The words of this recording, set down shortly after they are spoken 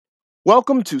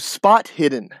Welcome to Spot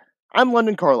Hidden. I'm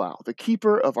London Carlisle, the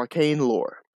keeper of arcane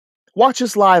lore. Watch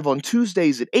us live on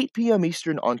Tuesdays at 8 p.m.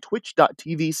 Eastern on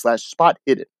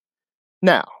twitch.tv/spothidden.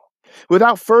 Now,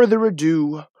 without further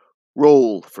ado,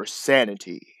 roll for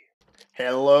sanity.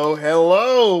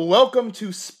 Hello. Welcome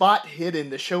to Spot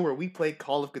Hidden, the show where we play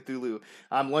Call of Cthulhu.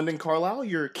 I'm London Carlisle,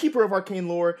 your keeper of arcane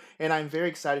lore, and I'm very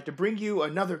excited to bring you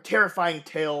another terrifying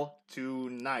tale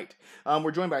tonight.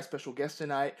 We're joined by a special guest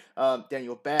tonight.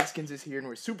 Daniel Baskins is here, and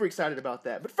we're super excited about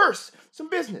that. But first, some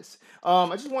business.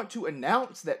 I just want to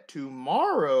announce that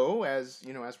tomorrow, as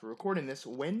we're recording this,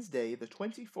 Wednesday, the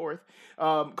 24th,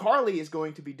 Carly is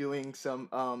going to be doing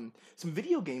some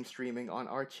video game streaming on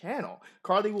our channel.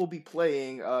 Carly will be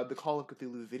playing the Call of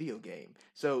Cthulhu video game.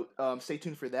 So stay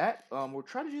tuned for that. We'll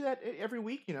try to do that every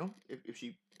week, if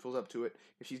she feels up to it.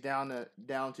 If she's down to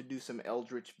do some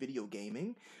Eldritch video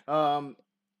gaming.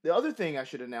 The other thing I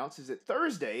should announce is that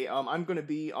Thursday, I'm going to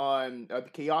be on the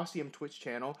Chaosium Twitch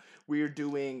channel. We're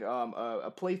doing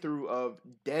a playthrough of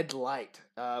Dead Light,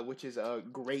 which is a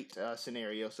great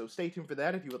scenario. So stay tuned for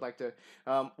that if you would like to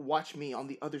watch me on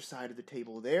the other side of the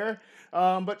table there.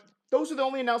 But those are the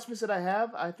only announcements that I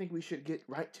have. I think we should get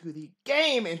right to the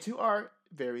game and to our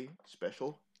very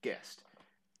special guest.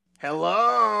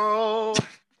 Hello!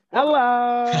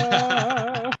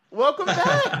 Hello! Welcome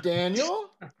back, Daniel!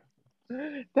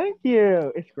 Thank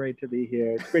you. It's great to be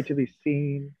here. It's great to be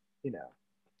seen,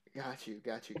 Got you.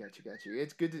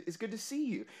 It's good to see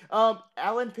you.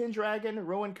 Alan Pendragon,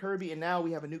 Rowan Kirby, and now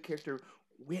we have a new character,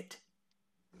 Whit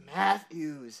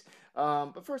Matthews.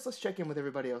 But first, let's check in with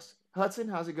everybody else. Hudson,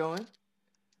 how's it going?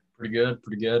 Pretty good.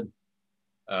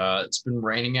 It's been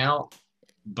raining out,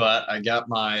 but I got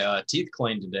my teeth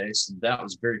cleaned today, so that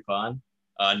was very fun.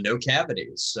 No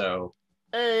cavities, so.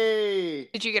 Hey!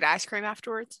 Did you get ice cream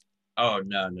afterwards? Oh,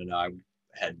 no. I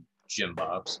had Jim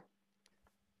Bob's.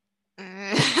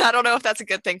 I don't know if that's a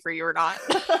good thing for you or not.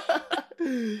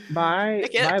 My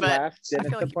last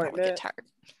dentist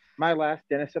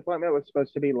appointment was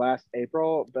supposed to be last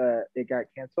April, but it got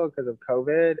canceled because of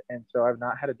COVID, and so I've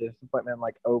not had a dentist appointment in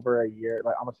like over a year,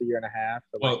 like almost a year and a half.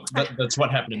 So well, that's what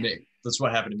happened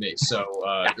to me. So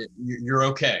you're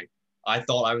okay. I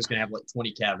thought I was going to have like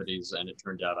 20 cavities, and it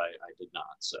turned out I did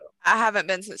not. So I haven't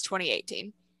been since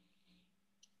 2018.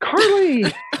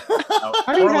 Carly!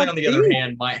 Carly, on the other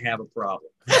hand, might have a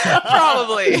problem.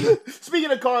 Probably.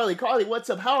 Speaking of Carly, what's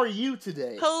up? How are you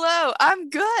today? Hello, I'm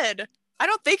good. I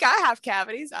don't think I have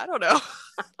cavities. I don't know.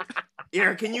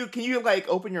 Here, can you like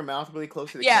open your mouth really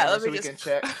close to the camera so we can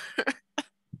check?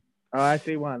 Oh, I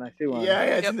see one. Yeah,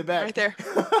 it's in the back. Right there.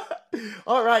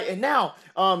 All right, and now,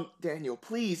 Daniel,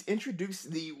 please introduce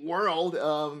the world,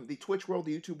 the Twitch world,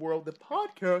 the YouTube world, the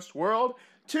podcast world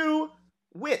to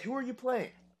Whit. Who are you playing?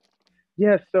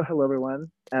 Yes, so hello everyone.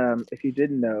 If you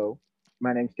didn't know,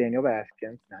 my name's Daniel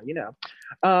Baskins. Now you know.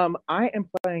 I am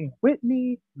playing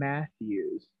Whitney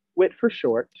Matthews, Whit for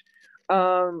short.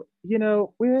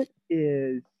 Whit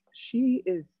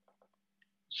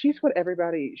she's what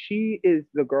she is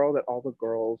the girl that all the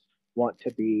girls want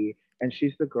to be, and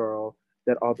she's the girl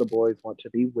that all the boys want to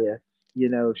be with.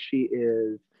 She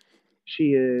is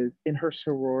in her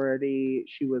sorority.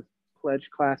 She was pledge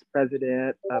class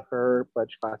president of her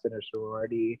pledge class in her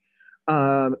sorority.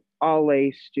 All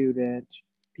A student,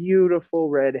 beautiful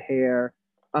red hair.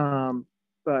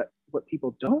 But what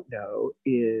people don't know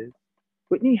is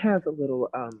Whitney has a little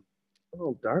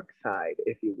dark side,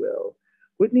 if you will.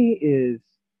 Whitney is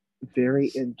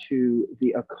very into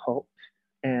the occult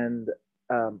and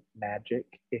magic,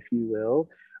 if you will.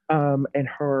 And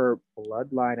her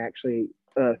bloodline actually,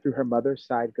 through her mother's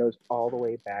side, goes all the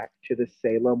way back to the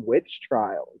Salem witch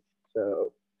trials.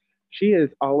 So she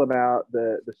is all about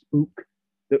the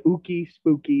ooky,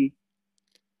 spooky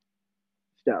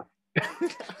stuff.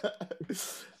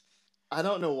 I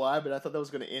don't know why, but I thought that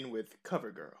was going to end with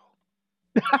Cover Girl.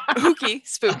 Ooky,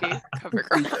 spooky, Cover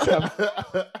Girl.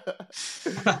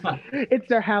 It's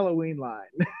their Halloween line.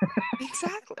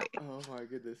 Exactly. Oh my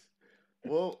goodness.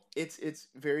 Well, it's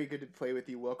very good to play with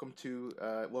you. Welcome to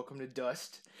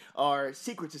Dust, our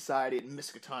secret society at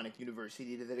Miskatonic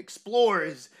University that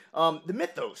explores the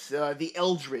mythos, the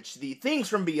eldritch, the things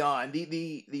from beyond,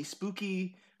 the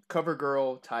spooky Cover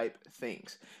Girl type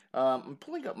things. I'm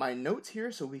pulling up my notes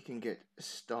here so we can get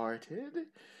started.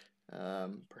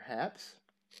 Perhaps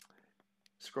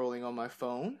scrolling on my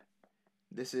phone.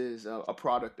 This is a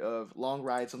product of long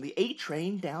rides on the A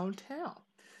train downtown.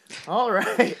 All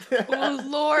right. Oh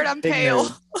Lord, I'm pale.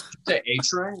 The A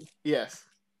train? Yes.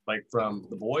 Like from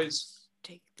The Boys?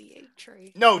 Take the A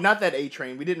train. No, not that A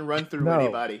train. We didn't run through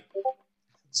anybody.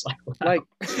 Like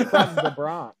from the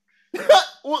Bronx.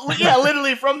 Well, yeah,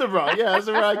 literally from the Bronx. Yeah, that's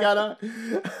where I got on.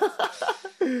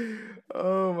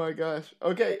 Oh my gosh.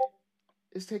 Okay,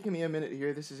 it's taking me a minute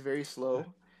here. This is very slow.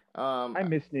 I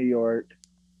miss New York.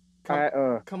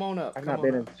 Come, come on up. I've Come not on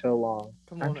been up. in so long.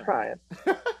 Come I'm on up. trying.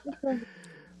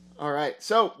 All right.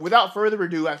 So, without further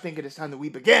ado, I think it is time that we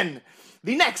begin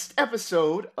the next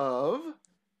episode of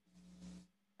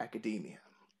Academia.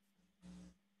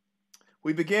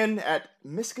 We begin at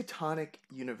Miskatonic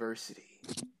University,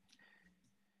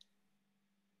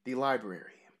 the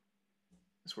library.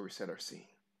 That's where we set our scene.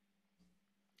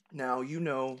 Now, you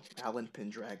know Alan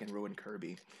Pendragon, Rowan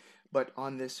Kirby, but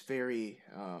on this very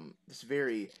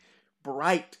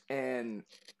bright and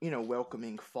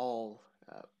welcoming fall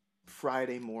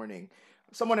Friday morning,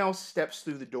 someone else steps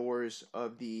through the doors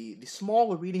of the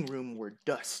small reading room where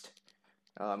Dust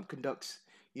conducts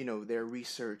their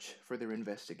research for their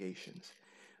investigations.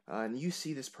 And you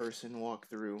see this person walk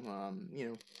through,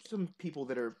 some people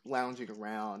that are lounging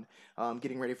around,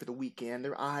 getting ready for the weekend.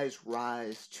 Their eyes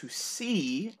rise to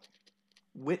see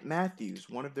Whit Matthews,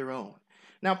 one of their own.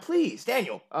 Now, please,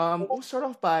 Daniel, we'll start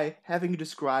off by having you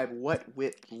describe what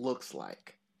Whit looks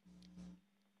like.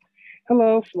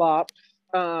 Hello, Flops.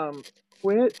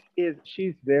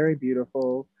 She's very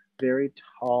beautiful, very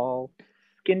tall,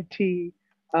 skinty,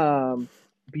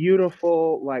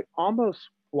 beautiful, like almost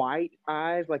white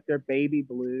eyes, like they're baby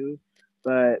blue,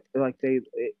 but like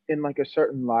in like a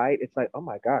certain light, it's like, oh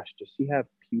my gosh, does she have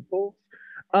pupils?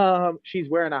 She's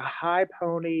wearing a high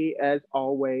pony as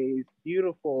always,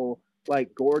 beautiful,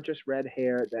 like gorgeous red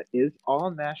hair that is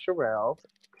all natural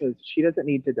because she doesn't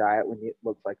need to dye it when it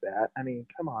looks like that. I mean,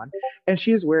 come on. And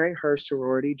she is wearing her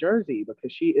sorority jersey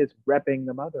because she is repping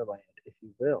the motherland, if you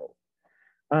will.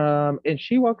 And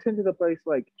she walks into the place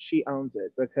like she owns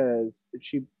it because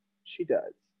she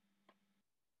does.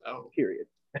 Oh. Period.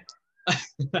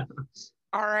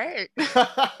 All right.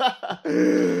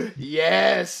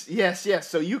 Yes.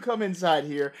 So you come inside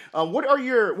here. What are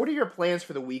your plans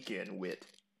for the weekend, Whit?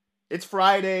 It's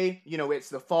Friday. It's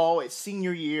the fall. It's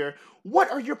senior year.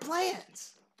 What are your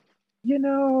plans?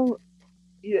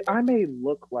 I may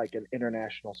look like an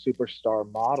international superstar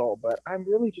model, but I'm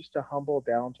really just a humble,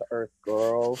 down to earth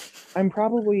girl. I'm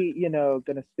probably, going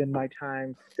to spend my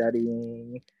time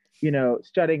studying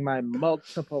my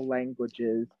multiple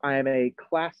languages. I am a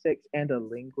classics and a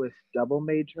linguist double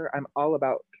major. I'm all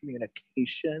about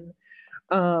communication.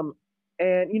 And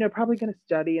probably going to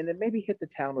study and then maybe hit the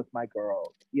town with my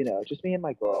girls, just me and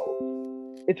my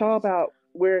girls. It's all about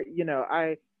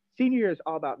senior year is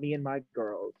all about me and my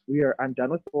girls. I'm done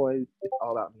with boys. It's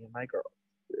all about me and my girls.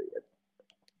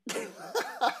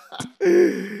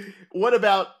 Period. What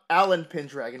about Alan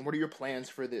Pendragon? What are your plans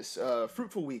for this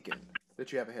fruitful weekend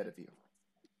that you have ahead of you?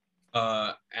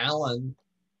 Alan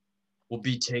will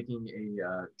be taking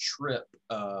a trip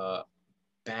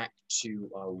back to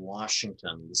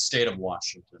Washington, the state of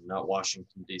Washington, not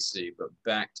Washington, D.C., but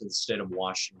back to the state of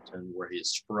Washington where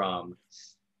he's from,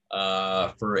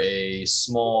 for a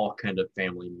small kind of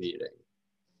family meeting.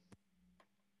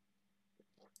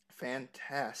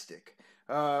 Fantastic.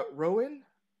 Rowan,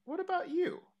 what about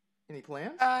you? Any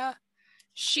plans?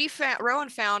 Rowan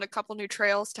found a couple new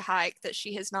trails to hike that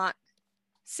she has not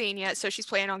seen yet, so she's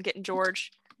planning on getting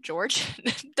George,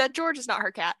 that George is not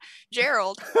her cat,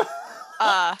 Gerald,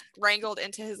 wrangled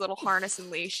into his little harness and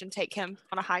leash and take him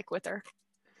on a hike with her.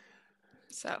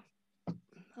 So.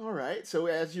 All right. So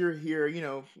as you're here,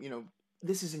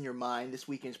 this is in your mind. This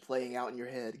weekend's playing out in your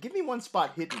head. Give me one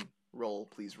spot hidden roll,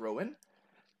 please, Rowan.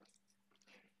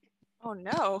 Oh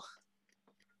no.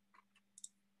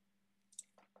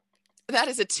 That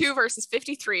is a 2 versus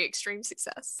 53 extreme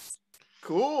success.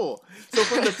 Cool. So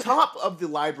from the top of the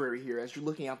library here, as you're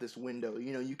looking out this window,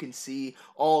 you can see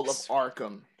all of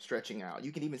Arkham stretching out.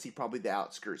 You can even see probably the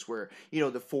outskirts where,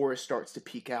 the forest starts to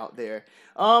peek out there.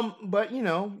 But,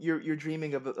 you're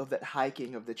dreaming of that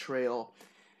hiking of the trail.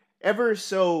 Ever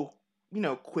so,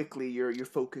 quickly, your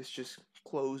focus just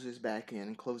closes back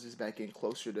in closer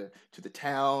to the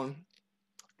town,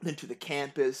 then to the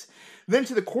campus, then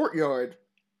to the courtyard.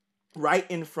 Right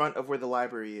in front of where the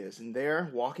library is. And there,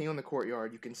 walking on the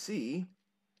courtyard, you can see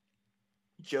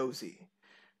Josie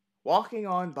walking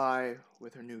on by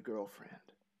with her new girlfriend.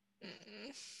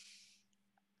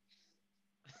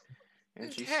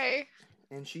 And okay.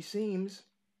 She seems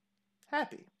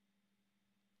happy.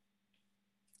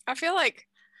 I feel like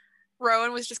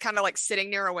Rowan was just kind of like sitting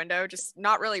near a window, just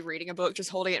not really reading a book, just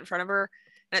holding it in front of her.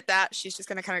 And at that, she's just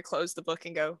going to kind of close the book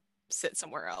and go sit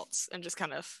somewhere else and just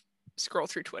kind of scroll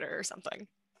through Twitter or something.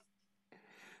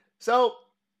 So,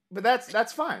 But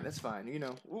that's fine. That's fine. You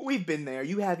know, we've been there.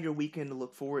 You have your weekend to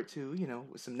look forward to. You know,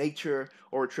 with some nature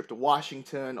or a trip to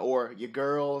Washington or your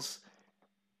girls.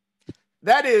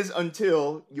 That is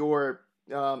until your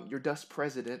dust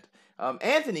president,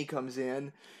 Anthony, comes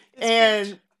in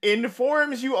It's and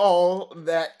informs you all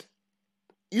that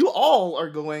you all are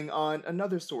going on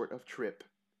another sort of trip,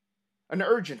 an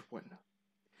urgent one.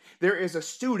 There is a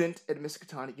student at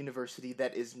Miskatonic University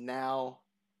that is now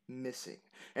missing,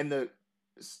 and the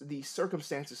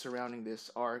circumstances surrounding this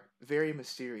are very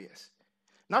mysterious.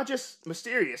 Not just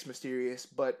mysterious,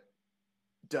 but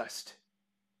dust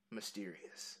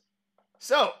mysterious.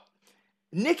 So,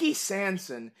 Nikki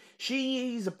Sanson,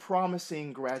 she's a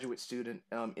promising graduate student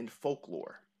in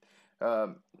folklore.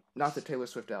 Not the Taylor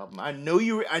Swift album. I knew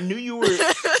you were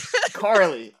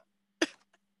Carly.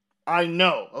 I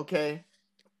know, okay?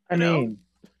 I mean,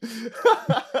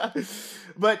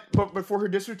 but for her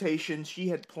dissertation, she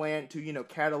had planned to, you know,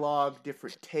 catalog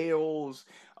different tales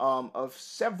of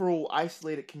several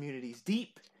isolated communities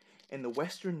deep in the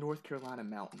western North Carolina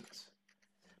mountains.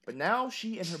 But now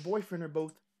she and her boyfriend are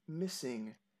both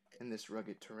missing in this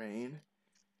rugged terrain,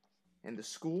 and the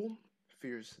school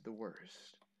fears the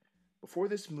worst. Before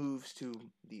this moves to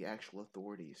the actual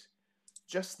authorities,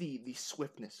 just the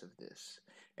swiftness of this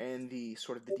and the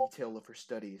sort of the detail of her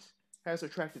studies has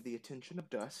attracted the attention of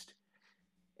Dust,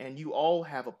 and you all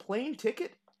have a plane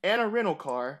ticket and a rental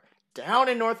car down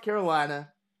in North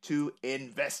Carolina to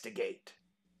investigate.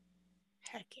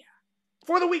 Heck yeah.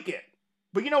 For the weekend.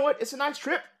 But you know what? It's a nice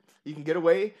trip. You can get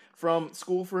away from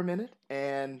school for a minute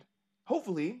and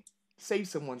hopefully save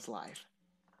someone's life.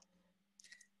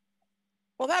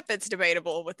 Well, that bit's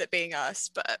debatable with it being us,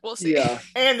 but we'll see. yeah.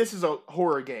 And this is a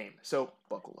horror game, so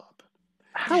buckle up.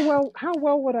 How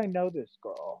well would I know this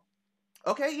girl?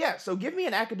 Okay, yeah, so give me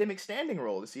an academic standing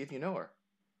roll to see if you know her.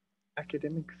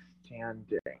 Academic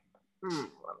standing. Let me find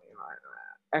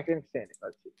that. Academic standing.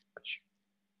 Let's see.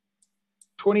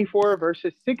 24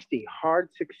 versus 60. Hard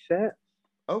success.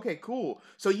 Okay, cool.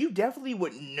 So you definitely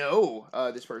would know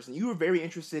this person. You were very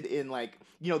interested in, like,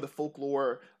 you know, the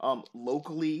folklore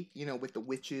locally, you know, with the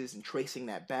witches and tracing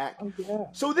that back. Oh, yeah.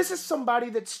 So this is somebody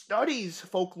that studies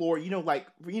folklore, you know, like,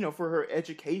 you know, for her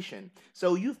education.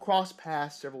 So you've crossed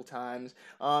paths several times.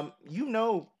 You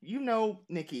know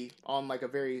Nikki on, like, a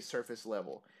very surface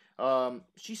level.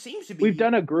 She seems to be... We've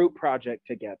done a group project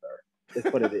together. Is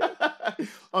what it is.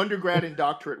 Undergrad and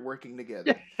doctorate working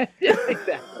together. Yeah,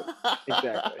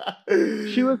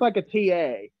 exactly. She was like a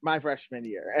TA my freshman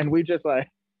year, and we just like.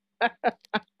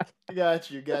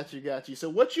 Got you. So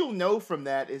what you'll know from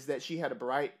that is that she had a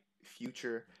bright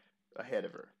future ahead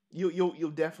of her.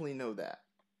 You'll definitely know that.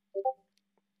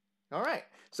 All right.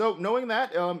 So knowing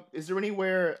that, is there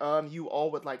anywhere you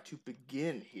all would like to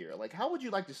begin here? Like, how would you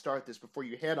like to start this before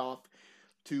you head off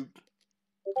to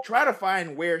try to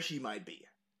find where she might be?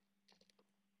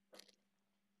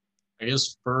 I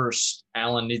guess first,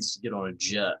 Alan needs to get on a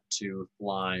jet to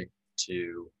fly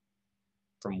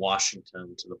from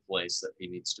Washington to the place that he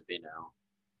needs to be now.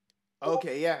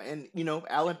 Okay, yeah, and you know,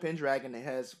 Alan Pendragon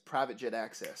has private jet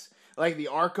access, like the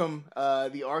Arkham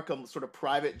sort of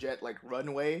private jet like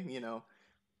runway. You know,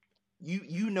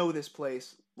 you know this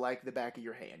place like the back of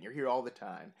your hand. You're here all the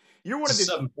time. You're one of the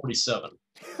 747.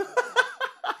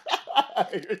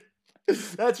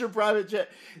 That's your private jet.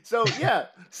 So yeah,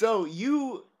 so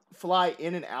you fly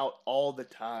in and out all the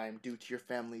time due to your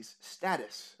family's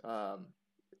status.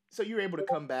 So you're able to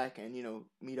come back and, you know,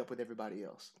 meet up with everybody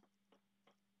else.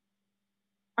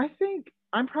 I think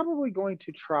I'm probably going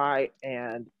to try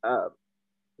and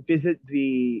visit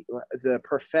the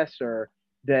professor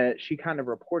that she kind of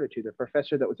reported to, the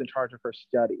professor that was in charge of her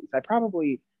studies. I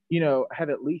probably, you know, have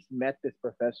at least met this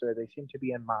professor. They seem to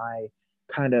be in my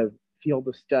kind of field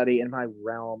of study, in my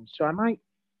realm. So I might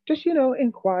just, you know,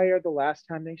 inquire the last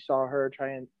time they saw her,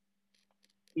 try and,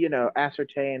 you know,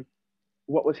 ascertain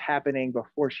what was happening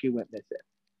before she went missing.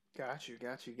 Got you.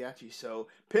 So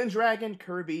Pendragon,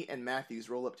 Kirby, and Matthews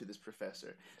roll up to this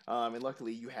professor, and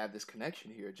luckily you have this connection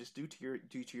here, just due to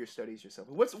your studies yourself.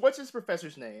 What's this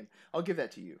professor's name? I'll give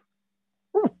that to you.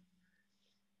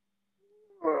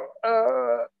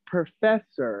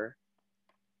 Professor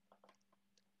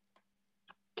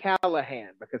Callahan,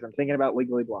 because I'm thinking about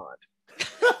Legally Blonde.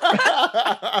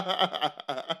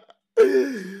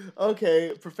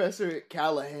 Okay, Professor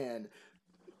Callahan,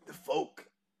 the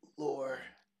folklore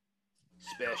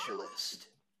specialist.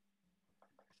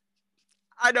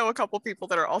 I know a couple people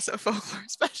that are also folklore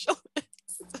specialists.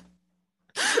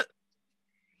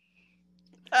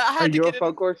 Are you a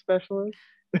folklore specialist?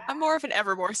 I'm more of an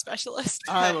Evermore specialist.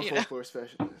 I'm a you folklore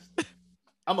specialist.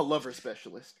 I'm a lover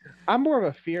specialist. I'm more of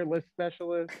a fearless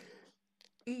specialist.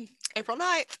 April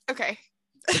 9th. Okay.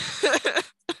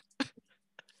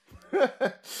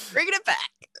 Bringing it back.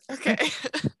 Okay.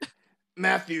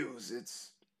 Matthews,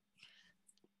 it's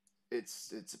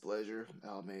a pleasure.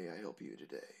 How may I help you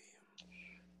today?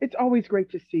 It's always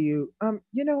great to see you. I'm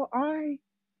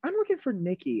looking for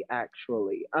Nikki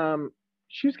actually.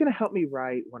 She was gonna help me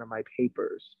write one of my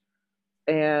papers,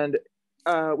 and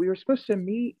we were supposed to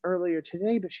meet earlier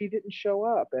today, but she didn't show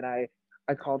up, and I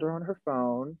called her on her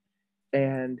phone,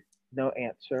 and no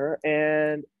answer,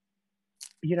 and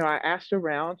I asked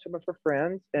around some of her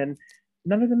friends, and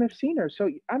none of them have seen her. So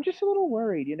I'm just a little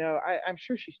worried. I'm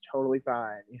sure she's totally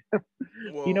fine.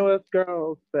 You know Well, us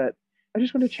girls, but I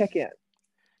just want to check in.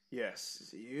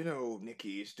 yes,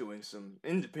 Nikki is doing some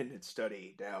independent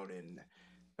study down in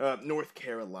North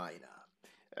Carolina.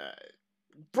 Uh,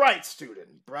 bright student,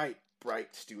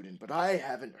 but I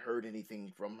haven't heard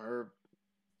anything from her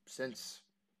since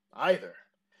either.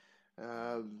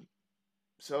 Um,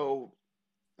 so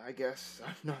I guess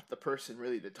I'm not the person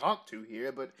really to talk to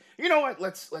here, but you know what?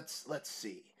 Let's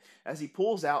see. As he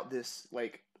pulls out this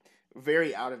like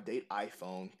very out of date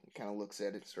iPhone, kind of looks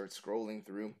at it, starts scrolling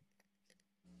through.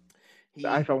 The He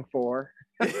iPhone 4.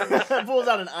 pulls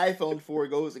out an iPhone 4,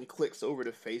 goes and clicks over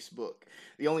to Facebook,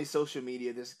 the only social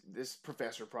media this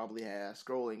professor probably has.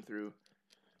 Scrolling through.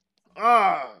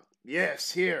 Ah,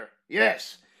 yes, here,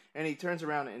 yes, and he turns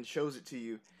around and shows it to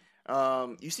you.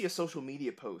 You see a social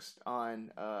media post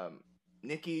on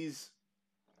Nikki's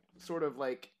sort of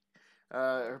like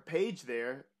her page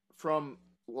there from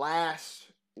last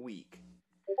week.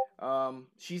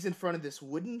 She's in front of this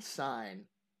wooden sign.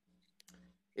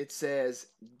 It says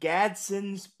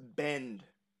Gadsden's Bend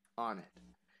on it.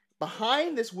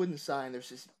 Behind this wooden sign,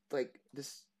 there's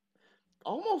this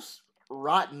almost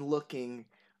rotten looking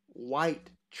white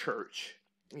church.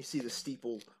 You see the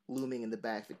steeple looming in the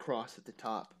back, the cross at the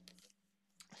top.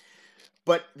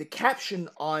 But the caption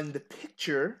on the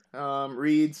picture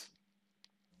reads,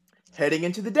 "Heading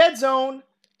into the dead zone,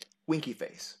 winky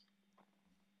face."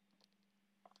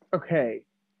 Okay.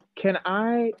 Can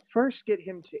I first get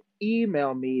him to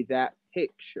email me that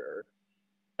picture?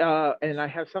 And I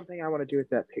have something I want to do with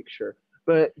that picture.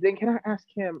 But then can I ask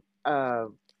him,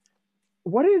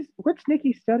 what's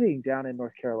Nikki studying down in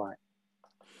North Carolina?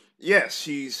 Yes,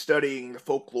 she's studying the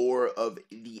folklore of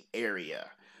the area.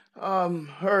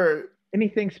 Her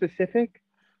Anything specific?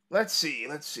 let's see.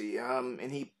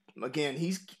 And he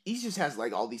just has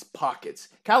like all these pockets.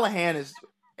 Callahan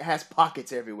has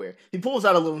pockets everywhere. He pulls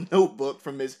out a little notebook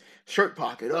from his shirt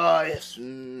pocket. Oh yes,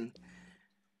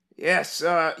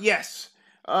 yes.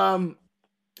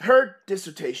 Her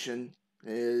dissertation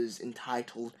is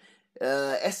entitled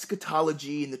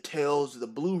 "Eschatology in the Tales of the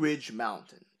Blue Ridge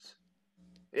Mountains."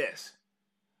 Yes.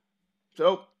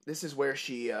 So this is where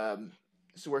she's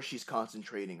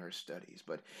concentrating her studies,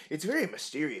 but it's very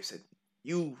mysterious that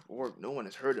you or no one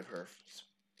has heard of her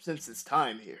since this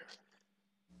time here.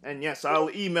 And yes,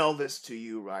 I'll email this to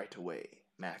you right away,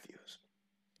 Matthews.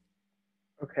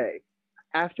 Okay.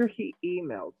 After he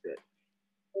emails it,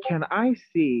 can I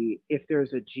see if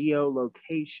there's a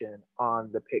geolocation on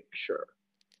the picture?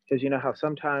 Because you know how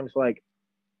sometimes, like,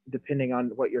 depending on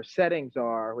what your settings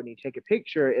are, when you take a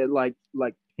picture, it like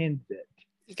pins it.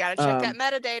 You gotta check that Um,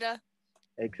 metadata.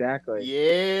 exactly.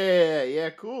 Yeah,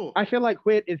 cool. I feel like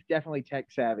Whit is definitely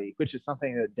tech savvy, which is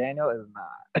something that Daniel is not.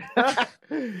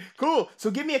 Cool. So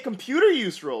give me a computer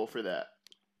use roll for that.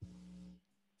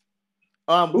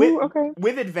 Ooh, okay.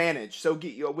 With advantage. So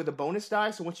get with a bonus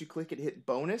die. So once you click it, hit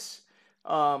bonus.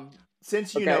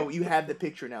 Since you Okay. know you have the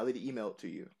picture now, they email it to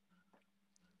you.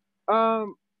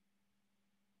 Um.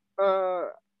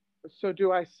 So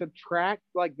do I subtract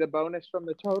like the bonus from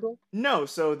the total? No,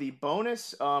 so the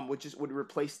bonus would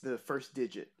replace the first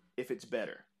digit if it's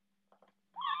better.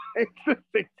 It's the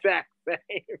exact same.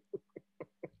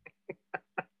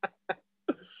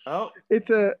 Oh, It's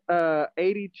a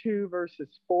 82 versus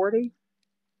 40.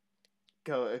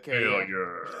 go okay.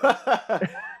 Hell Yeah.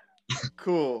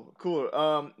 Cool.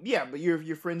 Yeah, but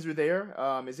your friends are there.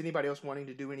 Is anybody else wanting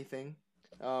to do anything?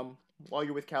 While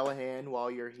you're with Callahan, while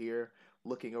you're here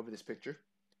looking over this picture.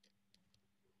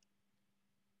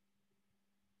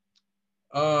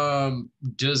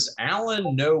 Does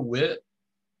Alan know Wit?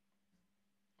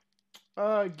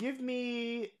 Give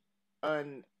me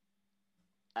an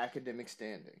academic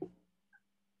standing.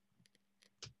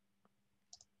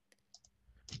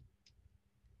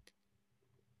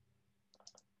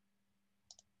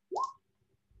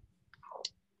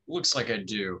 Looks like I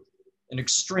do. An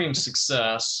extreme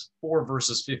success, 4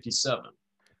 versus 57.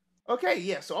 Okay,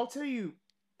 yeah. So I'll do you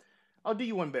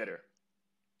one better.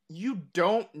 You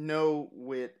don't know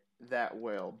Wit that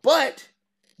well, but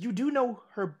you do know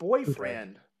her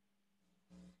boyfriend,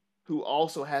 who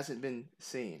also hasn't been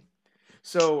seen.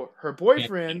 So her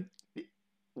boyfriend,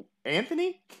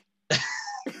 Anthony.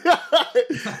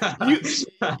 you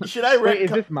should I Wait,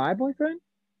 is this my boyfriend?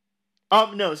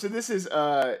 No. So this is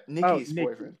Nikki's Nikki.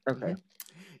 boyfriend. Okay.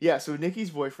 Yeah. So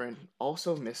Nikki's boyfriend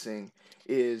also missing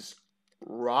is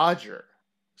Roger.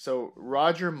 So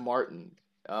Roger Martin.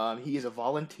 He is a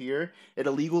volunteer at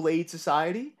a legal aid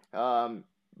society.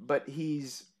 But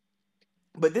this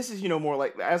is more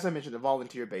like, as I mentioned, a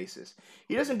volunteer basis.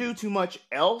 He doesn't do too much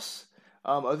else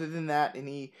other than that, and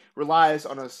he relies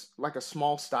on a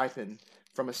small stipend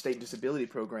from a state disability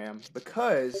program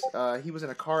because he was in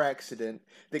a car accident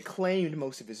that claimed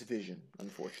most of his vision,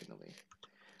 unfortunately.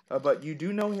 But you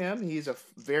do know him. He's a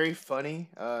very funny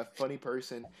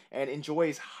person and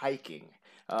enjoys hiking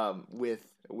with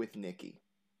Nikki.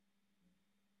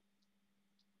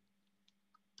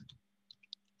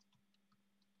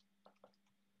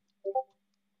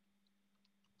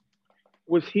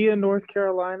 Was he in North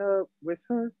Carolina with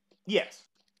her? Yes.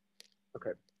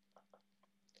 Okay.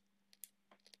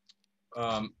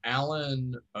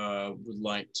 Alan would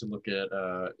like to look at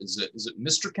is it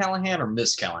Mr. Callahan or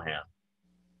Miss Callahan?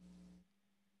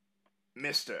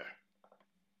 Mr.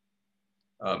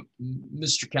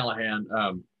 Mr. Callahan,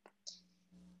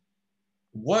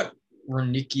 what were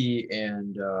Nikki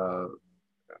and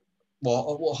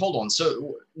well, hold on.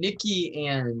 So Nikki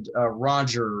and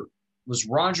Roger, was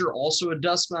Roger also a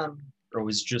dustman, or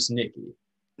was just Nikki?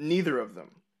 Neither of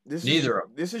them. This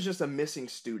is just a missing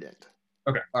student.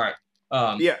 Okay, all right.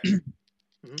 Yeah.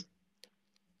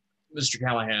 Mr.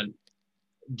 Callahan,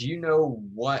 do you know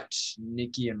what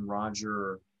Nikki and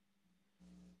Roger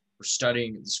were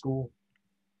studying at the school?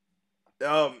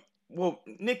 Well,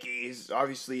 Nikki is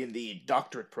obviously in the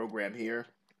doctorate program here,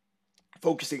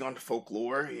 focusing on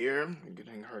folklore here,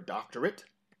 getting her doctorate.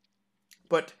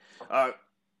 But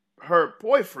her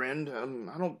boyfriend,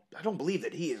 I don't believe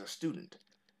that he is a student.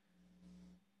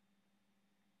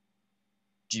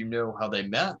 Do you know how they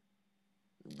met?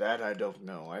 That I don't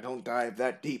know. I don't dive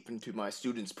that deep into my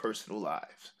students' personal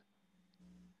lives.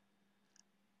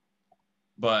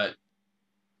 But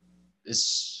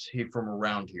is he from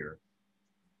around here?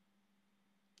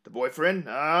 The boyfriend?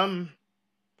 I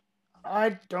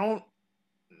don't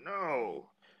know.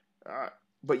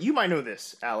 But you might know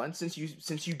this, Alan. Since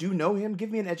you do know him, give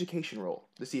me an education roll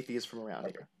to see if he is from around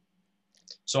here.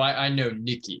 So I know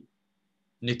Nikki.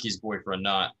 Nikki's boyfriend,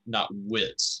 not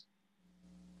Wit's.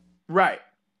 Right.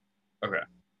 Okay.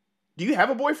 Do you have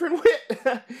a boyfriend,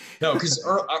 Wit? No, because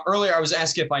earlier I was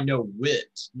asking if I know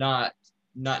Wit, not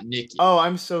Nikki. Oh,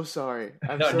 I'm so sorry.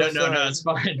 No, it's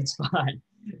fine. It's fine.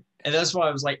 And that's why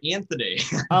I was like, Anthony.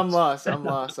 I'm lost.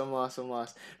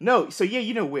 No, so yeah,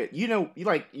 you know Wit.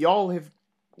 Y'all have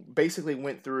basically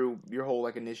went through your whole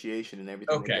initiation and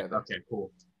everything together. Okay,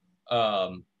 cool.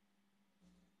 All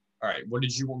right, what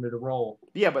did you want me to roll?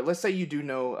 Yeah, but let's say you do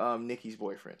know Nikki's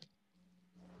boyfriend.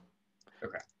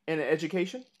 Okay. And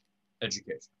education?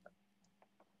 Education.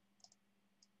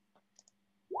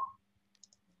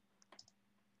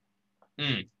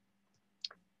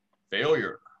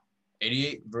 Failure.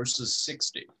 88 versus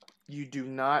 60. You do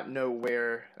not know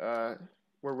where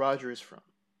Roger is from.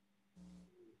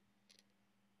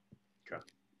 Okay.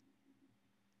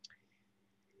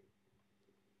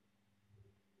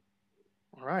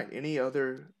 All right. Any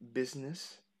other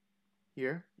business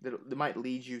here that might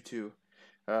lead you to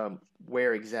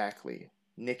where exactly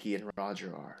Nikki and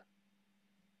Roger are?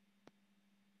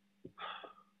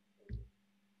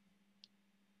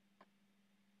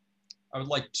 I would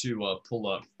like to pull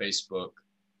up Facebook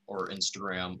or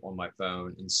Instagram on my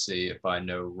phone and see if I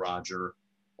know Roger,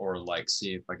 or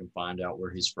see if I can find out where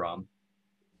he's from.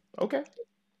 Okay.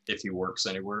 If he works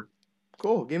anywhere.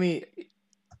 Cool. Give me.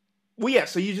 Well, yeah.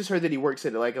 So you just heard that he works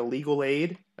at a legal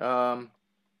aid.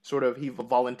 Sort of, he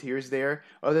volunteers there.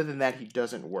 Other than that, he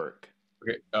doesn't work.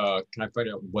 Okay. Can I find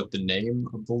out what the name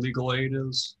of the legal aid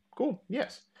is? Cool.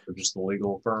 Yes. Or just the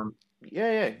legal firm?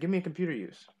 Yeah. Give me a computer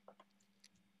use.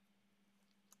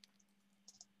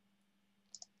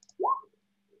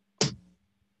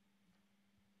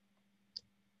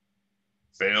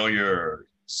 Failure.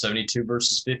 72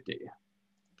 versus 50.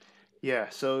 Yeah,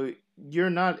 so you're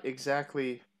not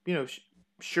exactly,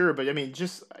 sure, but I mean,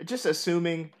 just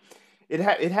assuming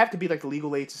it'd have to be like the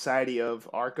Legal Aid Society of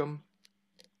Arkham.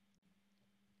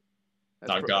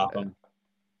 Not Gotham.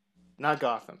 Not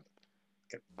Gotham.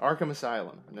 Okay. Arkham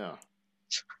Asylum. No.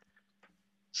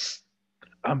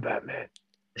 I'm Batman.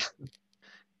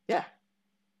 Yeah.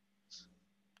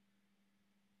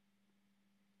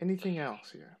 Anything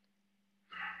else here?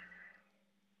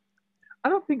 I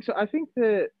don't think so. I think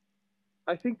that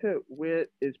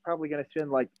Wit is probably going to spend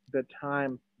like the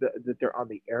time that they're on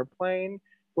the airplane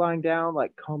flying down,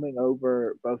 like combing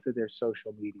over both of their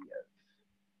social medias.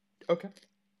 Okay.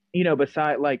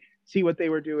 Beside like see what they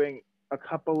were doing a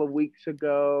couple of weeks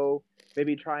ago,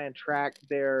 maybe try and track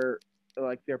their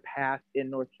path in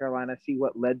North Carolina, see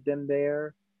what led them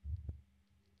there.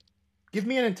 Give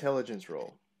me an intelligence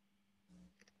roll.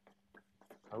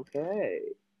 Okay,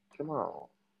 come on.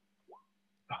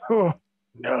 Oh,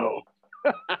 no.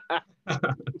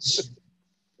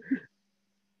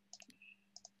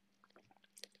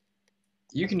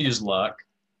 You can use luck.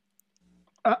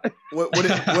 What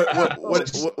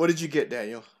did you get,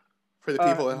 Daniel? For the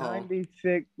people at home.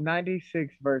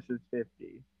 96 versus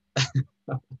 50.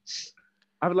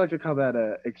 I would like to call that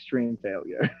a extreme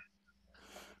failure.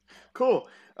 Cool.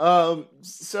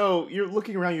 So you're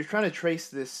looking around, you're trying to trace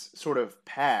this sort of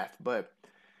path, but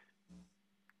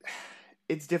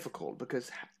it's difficult because,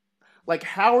 like,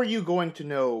 how are you going to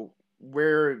know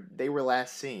where they were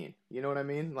last seen? You know what I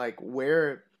mean? Like,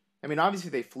 where? I mean, obviously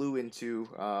they flew into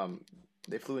an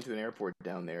airport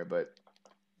down there, but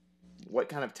what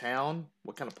kind of town?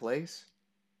 What kind of place?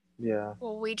 Yeah.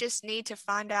 Well, we just need to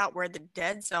find out where the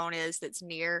dead zone is that's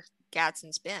near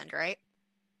Gadsden's Bend, right?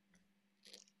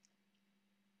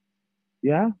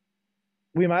 Yeah.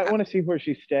 We might want to see where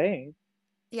she's staying.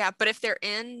 Yeah, but if they're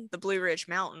in the Blue Ridge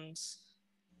Mountains,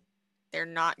 they're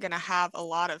not going to have a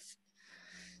lot of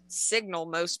signal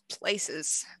most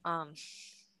places.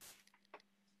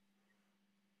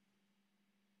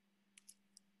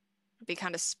 Be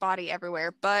kind of spotty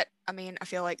everywhere, but I mean, I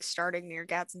feel like starting near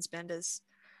Gadsden's Bend is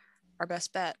our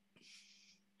best bet.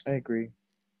 I agree.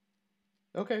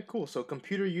 Okay, cool. So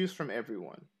computer use from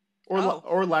everyone,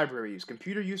 or library use.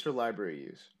 Computer use or library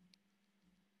use.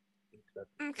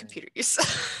 Computer use.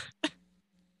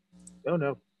 Oh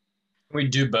no. Can we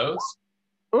do both?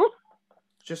 Oh,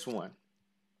 Just one.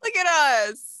 Look at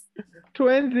us.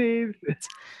 Twinsies.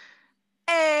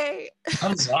 Hey.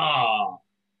 Huzzah!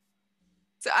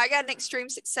 So I got an extreme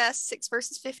success, 6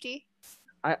 versus 50.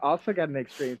 I also got an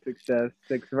extreme success,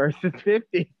 6 versus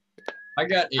 50. I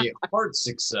got a hard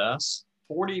success,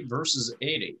 40 versus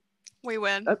 80. We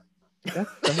win.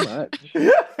 That's so much.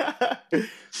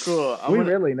 Cool. We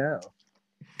really know.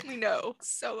 We know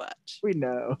so much. We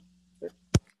know.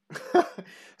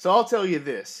 So I'll tell you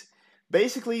this.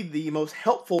 Basically, the most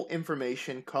helpful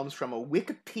information comes from a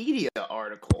Wikipedia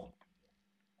article.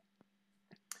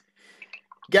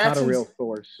 Not a real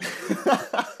source.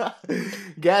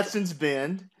 Gadsden's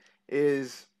Bend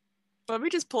is... Let me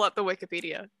just pull up the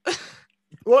Wikipedia.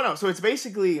 Well, no. So it's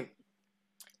basically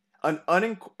an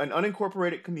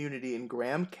unincorporated community in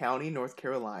Graham County, North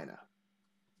Carolina.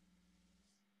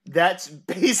 That's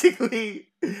basically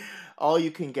all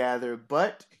you can gather.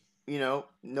 But,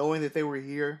 knowing that they were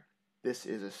here, this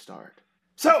is a start.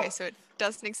 So it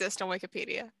doesn't exist on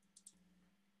Wikipedia.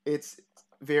 It's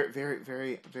very, very,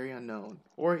 very, very unknown.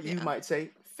 Or you might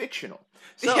say fictional.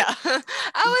 So, yeah.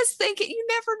 I was thinking, you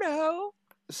never know.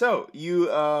 So you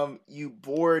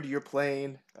board your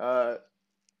plane. The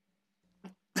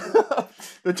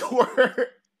door.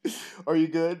 Are you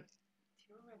good?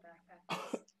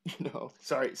 No,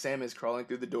 sorry. Sam is crawling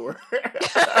through the door.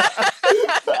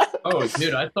 Oh,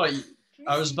 dude, I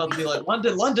was about to be like,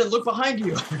 London, look behind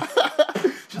you.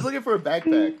 She's looking for a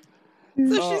backpack.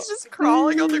 So she's just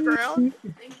crawling on the ground.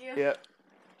 Thank you. Yeah.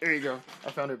 There you go.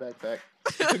 I found her backpack.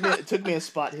 It took me a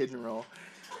spot hidden roll.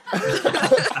 Cool.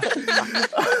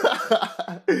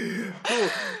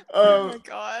 Oh my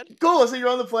god. Cool. So you're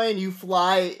on the plane. You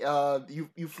fly.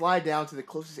 You fly down to the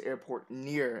closest airport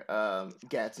near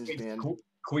Gadsden's Bend. Can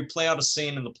we play out a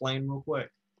scene in the plane real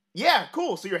quick? Yeah.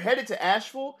 Cool. So you're headed to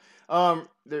Asheville,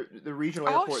 the regional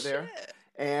airport there,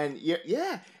 and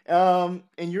yeah.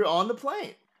 And you're on the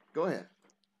plane. Go ahead.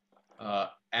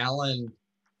 Alan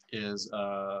is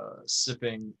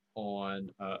sipping on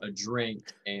a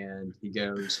drink, and he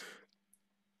goes,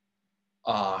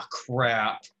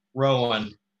 crap.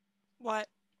 Rowan. What?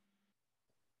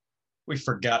 We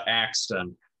forgot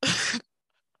Axton.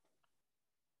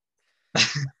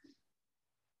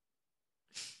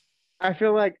 I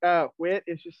feel like Wit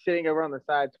is just sitting over on the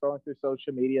side scrolling through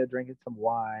social media, drinking some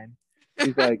wine.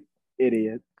 He's like,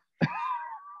 idiot.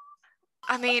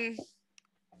 I mean,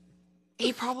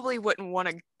 he probably wouldn't want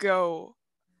to go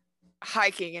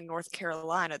hiking in North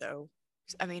Carolina, though.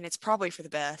 I mean, it's probably for the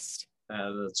best.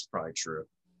 That's probably true.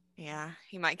 Yeah,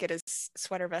 he might get his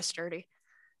sweater vest dirty.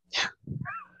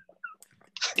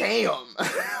 Damn.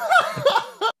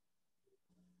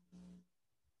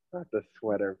 Not the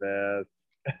sweater vest.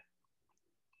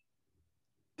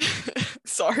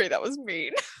 sorry, that was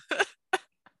mean.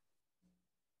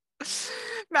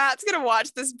 Matt's gonna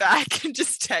watch this back and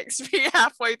just text me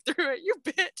halfway through it. You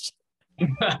bitch.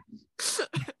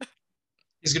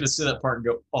 He's gonna see that part and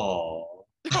go, "Oh."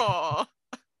 Aw.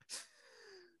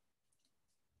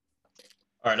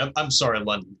 All right, I'm sorry,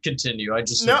 London. Continue. I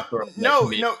just No, had to throw up that no,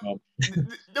 comedic no. moment.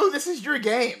 No, this is your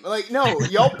game. Like, no,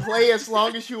 y'all play as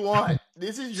long as you want.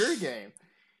 This is your game.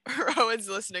 Rowan's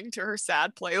listening to her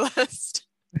sad playlist.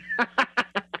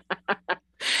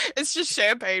 It's just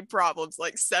champagne problems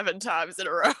like 7 times in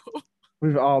a row.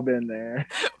 We've all been there.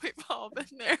 We've all been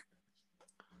there.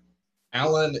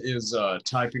 Alan is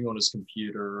typing on his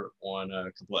computer on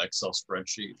a couple of Excel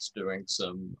spreadsheets, doing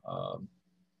some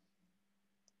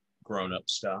grown-up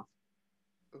stuff.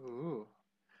 Ooh.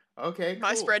 Okay, cool.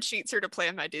 My spreadsheets are to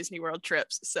plan my Disney World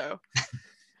trips, so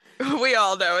we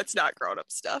all know it's not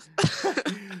grown-up stuff.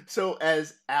 So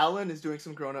as Alan is doing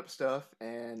some grown-up stuff,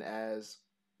 and as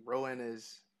Rowan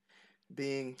is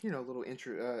being, a little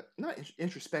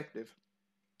introspective,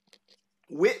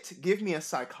 Wit, give me a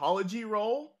psychology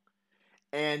roll,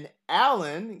 and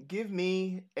Alan, give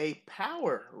me a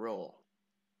power roll.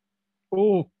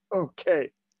 Ooh,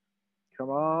 okay. Come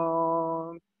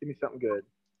on. Give me something good.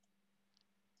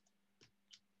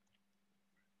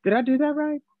 Did I do that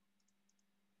right?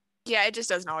 Yeah, it just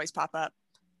doesn't always pop up.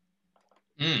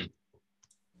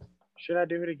 Should I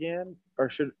do it again? Or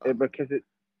should it, because it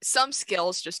Some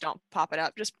skills just don't pop it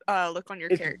up. Just look on your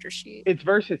character sheet. it's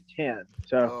versus 10.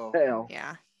 So hell.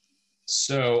 Yeah.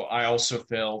 So I also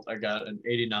failed. I got an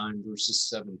 89 versus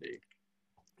 70.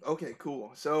 Okay,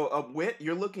 cool. So, Wit,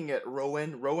 you're looking at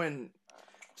Rowan. Rowan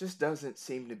just doesn't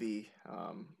seem to be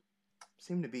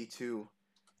too.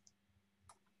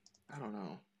 I don't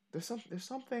know. There's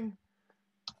something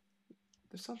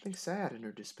sad in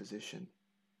her disposition.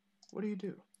 What do you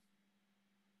do?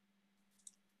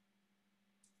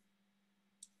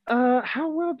 How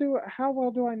well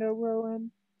do I know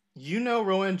Rowan? You know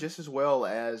Rowan just as well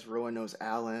as Rowan knows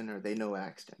Alan, or they know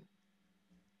Axton.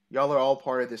 Y'all are all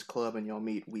part of this club, and y'all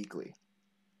meet weekly.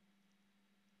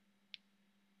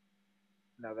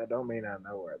 No, that don't mean I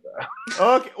know her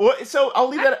though. Okay, well, so I'll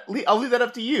leave that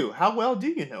up to you. How well do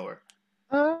you know her?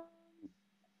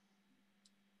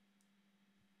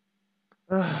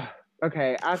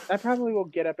 Okay, I probably will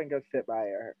get up and go sit by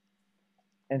her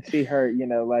and see her,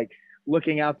 like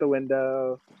looking out the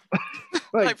window.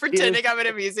 like pretending I'm in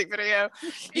a music video.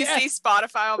 You Yeah. see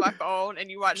Spotify on my phone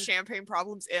and you watch Champagne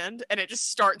Problems end and it just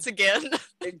starts again.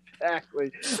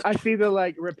 Exactly. I see the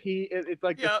repeat. It's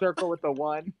like the circle with the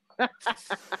 1. I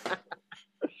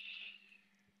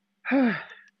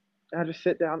just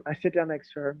sit down. I sit down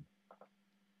next to her.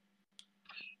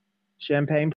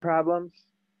 Champagne Problems?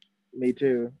 Me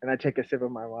too. And I take a sip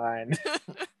of my wine.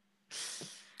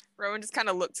 Rowan just kind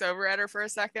of looks over at her for a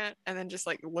second and then just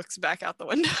looks back out the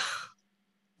window.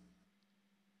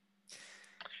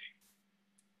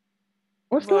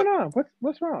 What's going on?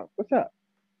 What's wrong? What's up?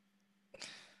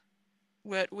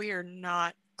 We are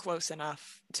not close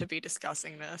enough to be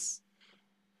discussing this.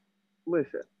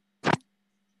 Listen,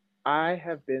 I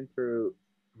have been through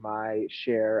my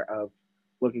share of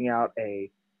looking out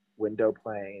a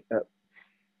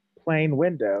plane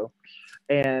window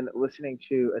and listening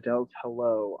to Adele's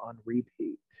Hello on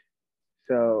repeat.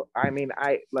 So, I mean,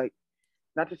 I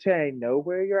not to say I know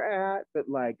where you're at, but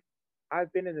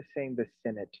I've been in the same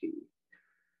vicinity.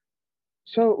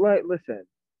 So, listen,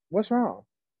 what's wrong?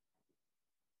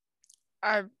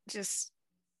 I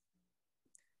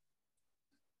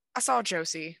saw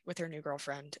Josie with her new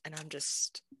girlfriend, and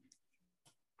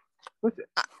Listen,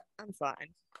 I'm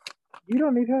fine. You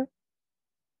don't need her.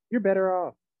 You're better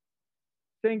off.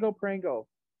 Single Pringle.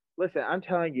 Listen, I'm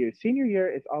telling you, senior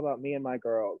year is all about me and my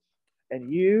girls.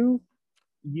 And you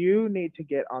need to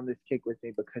get on this kick with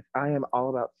me because I am all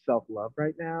about self-love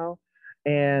right now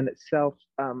and self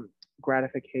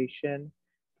gratification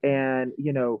and,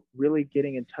 really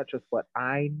getting in touch with what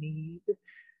I need,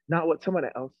 not what someone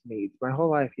else needs. My whole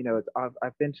life,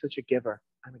 I've been such a giver.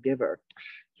 I'm a giver.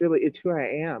 It's who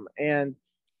I am. And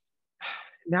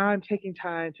now I'm taking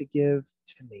time to give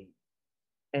to me.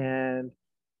 And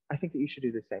I think that you should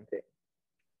do the same thing.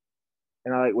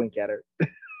 And I wink at her.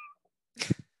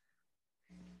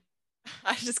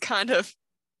 I just kind of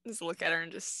just look at her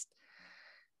and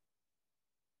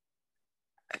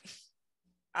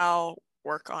I'll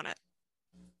work on it.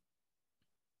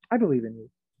 I believe in you.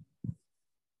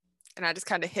 And I just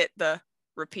kind of hit the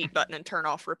repeat button and turn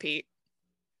off repeat.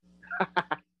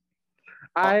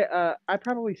 I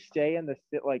probably stay in the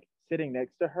sitting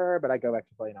next to her, but I go back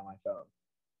to playing on my phone.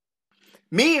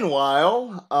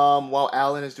 Meanwhile, while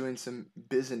Alan is doing some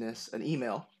business, an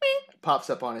email pops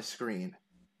up on his screen.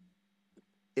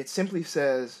 It simply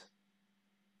says,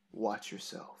 "Watch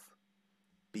yourself.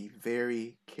 Be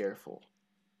very careful."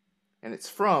 And it's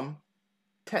from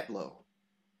Tetlow.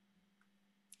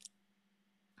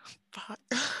 Fuck.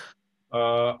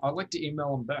 I'd like to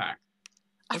email him back.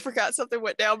 I forgot something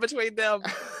went down between them.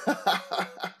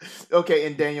 Okay,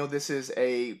 and Daniel, this is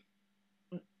a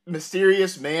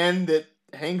mysterious man that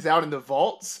hangs out in the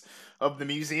vaults of the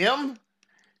museum.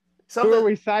 Who are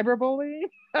we cyberbullying?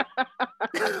 I'm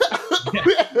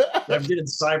getting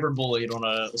cyberbullied on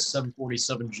a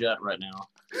 747 jet right now.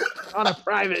 On a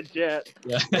private jet.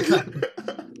 Yeah.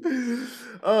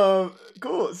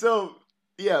 Cool. So,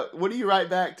 yeah, what do you write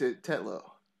back to Tetlow?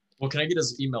 Well, can I get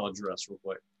his email address real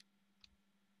quick?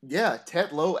 Yeah,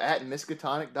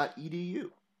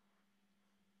 tetlow@miskatonic.edu.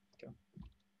 Okay.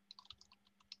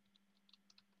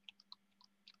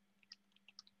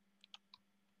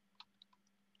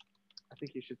 I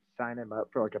think you should sign him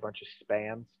up for like a bunch of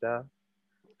spam stuff.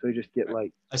 So you just get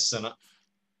like I sent it.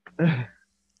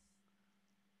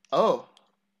 Oh.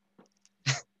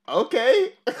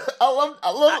 Okay.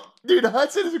 I love dude,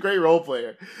 Hudson is a great role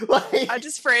player. Like I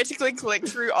just frantically clicked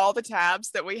through all the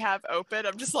tabs that we have open.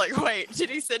 I'm just like, wait, did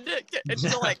he send it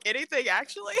to like anything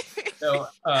actually? No,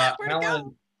 Where'd it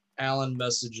go? Alan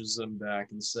messages him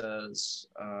back and says,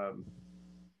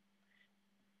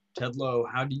 Tedlow,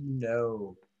 how do you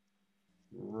know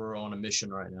we're on a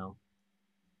mission right now?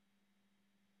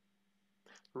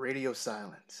 radio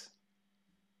silence.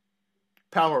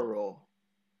 Power roll.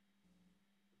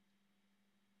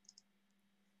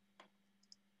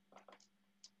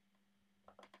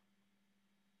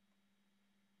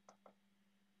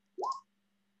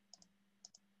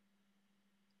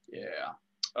 Yeah.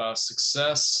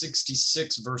 Success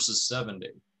 66 versus 70.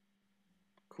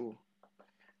 Cool.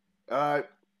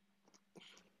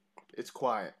 It's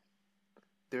quiet.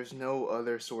 There's no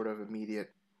other sort of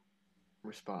immediate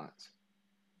response.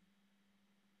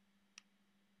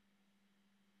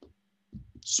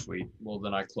 Sweet. Well,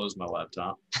 then I close my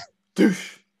laptop.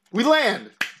 Doosh. We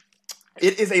land.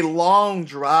 It is a long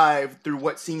drive through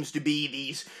what seems to be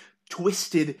these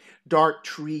twisted, dark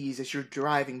trees as you're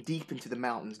driving deep into the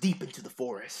mountains, deep into the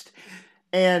forest.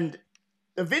 And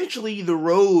eventually the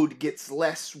road gets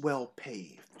less well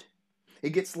paved. It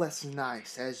gets less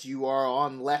nice as you are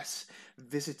on less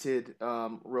visited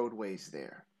roadways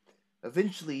there.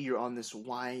 Eventually you're on this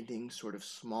winding sort of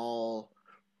small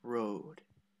road.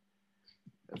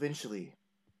 Eventually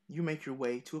you make your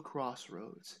way to a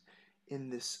crossroads in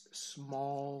this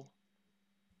small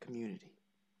community.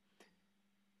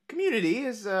 Community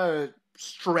is a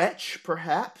stretch,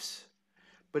 perhaps,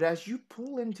 but as you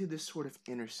pull into this sort of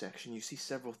intersection, you see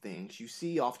several things. You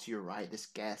see off to your right this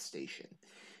gas station.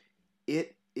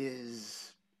 It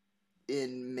is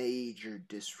in major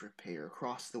disrepair.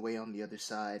 Across the way on the other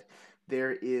side,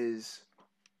 there is,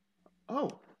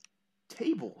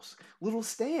 tables, little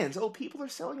stands. Oh, people are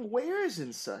selling wares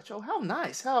and such. Oh, how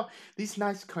nice. How these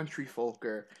nice country folk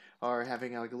are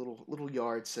having like a little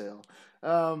yard sale.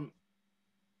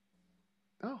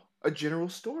 A general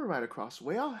store right across the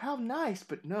way. Oh, how nice.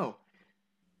 But no,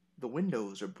 the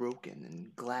windows are broken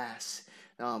and glass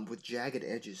with jagged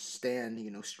edges stand,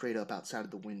 straight up outside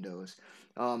of the windows.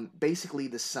 Basically,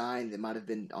 the sign that might have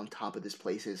been on top of this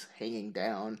place is hanging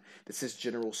down that says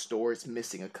general store. It's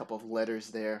missing a couple of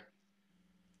letters there.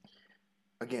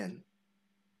 Again,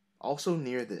 also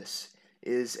near this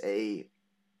is a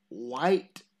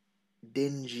white,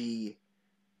 dingy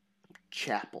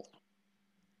chapel.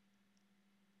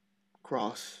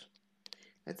 Cross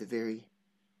at the very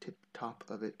tip top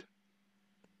of it.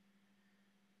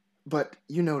 But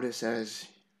you notice as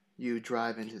you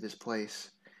drive into this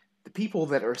place, the people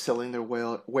that are selling their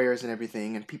wares and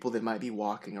everything, and people that might be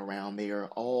walking around, they are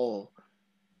all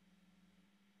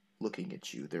looking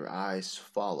at you. Their eyes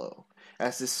follow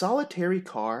as this solitary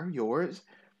car, yours,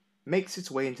 makes its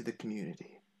way into the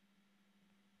community.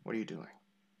 What are you doing?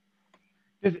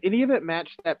 Does any of it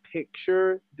match that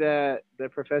picture that the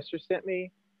professor sent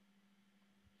me?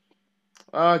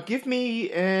 Give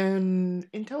me an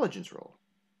intelligence roll.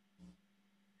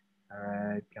 All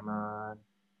right, come on.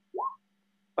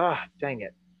 Ah, dang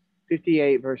it.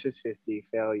 58 versus 50,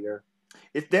 failure.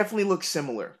 It definitely looks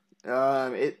similar.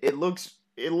 It looks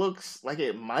like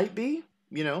it might be,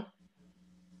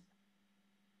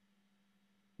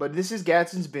 But this is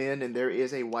Gadsden's Bend, and there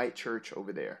is a white church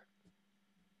over there.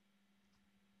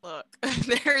 Look,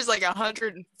 there's like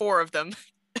 104 of them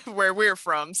where we're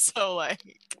from, so like,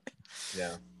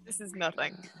 yeah, this is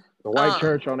nothing. The white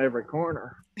church on every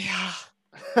corner. Yeah.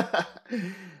 But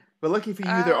lucky for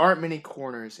you, there aren't many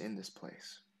corners in this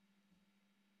place.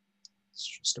 It's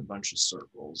just a bunch of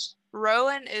circles.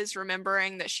 Rowan is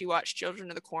remembering that she watched Children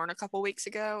of the Corn a couple weeks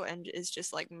ago and is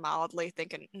just like mildly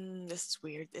thinking, this is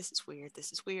weird, this is weird,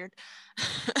 this is weird.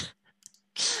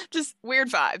 Just weird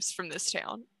vibes from this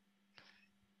town.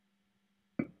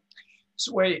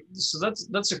 So wait, so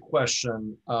that's a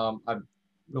question I've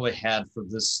really had for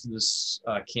this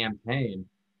campaign.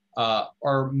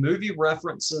 Are movie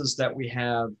references that we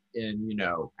have in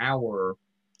our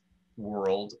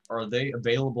world, are they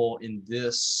available in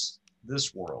this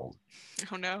world?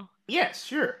 Oh no. Yes,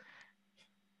 sure.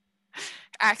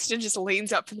 Axton just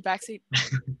leans up from the backseat.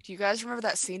 Do you guys remember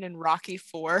that scene in Rocky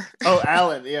 4? Oh,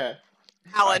 Alan, yeah.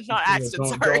 Alan, not Axton,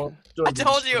 sorry. I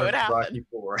told you it would happen. Rocky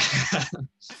 4.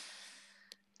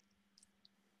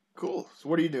 Cool. So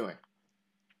what are you doing?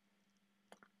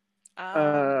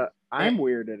 I'm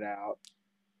weirded out.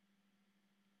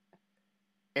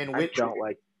 And I which don't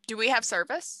like. Do we have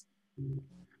service?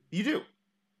 you do.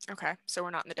 Okay, so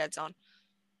we're not in the dead zone.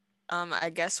 I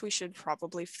guess we should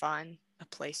probably find a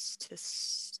place to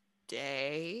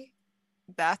stay.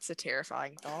 That's a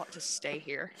terrifying thought, to stay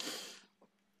here.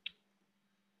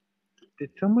 Did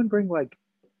someone bring like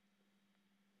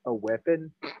a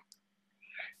weapon?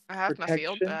 I have my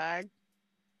field Protection? bag.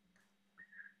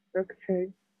 Okay.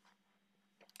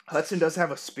 Hudson does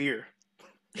have a spear.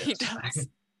 He Yes, does.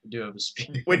 I do have a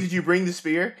spear. Wait, did you bring the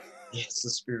spear? Yes, the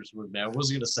spear's with me. I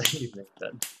wasn't gonna say anything,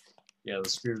 but yeah, the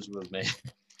spear's with me.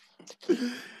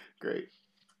 Great.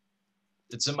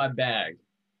 It's in my bag.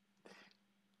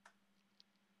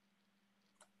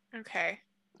 Okay.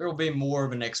 There will be more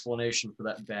of an explanation for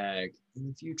that bag in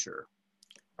the future.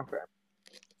 Okay.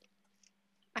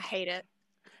 I hate it.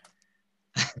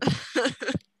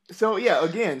 So yeah,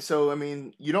 again, I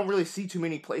mean, you don't really see too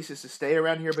many places to stay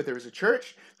around here, but there's a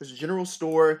church, there's a general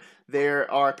store, there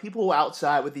are people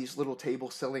outside with these little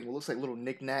tables selling what looks like little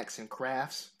knickknacks and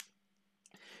crafts.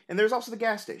 And there's also the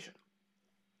gas station.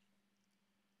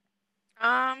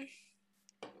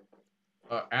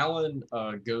 Alan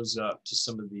goes up to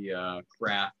some of the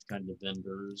craft kind of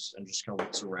vendors and just kind of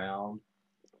looks around.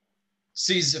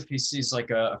 Sees if he sees like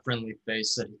a friendly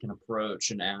face that he can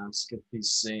approach and ask if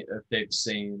they've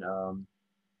seen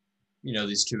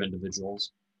these two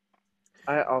individuals.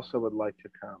 I also would like to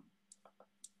come.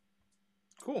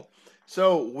 Cool.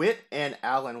 So Whit and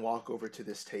Alan walk over to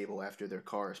this table after their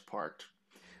car is parked.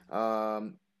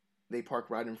 They park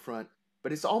right in front,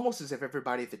 but it's almost as if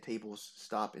everybody at the tables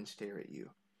stop and stare at you.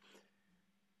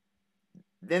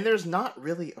 Then there's not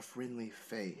really a friendly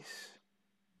face.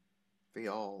 They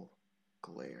all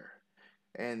glare.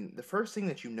 And the first thing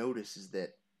that you notice is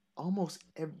that almost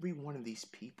every one of these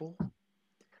people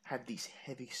have these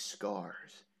heavy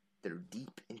scars that are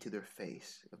deep into their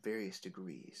face of various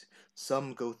degrees.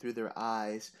 Some go through their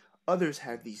eyes. Others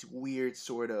have these weird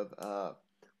sort of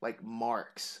like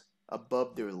marks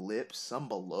above their lips, some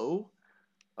below.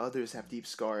 Others have deep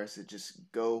scars that just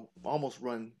almost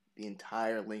run the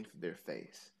entire length of their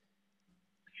face.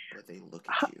 But they look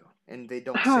at you, and they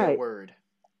don't say a word.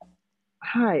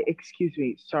 Hi, excuse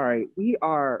me. Sorry, we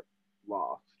are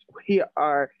lost. We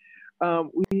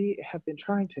have been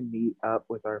trying to meet up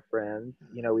with our friends.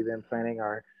 We've been planning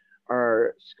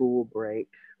our school break.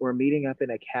 We're meeting up in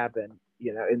a cabin,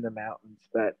 in the mountains,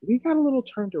 but we got a little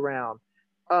turned around.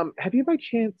 Have you by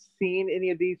chance seen any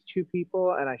of these two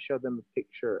people? And I showed them a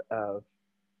picture of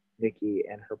Nikki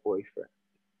and her boyfriend.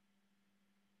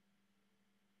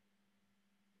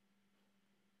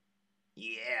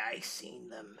 Yeah, I seen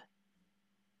them.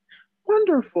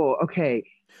 Wonderful. Okay.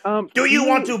 Do you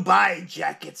want to buy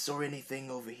jackets or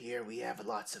anything over here? We have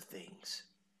lots of things.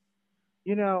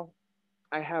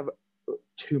 I have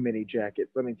too many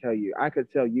jackets. Let me tell you. I could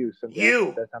sell you some jackets.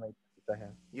 You! That's how many jackets I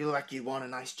have. You look like you want a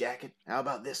nice jacket. How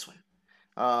about this one?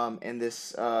 And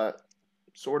this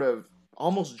sort of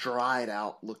almost dried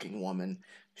out looking woman,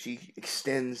 she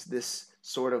extends this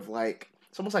sort of like,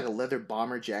 it's almost like a leather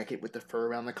bomber jacket with the fur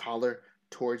around the collar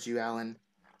towards you, Alan.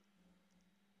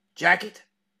 Jacket?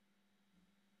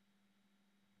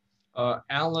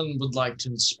 Alan would like to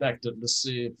inspect it to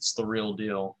see if it's the real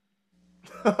deal.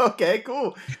 Okay,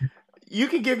 cool. You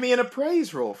can give me an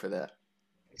appraise roll for that.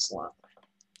 Excellent.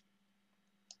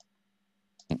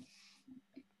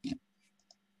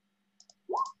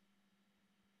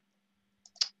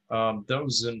 That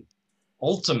was an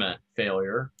ultimate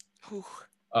failure. Whew.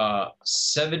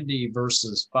 70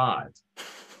 versus 5.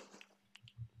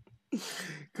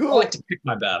 Cool. I like to pick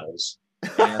my battles.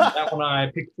 And that one I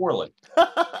picked poorly.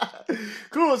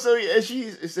 Cool. So as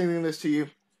she's saying this to you,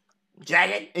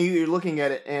 jacket, and you're looking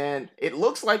at it, and it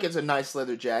looks like it's a nice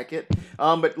leather jacket.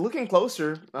 But looking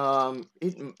closer,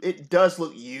 it does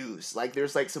look used. Like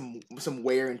there's like some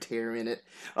wear and tear in it.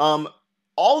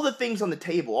 All the things on the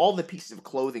table, all the pieces of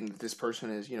clothing that this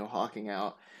person is, hawking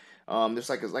out. There's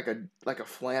like a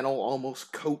flannel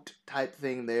almost coat type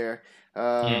thing there.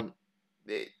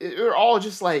 They're all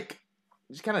just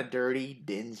kind of dirty,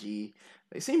 dingy.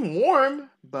 They seem warm,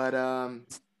 but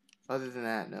other than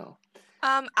that, no.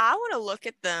 I want to look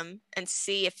at them and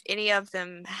see if any of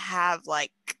them have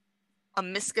like a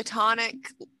Miskatonic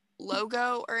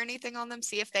logo or anything on them.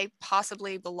 See if they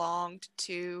possibly belonged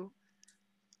to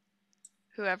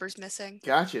whoever's missing.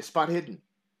 Gotcha. Spot hidden.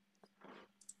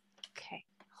 Okay,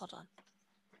 hold on.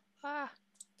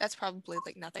 That's probably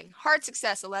like nothing. Hard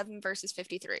success, 11 versus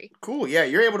 53. Cool. Yeah,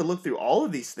 you're able to look through all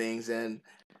of these things, and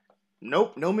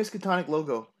nope, no Miskatonic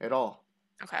logo at all.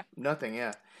 Okay. Nothing.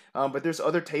 Yeah. But there's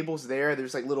other tables there.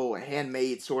 There's like little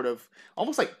handmade sort of,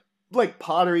 almost like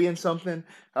pottery and something.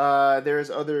 There's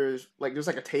others, like there's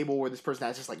like a table where this person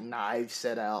has just like knives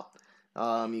set out.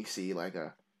 You see like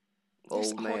a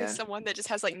There's old always man. someone that just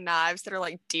has like knives that are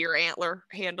like deer antler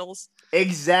handles.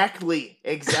 Exactly.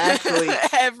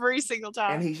 Every single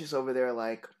time. And he's just over there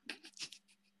like,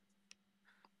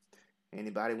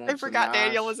 anybody want I forgot some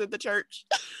Daniel knives? was in the church.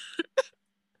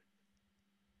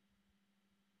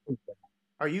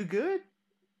 Are you good?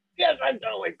 Yes, I'm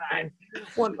totally fine.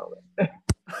 One moment.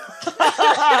 I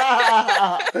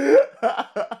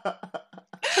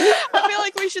feel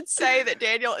like we should say that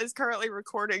Daniel is currently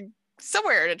recording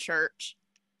somewhere in a church.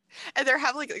 And they're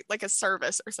having like a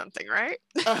service or something, right?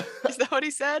 Is that what he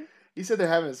said? He said they're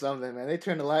having something, man. They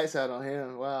turned the lights out on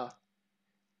him. Wow.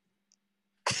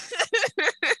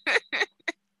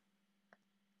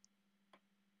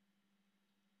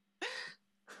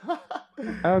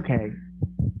 Okay.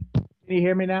 Can you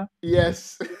hear me now?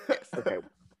 Yes. Okay.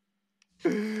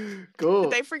 Cool.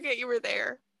 Did they forget you were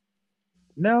there?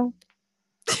 No.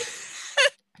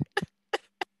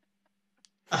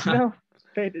 No,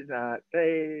 they did not.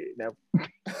 No.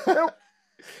 Nope.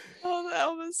 Oh,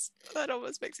 that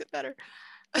almost makes it better.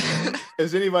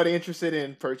 Is anybody interested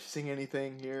in purchasing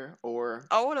anything here, or?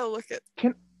 I want to look at.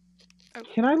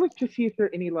 Can I look to see if there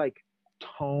are any like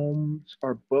tomes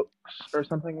or books or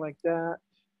something like that?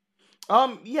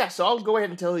 Yeah, so I'll go ahead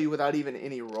and tell you without even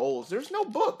any rolls. There's no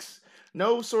books.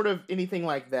 No sort of anything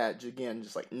like that. Again,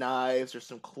 just like knives or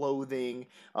some clothing.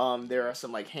 There are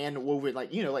some like hand woven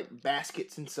like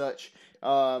baskets and such.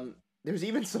 There's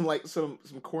even some some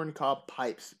corn cob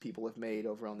pipes people have made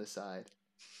over on this side.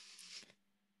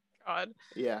 God.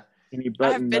 Yeah.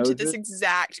 I have been to this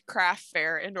exact craft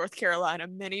fair in North Carolina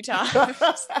many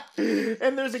times.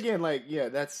 And there's again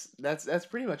that's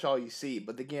pretty much all you see.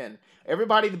 But again,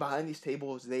 everybody behind these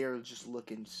tables, they are just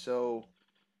looking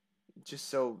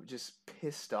just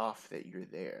pissed off that you're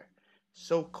there.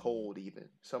 So cold even.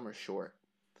 Some are short.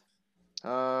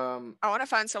 I want to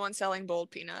find someone selling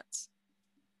boiled peanuts.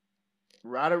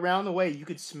 Right around the way, you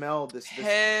could smell this.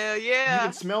 Hell yeah! You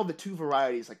can smell the two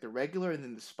varieties, like the regular and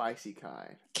then the spicy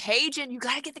kind. Cajun, you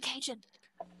gotta get the Cajun.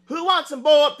 Who wants some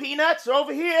boiled peanuts?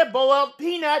 Over here, boiled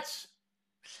peanuts.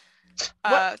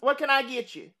 What can I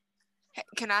get you?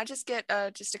 Can I just get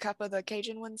just a cup of the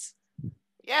Cajun ones?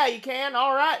 Yeah, you can.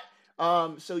 All right.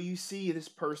 So you see this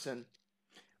person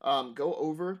go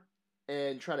over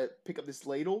and try to pick up this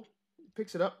ladle.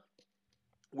 Picks it up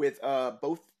with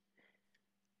both.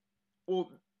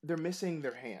 Well, they're missing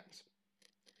their hands.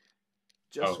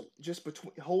 Just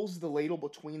between, holds the ladle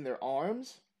between their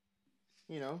arms.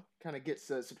 Kind of gets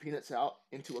some peanuts out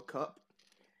into a cup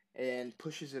and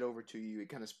pushes it over to you. It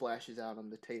kind of splashes out on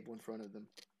the table in front of them.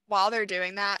 While they're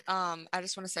doing that, I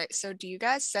just want to say, so do you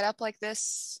guys set up like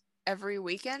this every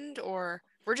weekend, or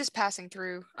we're just passing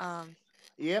through?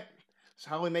 Yep, it's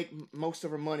how we make most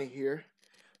of our money here.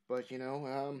 But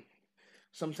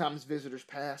sometimes visitors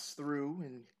pass through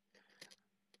and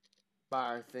buy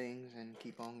our things and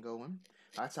keep on going.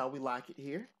 That's how we like it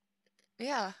here.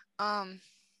 Yeah.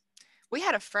 We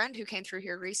had a friend who came through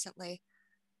here recently.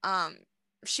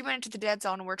 She went into the dead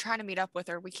zone and we're trying to meet up with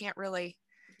her. We can't really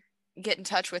get in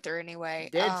touch with her anyway.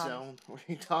 Dead zone? What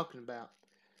are you talking about?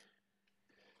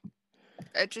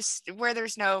 Just where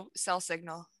there's no cell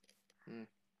signal.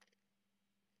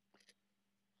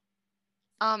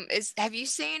 Have you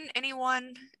seen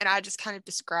anyone? And I just kind of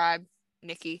describe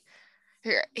Nikki.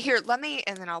 Here, let me,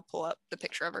 and then I'll pull up the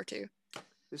picture of her too.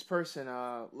 This person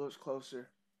looks closer.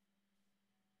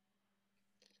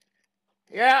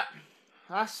 Yeah,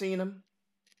 I seen them.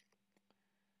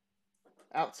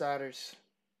 Outsiders.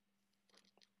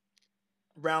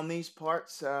 Around these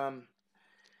parts,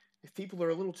 if people are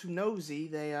a little too nosy,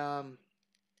 they're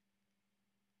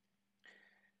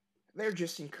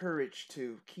just encouraged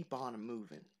to keep on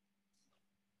moving.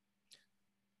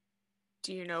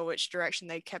 Do you know which direction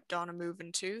they kept on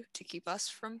moving to keep us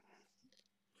from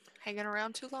hanging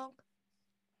around too long?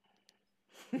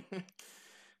 Of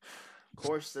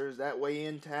course, there's that way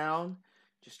in town.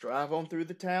 Just drive on through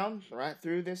the town, right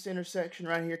through this intersection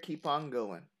right here. Keep on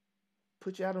going.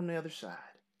 Put you out on the other side.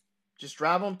 Just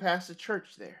drive on past the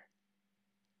church there.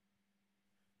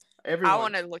 Everyone. I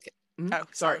want to look at. Mhm. Oh,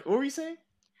 Sorry. sorry. What were you saying?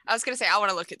 I was gonna say I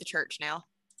want to look at the church now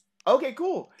Okay,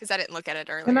 cool. because I didn't look at it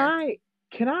earlier.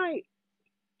 Can I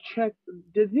check?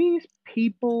 Do these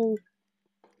people?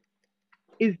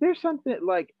 Is there something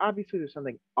like? Obviously, there's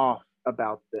something off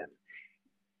about them.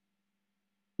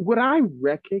 Would I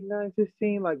recognize this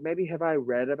scene? Like, maybe have I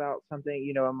read about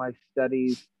something? In my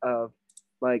studies of,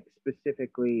 like,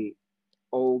 specifically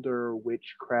older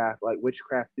witchcraft, like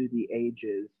witchcraft through the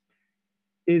ages.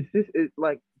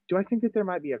 Like? Do I think that there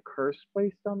might be a curse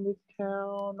placed on this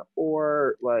town,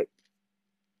 or like,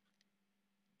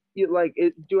 does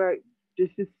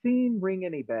this scene ring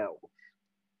any bells?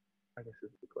 I guess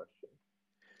is the question.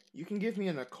 You can give me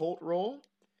an occult roll.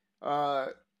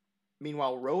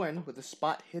 Meanwhile, Rowan with a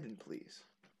spot hidden, please.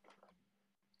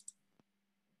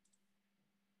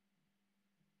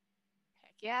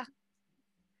 Heck yeah.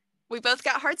 We both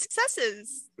got hard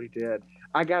successes. We did.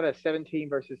 I got a 17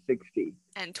 versus 60.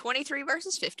 And 23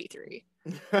 versus 53.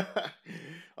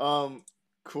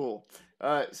 Cool.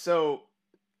 So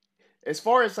as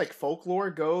far as like folklore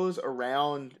goes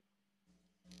around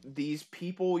these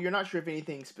people, you're not sure if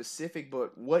anything specific,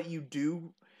 but what you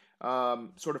do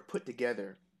sort of put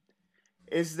together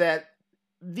is that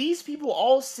these people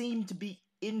all seem to be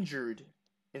injured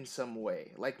in some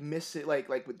way, like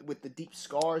like with the deep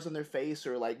scars on their face,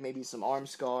 or like maybe some arm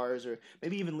scars, or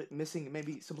maybe even missing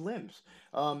maybe some limbs.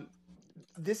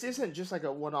 This isn't just like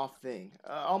a one-off thing.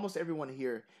 Almost everyone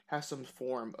here has some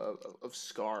form of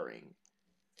scarring.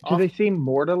 Do they seem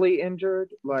mortally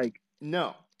injured? Like,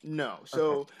 no.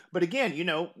 So, okay. But again,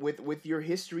 with your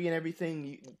history and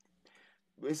everything,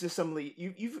 is this something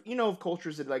you know of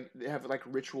cultures that like have like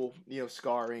ritual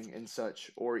scarring and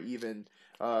such, or even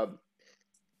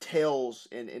tales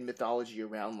in mythology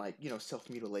around like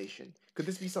self-mutilation? Could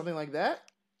this be something like that?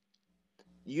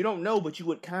 You don't know, but you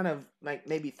would kind of like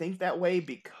maybe think that way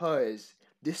because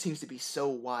this seems to be so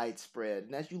widespread.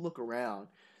 And as you look around,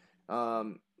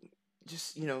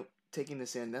 just taking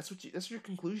this in, that's your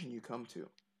conclusion you come to.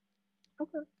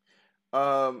 Okay.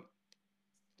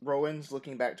 Rowan's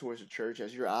looking back towards the church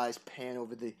as your eyes pan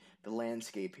over the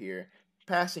landscape here,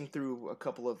 passing through a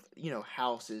couple of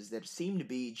houses that seem to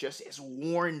be just as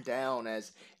worn down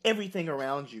as everything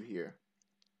around you here,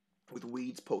 with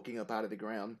weeds poking up out of the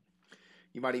ground.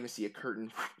 You might even see a curtain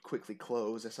quickly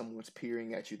close as someone's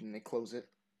peering at you, then they close it.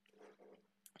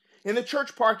 In the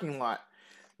church parking lot,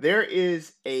 there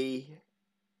is it's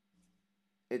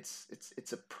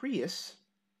a Prius,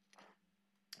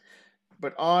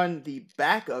 but on the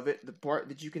back of it, the part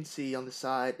that you can see on the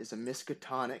side is a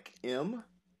Miskatonic M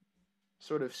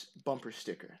sort of bumper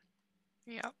sticker.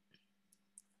 Yep.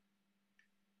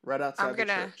 Right outside the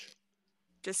church.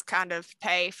 Just kind of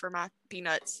pay for my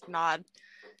peanuts, nod,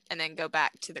 and then go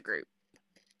back to the group.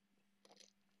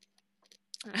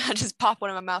 I just pop one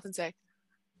in my mouth and say,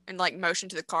 and like motion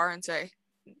to the car and say,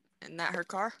 "Isn't that her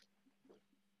car?"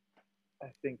 I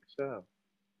think so.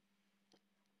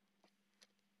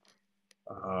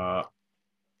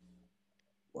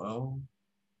 Well,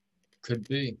 could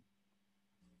be.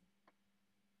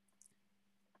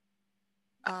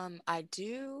 I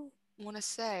do want to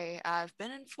say I've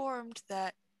been informed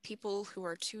that people who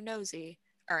are too nosy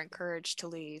are encouraged to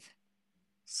leave.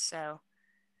 So.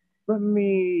 Was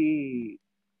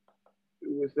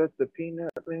that the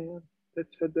peanut man that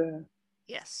said that?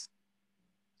 Yes.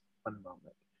 One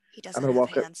moment. He doesn't have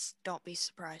hands. Don't be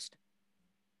surprised.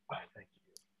 Oh, thank you.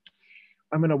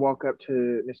 I'm going to walk up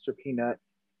to Mr. Peanut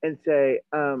and say,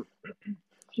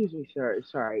 excuse me, sir.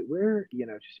 Sorry, we're,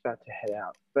 just about to head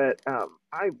out. But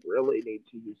I really need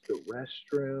to use the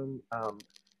restroom.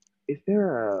 Is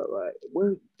there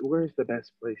where's the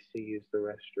best place to use the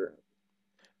restroom?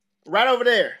 Right over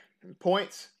there.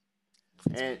 Points.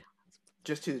 And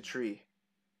just to the tree.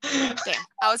 Damn.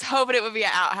 I was hoping it would be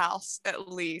an outhouse,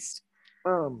 at least.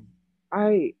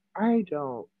 I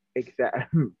don't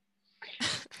exactly.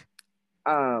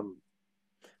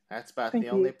 That's about the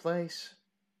only place.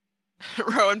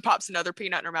 Rowan pops another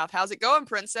peanut in her mouth. How's it going,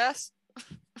 princess?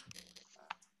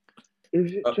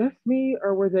 Is it just me,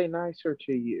 or were they nicer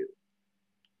to you?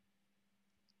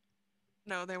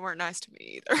 No, they weren't nice to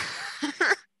me either.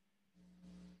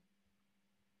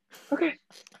 Okay.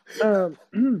 I'm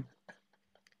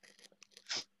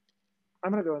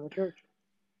gonna go in the church.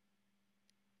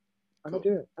 I'm gonna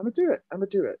do it. I'm gonna do it. I'm gonna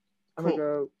do it. I'm Cool. gonna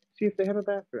go see if they have a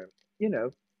bathroom. You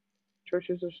know,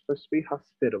 churches are supposed to be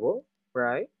hospitable,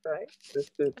 right? Right.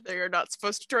 They are not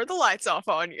supposed to turn the lights off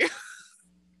on you.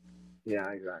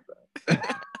 Yeah, exactly.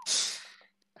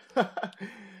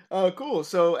 Cool.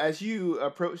 So as you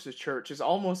approach the church, it's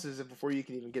almost as if before you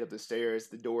can even get up the stairs,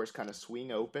 the doors kind of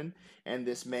swing open, and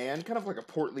this man, kind of like a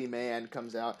portly man,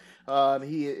 comes out.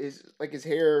 He is like his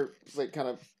hair is like kind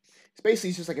of. It's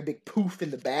basically just like a big poof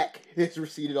in the back. It's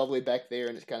receded all the way back there,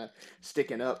 and it's kind of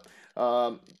sticking up.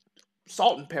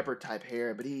 Salt and pepper type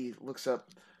hair, but he looks up.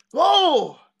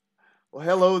 Oh, well,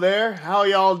 hello there. How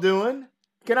y'all doing?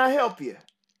 Can I help you?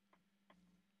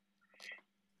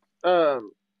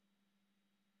 Um,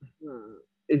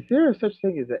 is there such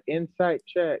thing as an insight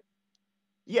check?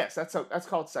 Yes, that's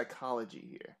called psychology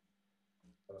here.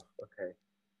 Oh, okay.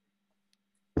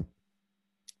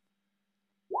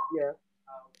 Yeah.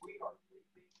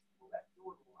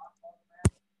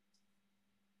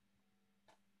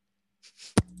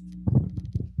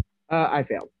 I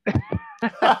failed.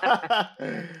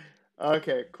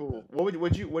 Okay, cool. What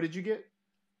did you get?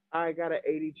 I got an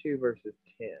 82 versus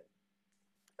 10.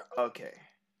 Okay,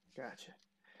 gotcha.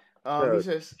 So He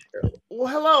says, terrible. "Well,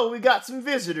 hello. We got some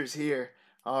visitors here.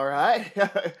 All right,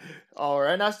 all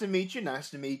right. Nice to meet you. Nice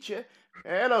to meet you.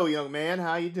 Hello, young man.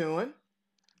 How you doing?"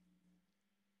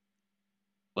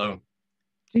 Hello.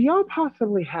 Do y'all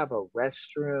possibly have a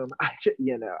restroom?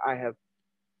 I have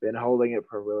been holding it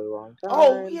for a really long time.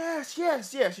 Oh, yes.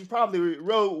 You probably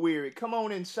road weary. Come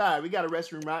on inside. We got a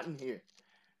restroom right in here.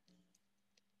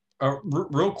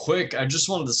 Real quick, I just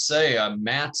wanted to say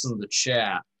Matt's in the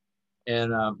chat.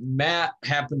 And Matt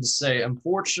happened to say,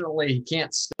 unfortunately, he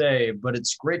can't stay, but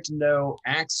it's great to know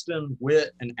Axton,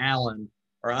 Witt, and Alan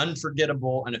are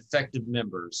unforgettable and effective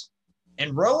members.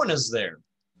 And Rowan is there.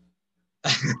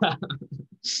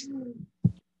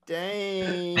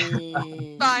 Dang.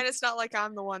 Fine, it's not like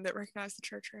I'm the one that recognized the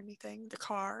church or anything. The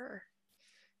car,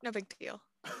 no big deal.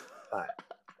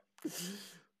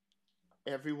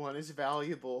 Everyone is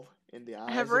valuable in the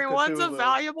eyes Everyone's of a Cthulhu.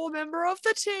 valuable member of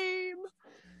the team.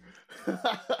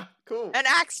 Cool. And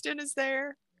Axton is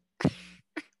there.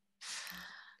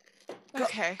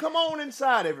 Okay. Come on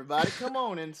inside, everybody. Come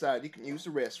on inside. You can use the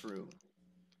restroom.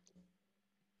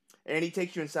 And he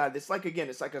takes you inside. It's like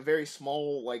a very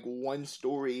small, like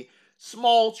 1-story,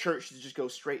 small church that just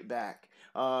goes straight back.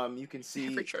 You can see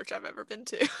Every church I've ever been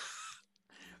to.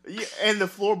 Yeah, and the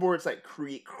floorboards like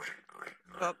creak.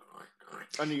 Yep.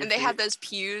 Under your And they feet. have those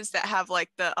pews that have like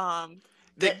the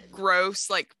That- gross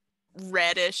like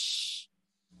reddish,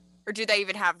 or do they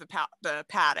even have the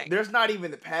padding? There's not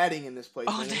even the padding in this place.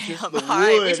 Oh man. It's damn! just the All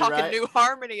right, we're wood, talking right? New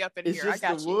Harmony up in It's here. I just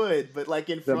got the you. wood, but like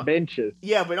in The front. benches.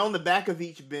 Yeah, but on the back of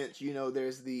each bench,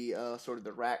 there's the sort of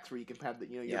the racks where you can have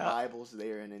your Yeah. Bibles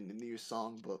there and your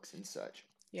song books and such.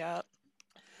 Yep.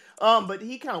 But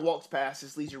he kind of walks past.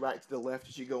 This leads you right to the left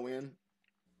as you go in.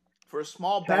 For a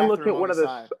small Can I look bathroom at one on of the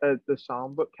side. the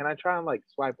song book? Can I try and like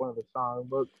swipe one of the song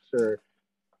books or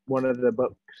one of the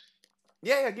books?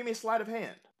 Yeah, give me a sleight of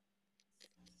hand.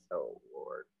 Oh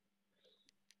Lord.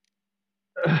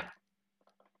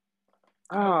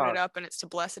 Open it up and it's to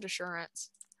Blessed Assurance.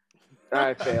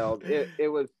 I failed.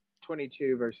 It was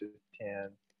 22 versus 10.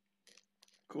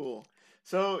 Cool.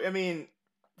 So, I mean,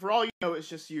 for all you know, it's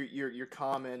just your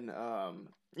common,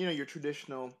 your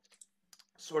traditional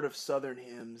sort of Southern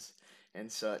hymns and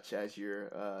such as you're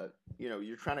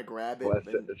trying to grab it Blessed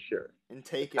Assurance. and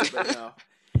take it, but no.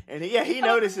 And he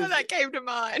notices that came to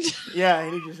mind. Yeah,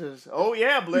 and he just says, "Oh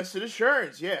yeah, blessed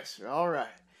assurance, yes, all right."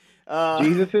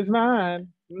 Jesus is mine.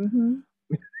 Mm-hmm.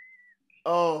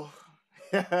 Oh,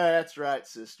 that's right,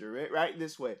 sister. Right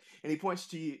this way, and he points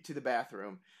to the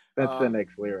bathroom. That's the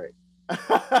next lyric.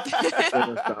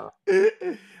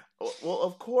 Well,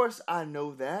 of course I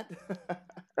know that.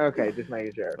 Okay, just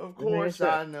making sure. Of course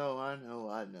I know. I'm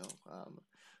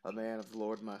a man of the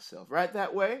Lord myself. Right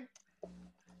that way.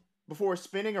 Before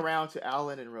spinning around to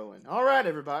Alan and Rowan. All right,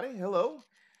 everybody. Hello.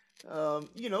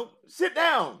 Sit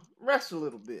down. Rest a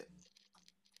little bit.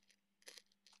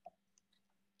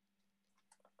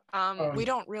 We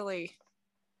don't really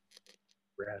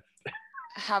Rest.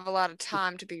 have a lot of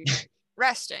time to be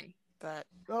resting, but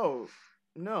Oh,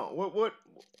 no. What?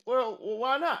 Well,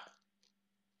 why not?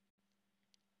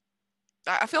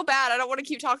 I feel bad. I don't want to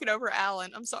keep talking over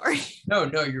Alan. I'm sorry. No,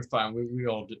 you're fine. We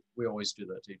always do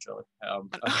that to each other.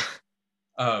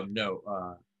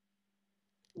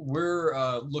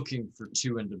 We're looking for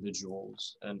 2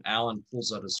 individuals, and Alan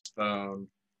pulls out his phone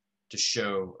to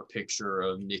show a picture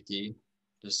of Nikki,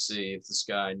 to see if this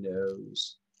guy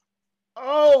knows.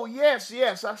 Oh yes,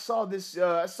 yes. I saw this.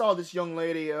 I saw this young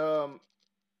lady.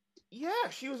 Yeah,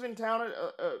 she was in town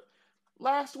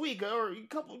last week or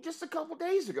just a couple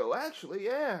days ago. Actually,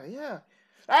 yeah, yeah.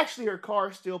 Actually, her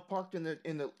car's still parked in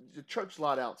the church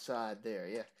lot outside there.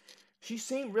 Yeah, she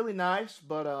seemed really nice,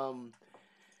 but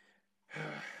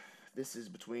this is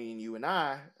between you and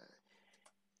I.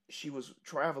 She was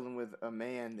traveling with a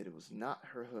man that was not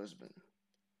her husband.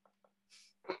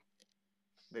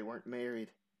 They weren't married.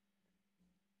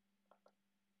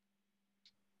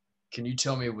 Can you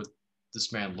tell me what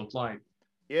this man looked like?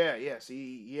 Yeah, yes,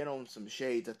 he had on some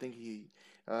shades.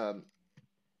 Um,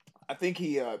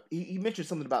 he mentioned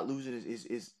something about losing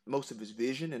his most of his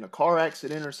vision in a car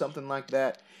accident or something like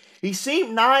that. He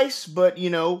seemed nice, but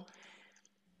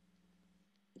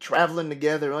traveling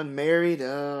together, unmarried.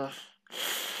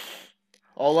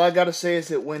 All I gotta say is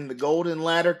that when the golden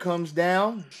ladder comes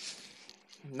down,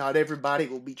 not everybody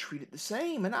will be treated the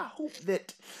same, and I hope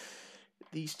that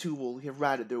these two will have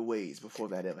righted their ways before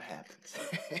that ever happens.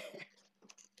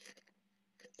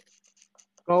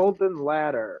 Golden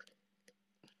ladder.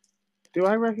 Do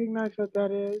I recognize what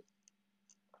that is?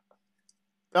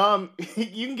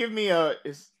 You can give me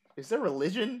is there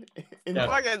religion in Yeah.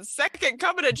 Fucking second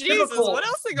coming of Jesus. Biblical- What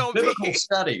else are gonna Biblical be?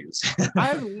 studies.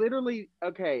 I've literally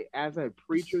as a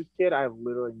preacher's kid, I've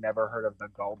literally never heard of the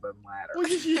golden ladder. Well,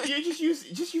 just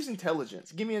use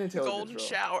intelligence. Give me an intelligence Golden roll.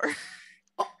 shower.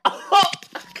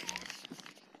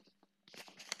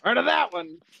 Heard of that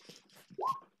one?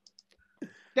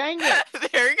 Dang it!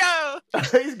 There you go.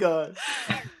 He's gone.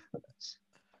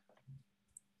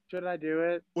 Should I do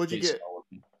it? What'd you Please get? tell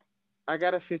me. I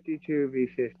got a 52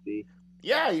 v50.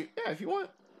 Yeah, if you want.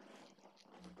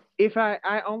 If I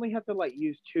only have to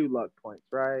use 2 luck points,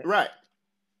 right? Right.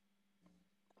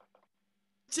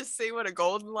 Just see what a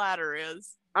golden ladder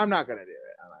is. I'm not gonna do it.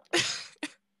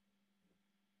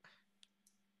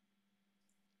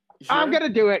 You sure? I'm gonna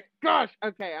do it. Gosh.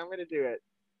 Okay, I'm gonna do it.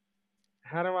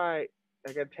 How do I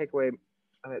gotta take away?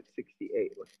 I'm at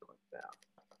 68 luck points now.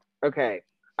 Okay,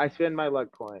 I spend my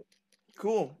luck point.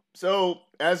 Cool. So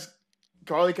as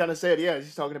Carly kind of said, yeah,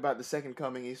 he's talking about the second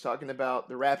coming. He's talking about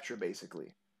the rapture,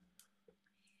 basically.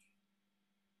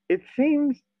 It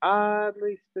seems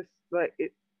oddly like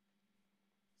it.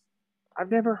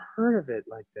 I've never heard of it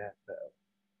like that though.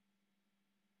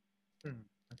 Okay.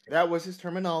 That was his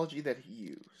terminology that he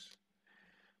used.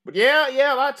 But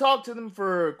yeah, I talked to them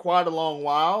for quite a long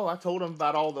while. I told them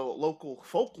about all the local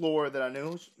folklore that I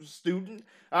knew. Student,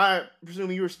 I presume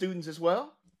you were students as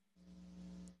well?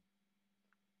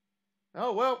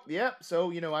 Oh, well, yeah.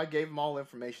 So, I gave them all the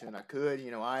information that I could.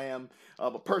 I am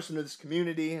a person of this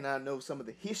community, and I know some of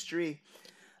the history.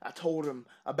 I told them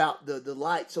about the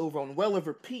lights over on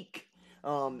Welliver Peak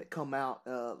that come out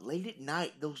late at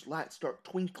night. Those lights start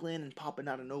twinkling and popping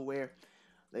out of nowhere.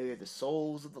 They are the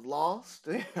souls of the lost.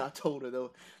 I told her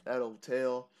that old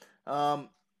tale. I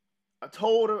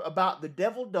told her about the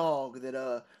devil dog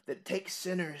that takes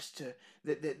sinners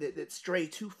that stray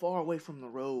too far away from the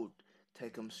road.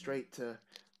 Take them straight to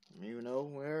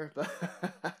where.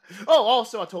 Oh,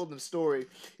 also I told them a story.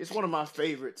 It's one of my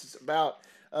favorites. It's about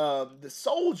the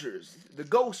soldiers, the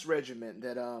Ghost Regiment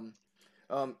that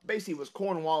basically was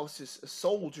Cornwallis's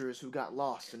soldiers who got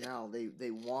lost and now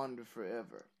they wander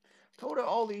forever. Told her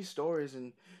all these stories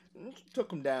and took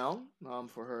them down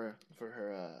for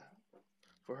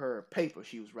her paper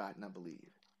she was writing, I believe.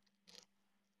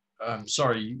 I'm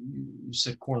sorry, you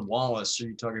said Cornwallis. Are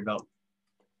you talking about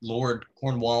Lord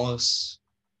Cornwallis,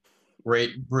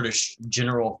 great British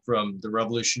general from the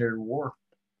Revolutionary War?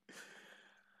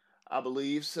 I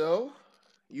believe so.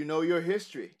 You know your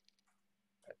history.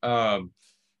 Was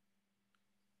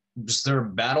there a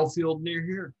battlefield near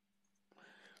here?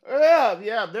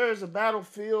 Yeah, there's a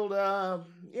battlefield,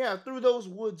 through those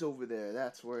woods over there.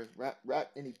 That's where, right,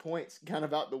 and he points kind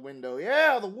of out the window.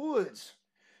 Yeah, the woods.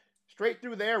 Straight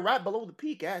through there, right below the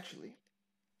peak, actually.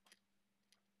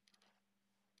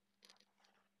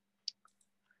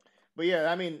 But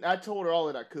yeah, I told her all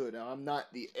that I could. Now, I'm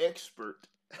not the expert.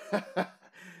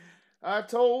 I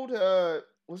told,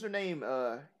 what's her name?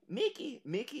 Nikki?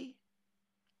 Nikki.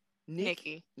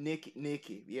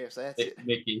 Yes, that's it.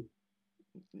 Mickey.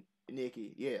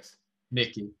 Nikki, yes.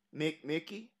 Mickey.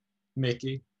 Mickey?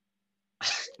 Mickey.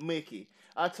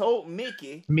 I told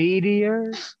Mickey.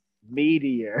 Meteor.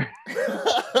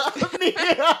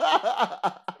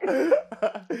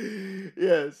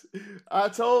 Yes. I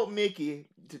told Mickey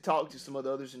to talk to some of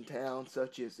the others in town,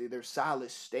 such as either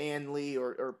Silas Stanley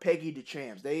or Peggy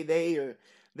DeChamps.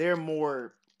 They're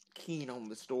more keen on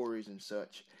the stories and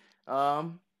such. But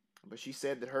she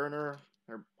said that her and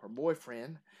her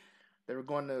boyfriend. They were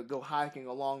going to go hiking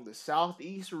along the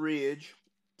southeast ridge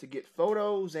to get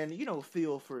photos and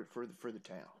feel for the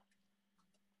town.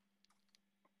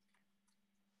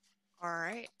 All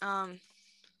right.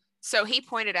 So he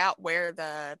pointed out where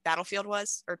the battlefield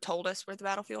was, or told us where the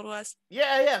battlefield was.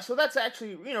 Yeah. So that's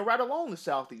actually right along the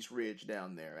southeast ridge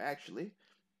down there. Actually,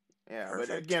 yeah. Perfect.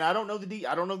 But again, I don't know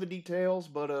the details,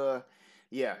 but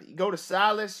yeah. You go to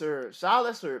Silas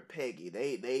or Peggy.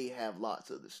 They have lots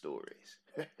of the stories.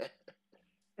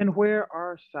 And where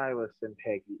are Silas and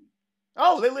Peggy?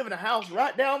 Oh, they live in a house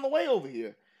right down the way over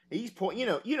here. He's pointing.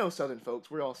 Southern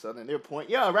folks. We're all Southern. They're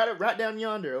pointing. Yeah, right down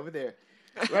yonder over there.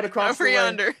 Right across over the way.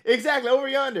 yonder. Exactly, over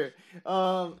yonder.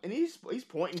 And he's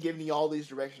pointing, giving you all these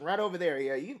directions. Right over there.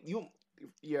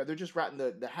 Yeah, they're just right in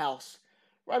the house.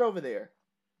 Right over there.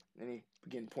 And he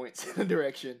again points in a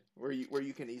direction where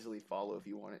you can easily follow if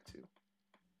you wanted to.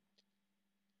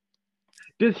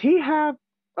 Does he have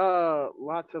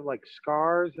lots of like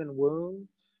scars and wounds?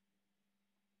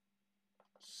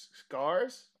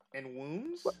 Scars and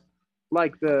wounds?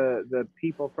 Like the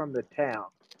people from the town?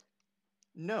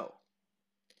 No.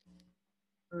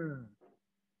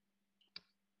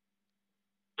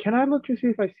 Can I look to see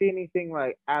if I see anything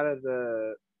like out of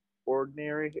the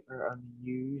ordinary or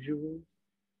unusual?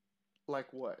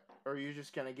 Like what? Or are you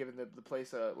just kind of giving the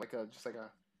place a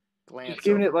glance? Just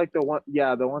giving over? it like the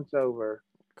once over.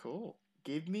 Cool.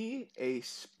 Give me a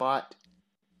spot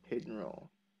hidden roll.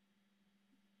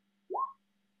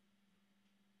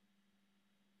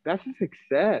 That's a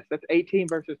success. That's 18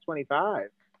 versus 25.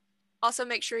 Also,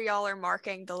 make sure y'all are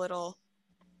marking the little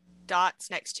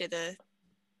dots next to the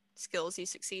skills you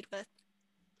succeed with.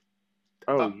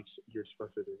 Oh, you're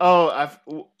supposed to do that.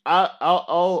 Oh,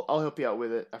 I'll help you out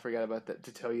with it. I forgot about that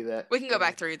to tell you that. We can go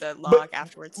back through the log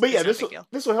afterwards. But yeah, this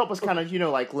will help us kind of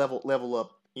like level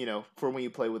up for when you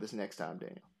play with us next time,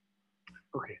 Daniel.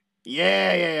 Okay.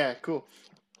 Yeah, cool.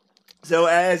 So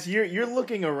as you're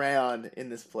looking around in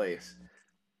this place,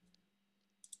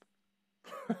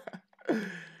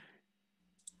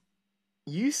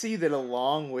 you see that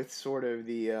along with sort of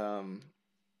the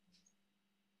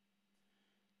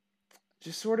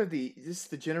just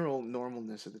the general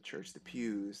normalness of the church, the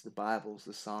pews, the Bibles,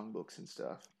 the songbooks and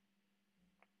stuff.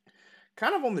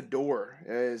 Kind of on the door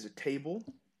is a table,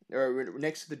 or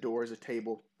next to the door is a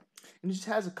table, and it just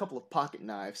has a couple of pocket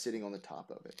knives sitting on the top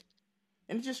of it.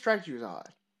 And it just strikes you as odd.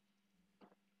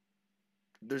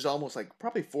 There's almost like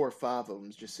probably 4 or 5 of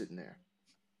them just sitting there.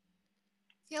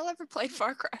 Y'all ever played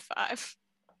Far Cry 5?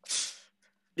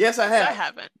 Yes, I have. I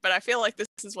haven't, but I feel like this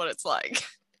is what it's like.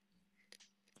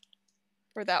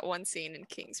 Or that one scene in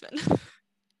Kingsman.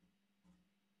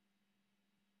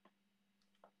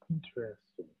 Interesting.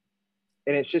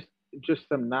 And it's just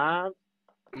some knives?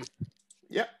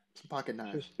 Yep, some pocket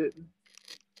knives.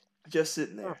 Just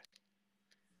sitting there.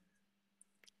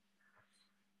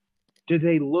 Do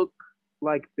they look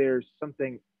like there's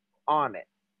something on it?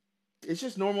 It's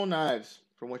just normal knives,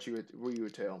 from what you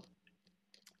would tell.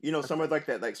 Some are like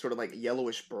that, like sort of like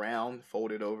yellowish brown,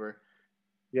 folded over.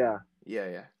 Yeah.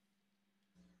 Yeah.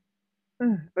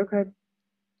 Okay.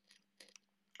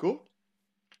 Cool.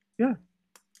 Yeah.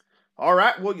 All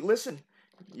right. Well, listen,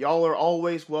 y'all are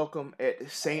always welcome at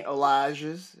St.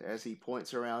 Elijah's, as he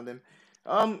points around him.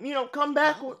 Come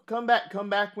back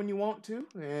when you want to,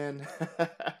 and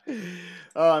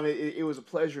it was a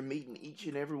pleasure meeting each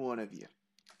and every one of you.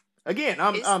 Again,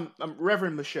 I'm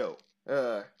Reverend Michaud.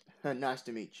 Nice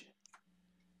to meet you.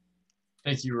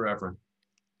 Thank you, Reverend.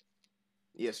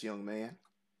 Yes, young man.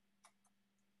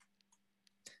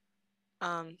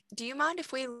 Do you mind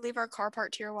if we leave our car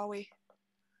parked here while we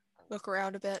look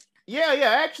around a bit? Yeah.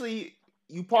 Actually,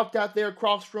 you parked out there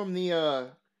across from the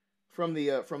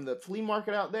flea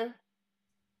market out there.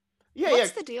 Yeah.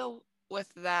 What's the deal with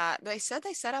that? They said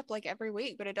they set up like every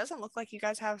week, but it doesn't look like you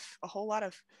guys have a whole lot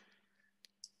of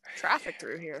traffic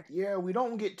through here. Yeah, we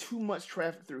don't get too much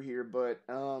traffic through here, but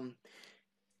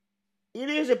it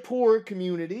is a poor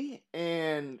community,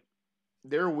 and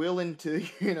they're willing to,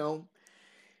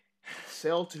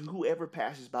 sell to whoever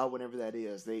passes by, whenever that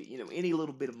is. They, any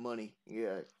little bit of money,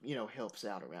 helps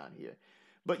out around here.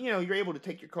 But you're able to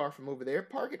take your car from over there,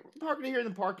 park it here in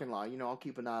the parking lot. I'll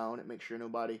keep an eye on it, make sure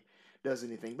nobody does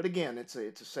anything. But again, it's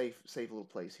a safe little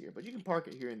place here. But you can park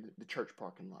it here in the church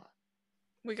parking lot.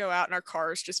 We go out and our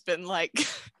car's just been like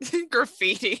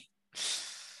graffiti.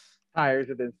 Tires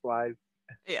have been sliced.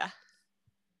 Yeah.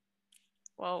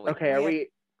 Well, we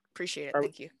appreciate it.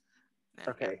 Thank you.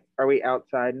 Okay. Are we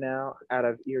outside now, out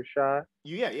of earshot?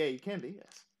 Yeah, you can be,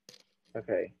 yes.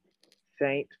 Okay.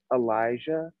 Saint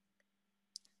Elijah.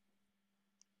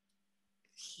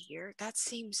 here. That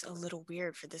seems a little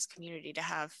weird for this community to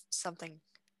have something.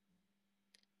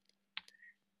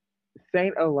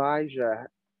 Saint Elijah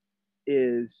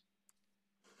is,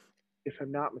 if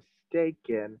I'm not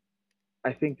mistaken,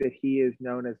 I think that he is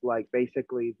known as like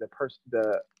basically the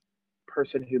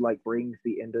person who like brings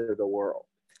the end of the world,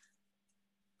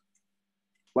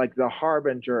 like the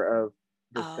harbinger of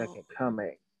the second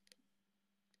coming.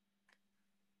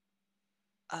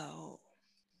 Oh.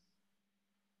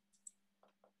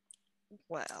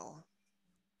 Well.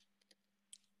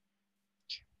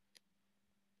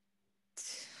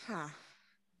 Huh.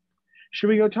 Should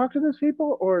we go talk to those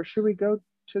people, or should we go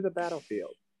to the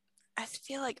battlefield? I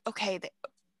feel like, okay, the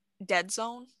Dead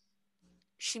Zone.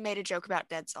 She made a joke about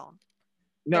Dead Zone.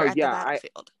 No, They're at yeah, the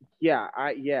battlefield.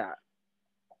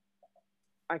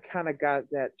 I kind of got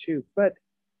that too, but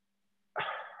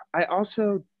I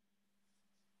also,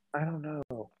 I don't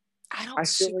know. I don't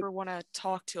super want to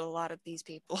talk to a lot of these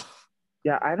people.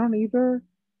 Yeah, I don't either,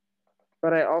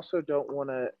 but I also don't want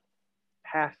to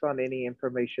pass on any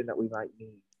information that we might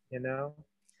need, you know?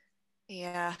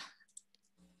 Yeah.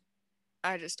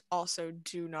 I just also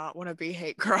do not want to be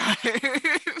hate crimed.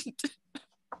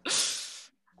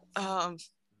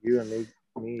 You and me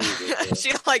either,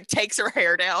 she like takes her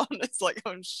hair down. It's like,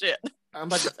 oh shit.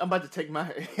 I'm about to take my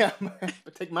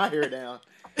hair down.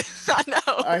 I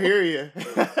know. I hear you.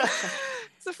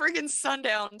 It's a freaking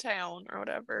sundown town or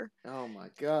whatever. Oh my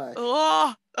god.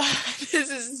 Oh, this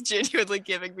is genuinely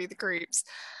giving me the creeps.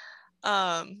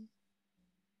 Alan,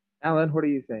 what do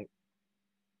you think?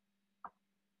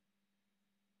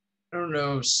 I don't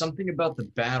know. Something about the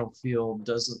battlefield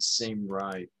doesn't seem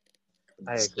right.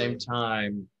 At the same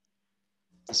time,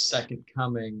 the second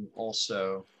coming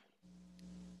also.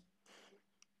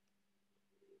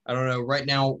 I don't know. Right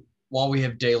now, while we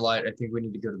have daylight, I think we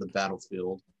need to go to the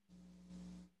battlefield.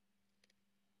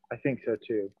 I think so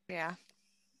too. Yeah.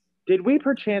 Did we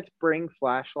perchance bring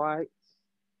flashlights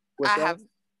with us?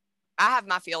 I have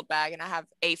my field bag and I have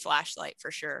a flashlight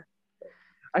for sure.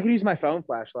 I could use my phone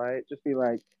flashlight. Just be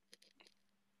like,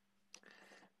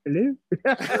 hello?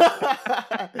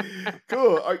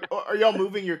 Cool. Are y'all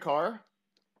moving your car?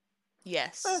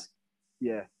 Yes.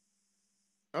 Yeah.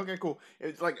 Okay, cool.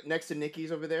 It's like next to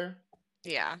Nikki's over there?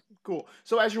 Yeah. Cool.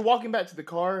 So as you're walking back to the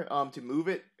car to move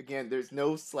it, again, there's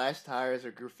no slash tires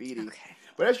or graffiti. Okay.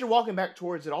 But as you're walking back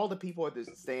towards it, all the people at the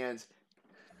stands,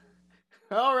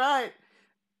 all right.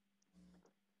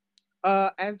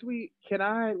 Can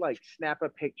I like snap a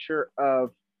picture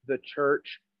of the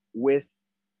church with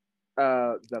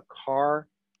the car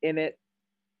in it?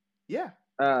 Yeah.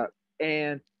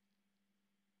 And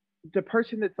the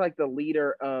person that's like the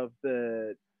leader of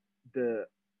the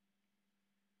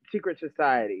secret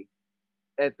society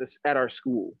at our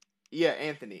school. Yeah,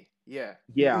 Anthony. Yeah.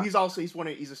 Yeah. He's a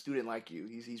student like you.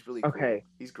 He's really cool. Okay.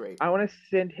 He's great. I want to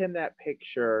send him that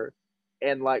picture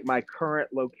and like my current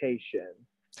location.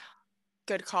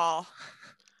 Good call.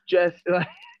 Just like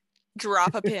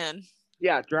drop a pin.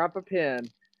 Yeah, drop a pin.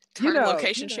 Turn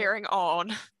location sharing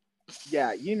on.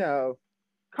 Yeah,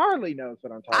 Carly knows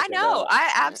what I'm talking about. I know. I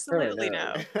absolutely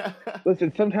know.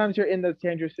 Listen, sometimes you're in those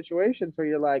dangerous situations where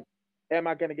you're like, am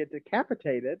I going to get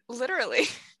decapitated? Literally.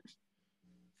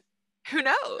 Who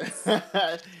knows?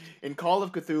 In Call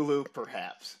of Cthulhu,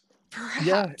 perhaps. Perhaps.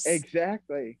 Yeah,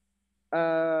 exactly.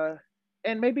 And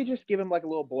maybe just give him like a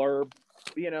little blurb,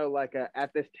 like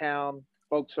at this town,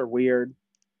 folks are weird.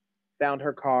 Found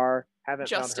her car, haven't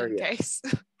just found her yet. Just in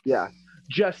case. Yeah,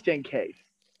 just in case.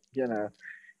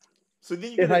 So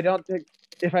then if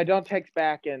I don't text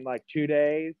back in like 2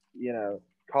 days,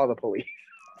 call the police.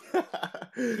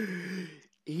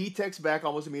 He texts back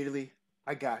almost immediately,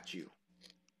 I got you.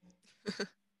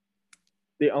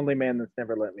 The only man that's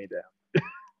never let me down.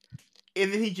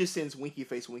 And then he just sends winky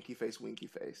face, winky face, winky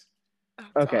face.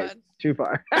 Oh, okay, God. too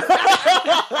far.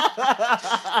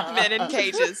 Men in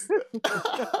cages.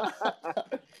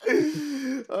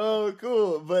 Oh,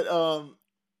 cool. But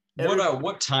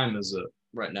what time is it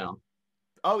right now?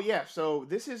 Oh yeah, so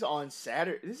this is on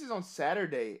Saturday. This is on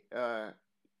Saturday.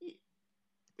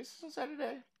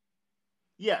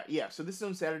 Yeah. So this is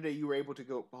on Saturday. You were able to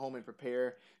go home and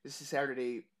prepare. This is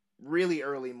Saturday, really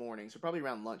early morning, so probably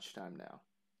around lunchtime now.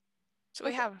 So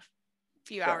we have a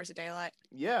few hours of daylight.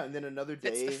 Yeah, and then another day.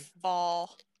 It's the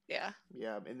fall. Yeah.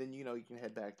 Yeah, and then you can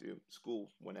head back to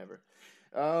school whenever.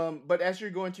 But as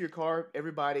you're going to your car,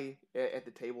 everybody at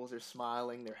the tables are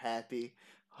smiling. They're happy.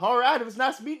 All right, it was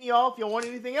nice meeting y'all. If y'all want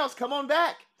anything else, come on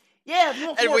back. Yeah, if you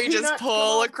want and we peanuts, just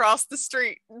pull across the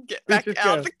street and get back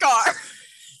out of the car.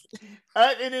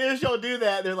 And as y'all do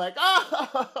that, they're like,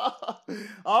 oh,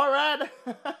 all right.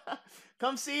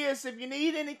 Come see us if you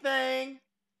need anything.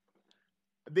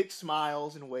 big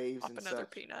smiles and waves Pop and another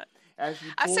such. peanut. As you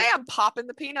I pull, say I'm popping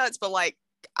the peanuts, but like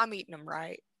I'm eating them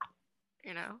right.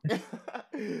 You know.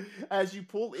 as you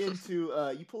pull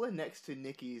in next to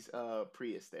Nikki's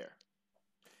Prius there.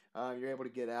 You're able to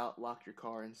get out, lock your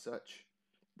car and such,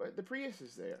 but the Prius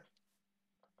is there.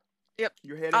 Yep.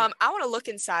 You're heading. I want to look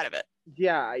inside of it.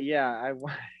 Yeah,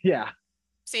 yeah.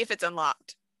 See if it's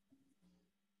unlocked.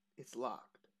 It's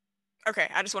locked. Okay,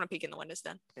 I just want to peek in the windows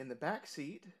then. In the back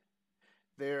seat,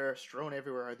 there strewn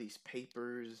everywhere are these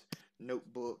papers,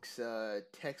 notebooks,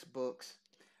 textbooks.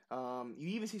 You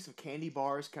even see some candy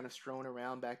bars kind of strewn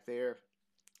around back there.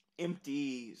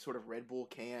 Empty sort of Red Bull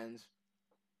cans.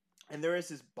 And there is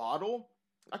this bottle,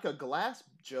 like a glass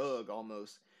jug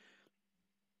almost.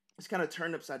 It's kind of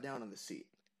turned upside down on the seat.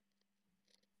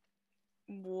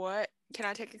 What? Can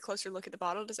I take a closer look at the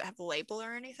bottle? Does it have a label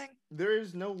or anything? There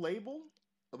is no label,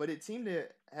 but it seemed to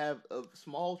have a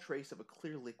small trace of a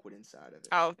clear liquid inside of it.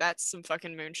 Oh, that's some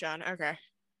fucking moonshine. Okay.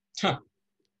 Huh.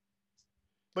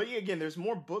 But yeah, again, there's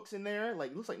more books in there.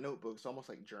 Like, it looks like notebooks, almost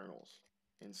like journals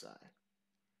inside.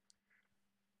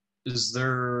 Is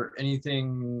there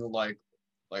anything like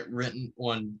written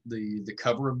on the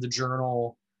cover of the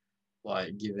journal,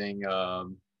 like giving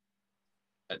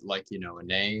like, you know, a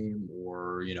name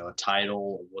or, you know, a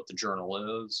title of what the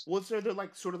journal is? Well, so they're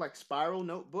like sort of like spiral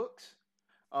notebooks.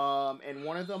 And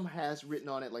one of them has written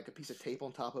on it like a piece of tape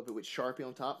on top of it with Sharpie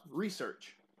on top,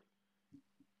 research.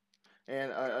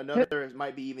 And another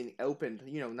might be even opened,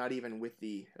 you know, not even with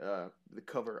the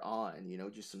cover on, you know,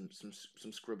 just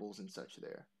some scribbles and such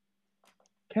there.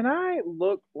 Can I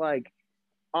look like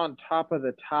on top of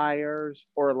the tires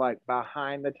or like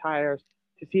behind the tires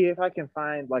to see if I can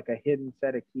find like a hidden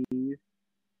set of keys?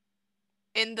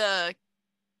 In the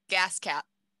gas cap.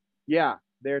 Yeah,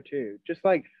 there too. Just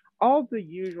like all the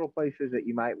usual places that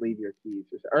you might leave your keys,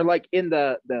 or like in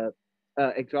the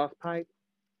exhaust pipe.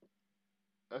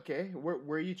 Okay, where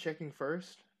are you checking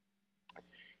first?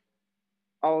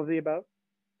 All of the above.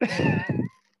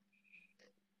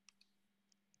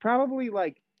 Probably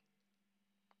like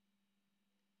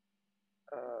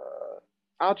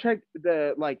I'll check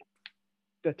the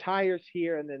tires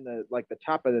here and then the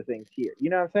top of the things here. You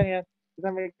know what I'm saying? Does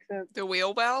that make sense? The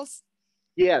wheel wells?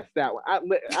 Yes, that one.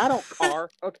 I don't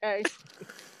car, okay?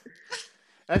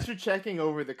 As you're checking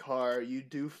over the car, you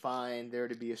do find there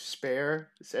to be a spare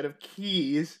set of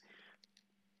keys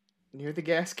near the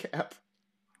gas cap.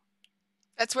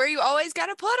 That's where you always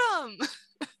gotta put them.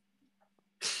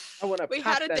 I want to. We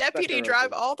had a deputy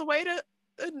drive all the way to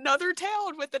another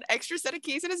town with an extra set of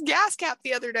keys in his gas cap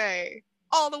the other day,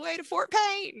 all the way to Fort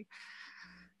Payne.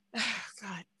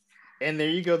 God. And there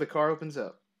you go. The car opens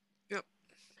up. Yep.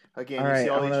 Again, you see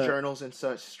all these journals and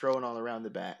such strolling all around the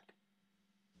back.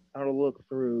 I'm gonna look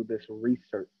through this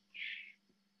research.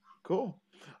 Cool.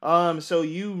 So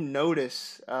you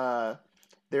notice there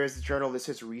is a journal that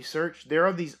says research. There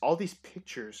are all these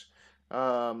pictures,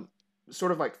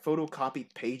 sort of like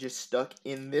photocopied pages stuck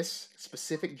in this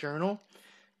specific journal,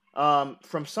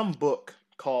 from some book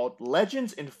called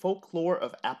Legends and Folklore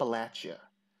of Appalachia.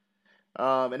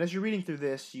 And as you're reading through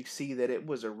this, you see that it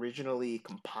was originally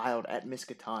compiled at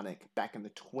Miskatonic back in the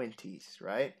 20s,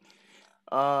 right?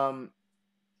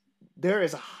 There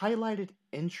is a highlighted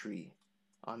entry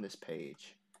on this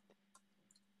page.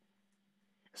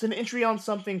 It's an entry on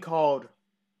something called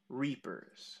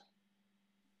Reapers.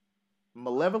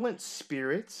 Malevolent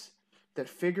spirits that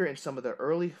figure in some of the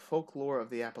early folklore of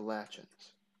the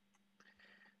Appalachians.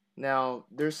 Now,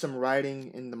 there's some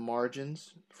writing in the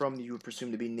margins from you would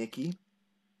presume to be Nikki. It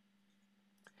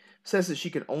says that she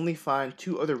could only find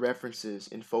 2 other references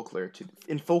in folklore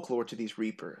to these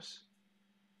Reapers.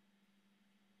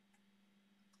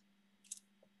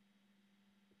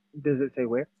 Does it say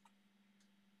where?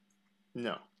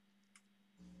 No.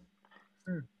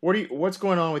 What's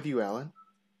going on with you, Alan?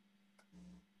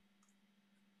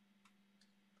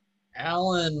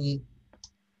 Alan,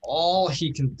 all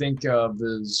he can think of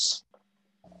is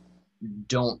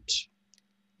don't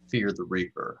fear the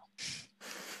Reaper.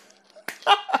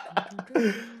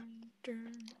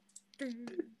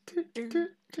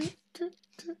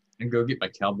 And go get my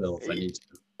cowbell if I need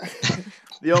to.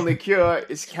 The only cure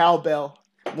is cowbell.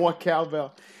 More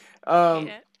cowbell.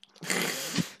 Yeah,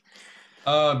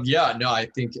 no, I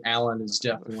think Alan is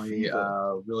definitely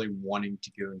really wanting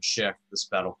to go and check this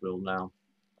battlefield now.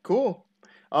 Cool.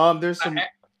 There's some.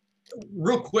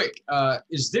 Real quick,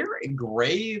 is there a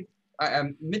grave? I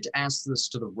meant to ask this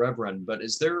to the Reverend, but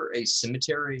is there a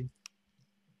cemetery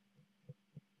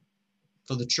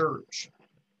for the church?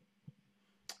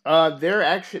 There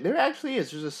actually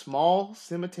is. There's a small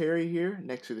cemetery here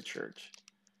next to the church.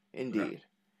 Indeed.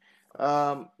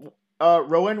 Um,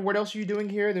 Rowan, what else are you doing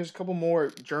here? There's a couple more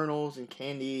journals and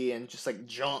candy and just like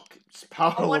junk just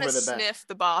piled I all want to over the back. sniff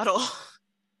the bottle.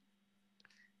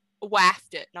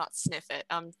 Waft it, not sniff it.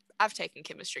 I've taken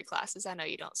chemistry classes. I know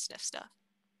you don't sniff stuff.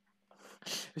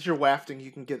 As you're wafting, you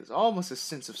can get almost a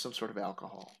sense of some sort of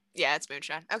alcohol. Yeah, it's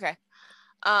moonshine. Okay.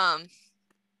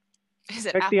 Is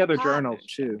it Check apple the other pie journals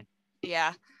moonshine? too.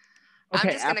 Yeah. I'm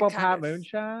Okay, just gonna apple kind pie of-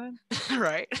 moonshine.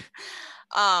 right.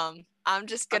 I'm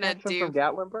just I gonna got some do from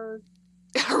Gatlinburg.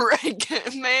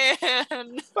 right,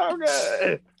 man. So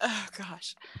good. Oh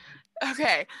gosh.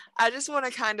 Okay. I just want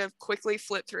to kind of quickly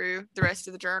flip through the rest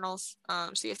of the journals,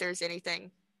 see if there's anything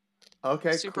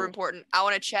Okay, super cool. important. I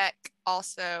want to check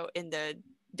also in the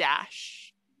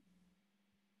dash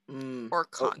or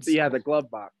console. Yeah, the glove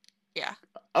box. Yeah.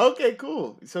 Okay,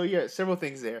 cool. So yeah, several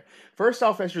things there. First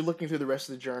off, as you're looking through the rest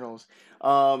of the journals,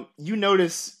 you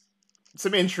notice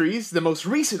some entries, the most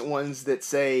recent ones that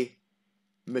say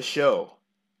Michaud.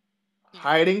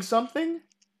 Hiding something?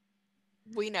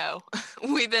 We know.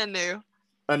 We then knew.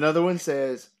 Another one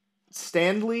says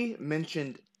Stanley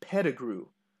mentioned Pettigrew.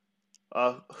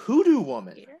 A hoodoo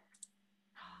woman. Here.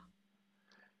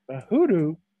 The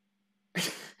hoodoo.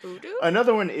 Voodoo?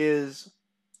 Another one is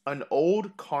an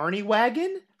old carny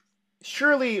wagon.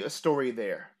 Surely a story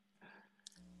there.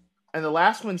 And the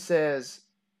last one says,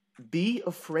 be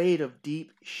afraid of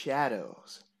deep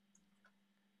shadows.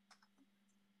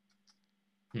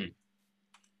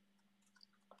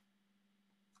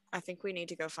 I think we need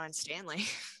to go find Stanley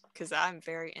because I'm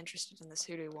very interested in this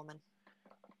hoodoo woman.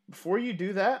 Before you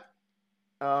do that,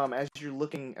 as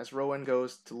Rowan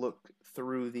goes to look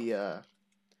through the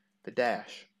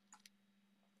dash,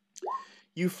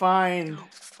 you find Oh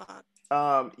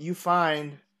fuck. you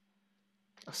find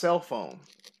a cell phone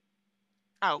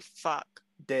Oh fuck.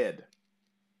 dead.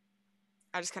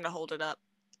 I just kind of hold it up.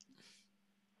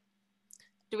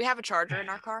 Do we have a charger in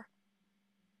our car?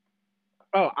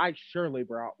 Oh, I surely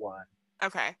brought one.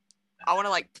 Okay. I want to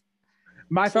like.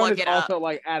 My phone Plug is it also up.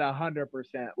 like at 100%.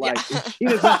 Like Yeah. she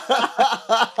does not,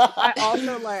 I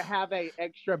also like have a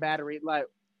extra battery. Like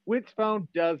which phone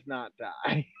does not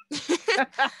die?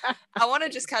 I want to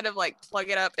just kind of like plug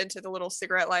it up into the little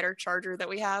cigarette lighter charger that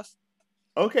we have.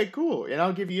 Okay, cool. And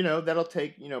I'll give you, that'll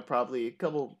take, probably a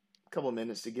couple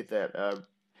minutes to get that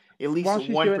at least While she's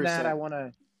 1%. doing that, I want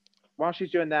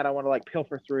to like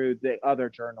pilfer through the other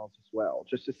journals as well,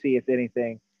 just to see if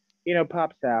anything,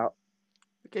 pops out.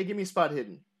 Okay, give me spot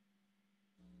hidden.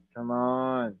 Come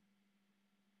on.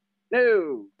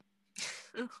 No.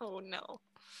 Oh no.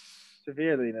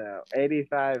 Severely no.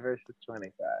 85 versus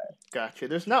 25. Gotcha.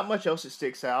 There's not much else that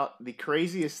sticks out. The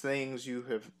craziest things you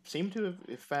have seemed to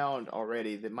have found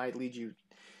already that might lead you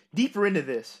deeper into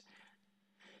this.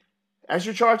 As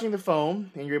you're charging the phone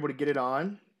and you're able to get it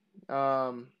on,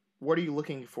 what are you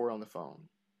looking for on the phone?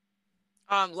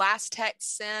 Last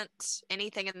text sent,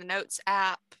 anything in the notes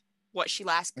app, what she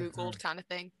last Googled, kind of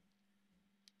thing.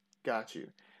 Got you.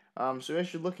 So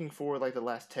as you're looking for like the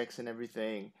last text and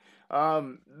everything,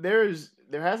 there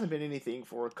hasn't been anything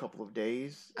for a couple of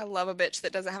days. I love a bitch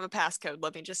that doesn't have a passcode.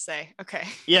 Let me just say, okay.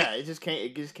 Yeah, it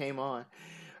just came on.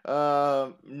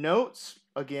 Notes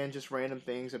again, just random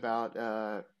things about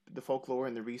the folklore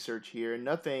and the research here.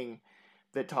 Nothing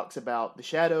that talks about the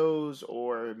shadows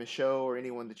or Michaud or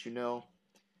anyone that you know.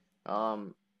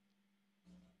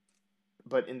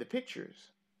 But in the pictures,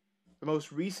 the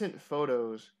most recent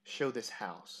photos show this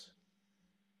house.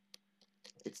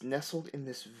 It's nestled in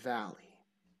this valley.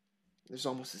 There's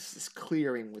almost this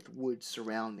clearing with woods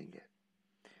surrounding it.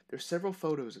 There's several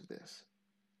photos of this.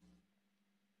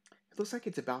 It looks like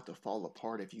it's about to fall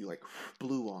apart if you like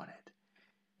blew on it.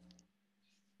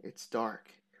 It's dark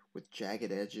with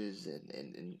jagged edges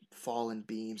and fallen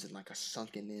beams and like a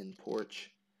sunken in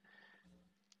porch.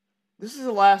 This is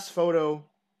the last photo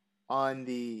on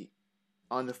the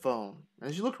phone.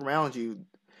 As you look around you,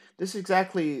 this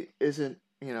exactly isn't,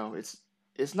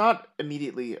 it's not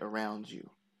immediately around you.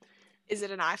 Is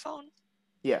it an iPhone?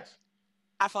 Yes.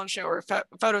 iPhone show or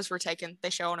photos were taken. They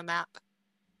show on a map.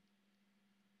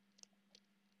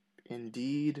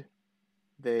 Indeed,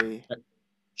 they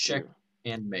Check do.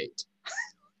 and mate.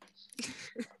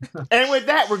 And with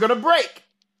that, we're gonna break.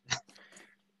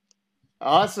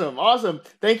 Awesome.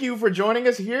 Thank you for joining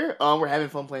us here. We're having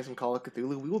fun playing some Call of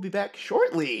Cthulhu. We will be back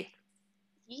shortly.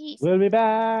 We'll be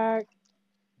back.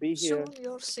 Be here. Soon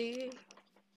you'll see.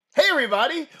 Hey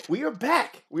everybody, we are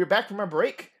back. We are back from our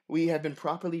break. We have been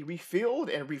properly refilled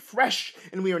and refreshed,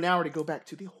 and we are now ready to go back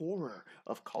to the horror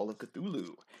of Call of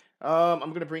Cthulhu.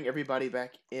 I'm gonna bring everybody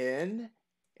back in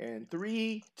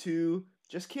 3, 2.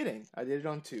 Just kidding. I did it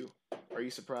on 2. Are you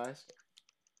surprised?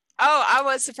 Oh, I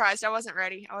was surprised. I wasn't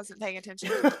ready. I wasn't paying attention.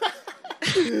 Gotcha,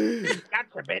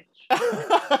 bitch.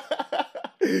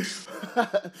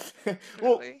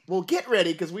 Well, get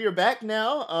ready because we are back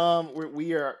now.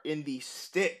 We are in the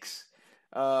sticks.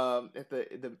 At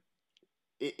the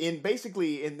in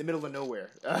basically in the middle of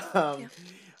nowhere.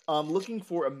 Um, looking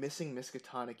for a missing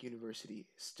Miskatonic University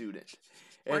student.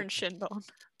 We're And in Shinbone.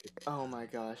 oh my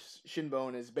gosh,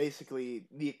 Shinbone is basically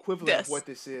the equivalent of what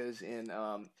this is in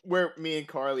where me and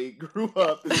Carly grew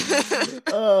up.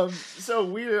 So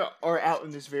we are out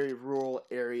in this very rural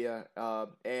area,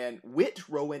 and Whit,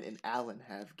 Rowan, and Alan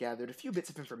have gathered a few bits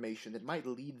of information that might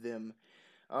lead them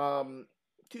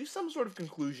to some sort of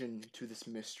conclusion to this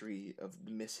mystery of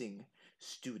the missing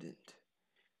student.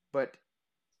 But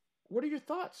what are your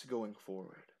thoughts going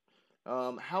forward?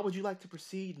 How would you like to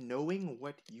proceed knowing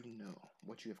what you know,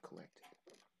 what you have collected?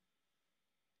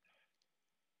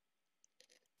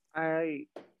 I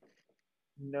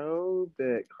know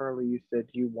that Carly, you said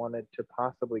you wanted to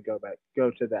possibly go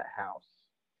to that house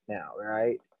now,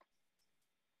 right?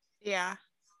 Yeah.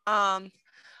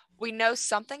 We know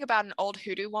something about an old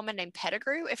hoodoo woman named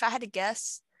Pettigrew. If I had to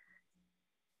guess,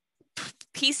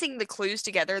 piecing the clues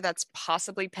together, that's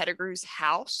possibly Pettigrew's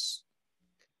house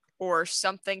or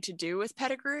something to do with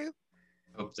Pettigrew.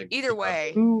 Either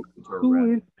way. Who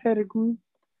is Pettigrew?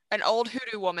 An old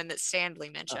hoodoo woman that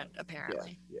Stanley mentioned,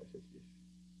 apparently. Yes.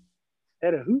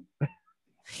 Pettigrew?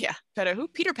 Yeah, Pettigrew.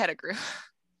 Peter Pettigrew.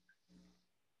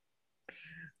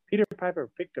 Peter Piper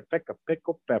picked a peck of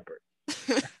pickled pepper.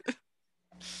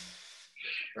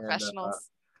 Professionals.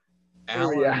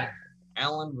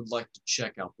 Alan would like to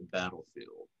check out the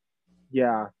battlefield.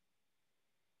 Yeah.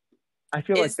 I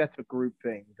feel like that's a group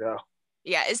thing, though.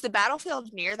 Yeah, is the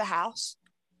battlefield near the house?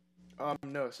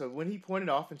 No. So when he pointed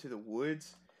off into the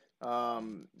woods,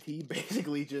 he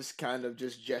basically just kind of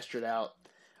just gestured out,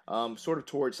 sort of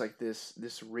towards like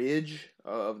this ridge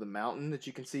of the mountain that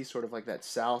you can see, sort of like that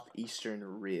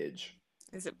southeastern ridge.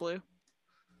 Is it blue?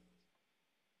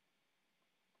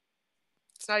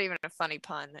 It's not even a funny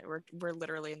pun that we're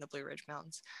literally in the Blue Ridge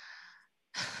Mountains.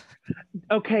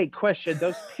 Okay, question.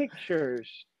 Those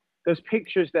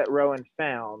pictures that Rowan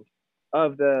found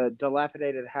of the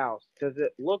dilapidated house, does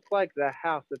it look like the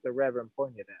house that the Reverend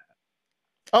pointed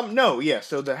at? No, yeah.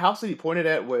 So the house that he pointed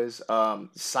at was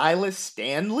Silas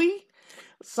Stanley,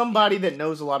 somebody that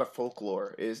knows a lot of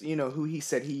folklore. Is who he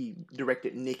said he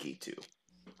directed Nikki to.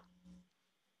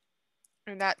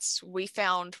 And we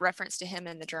found reference to him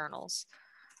in the journals.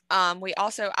 We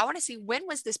also, I want to see, when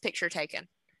was this picture taken?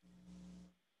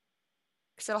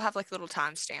 Because it'll have like a little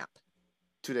timestamp.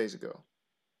 2 days ago.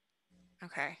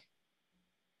 Okay.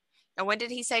 And when did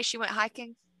he say she went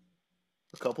hiking?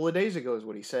 A couple of days ago is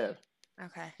what he said.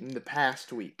 Okay. In the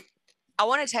past week. I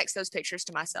want to text those pictures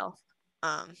to myself,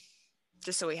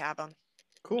 just so we have them.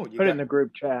 Cool. Put it in the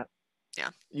group chat.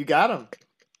 Yeah. You got them.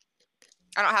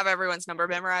 I don't have everyone's number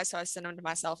memorized, so I send them to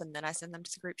myself and then I send them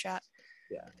to the group chat.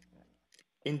 Yeah.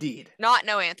 Indeed. Not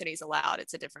no Anthony's allowed.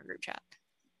 It's a different group chat.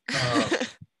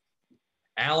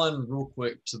 Alan, real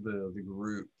quick to the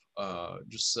group,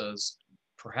 just says,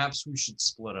 perhaps we should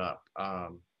split up. I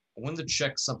wanted to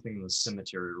check something in the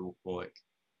cemetery real quick.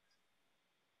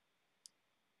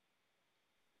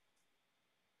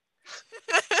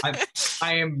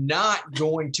 I am not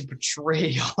going to betray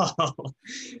y'all.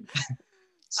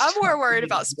 I'm more worried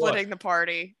about splitting the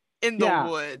party in the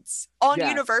woods. On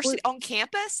on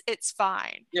campus, it's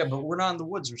fine. Yeah, but we're not in the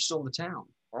woods. We're still in the town,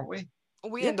 aren't we?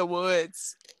 We in the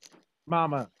woods.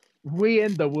 Mama, we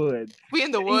in the woods. We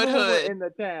in the wood hood. In the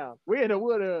town. We in the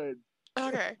wood hood.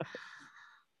 Okay.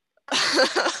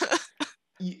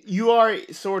 You are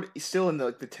sort of still in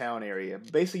the town area.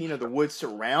 Basically, the woods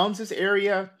surrounds this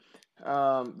area.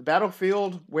 The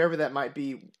battlefield, wherever that might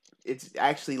be, it's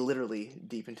actually literally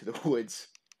deep into the woods.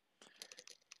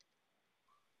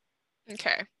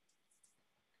 Okay.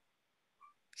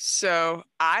 So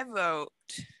I vote,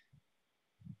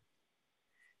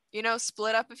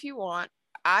 split up if you want.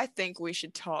 I think we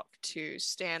should talk to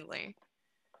Stanley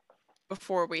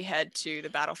before we head to the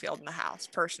battlefield in the house.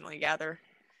 Personally, gather.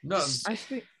 No, I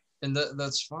think, and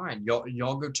that's fine.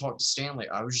 Y'all go talk to Stanley.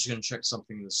 I was just gonna check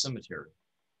something in the cemetery.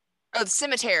 Oh, the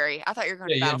cemetery. I thought you were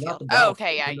going to battlefield. Not the battlefield. Oh,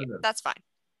 okay, yeah, No. that's fine.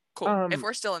 Cool. If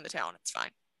we're still in the town, it's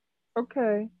fine.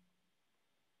 Okay.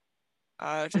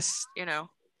 Just,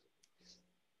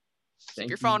 Thank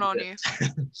your phone on you.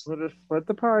 We'll just split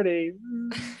the party.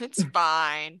 It's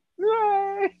fine.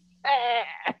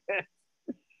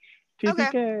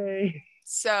 TPK.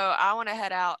 So I want to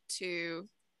head out to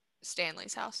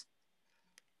Stanley's house.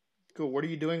 Cool. What are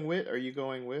you doing with? Are you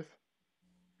going with?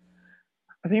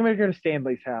 I think I'm going to go to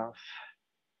Stanley's house.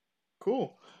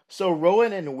 Cool. So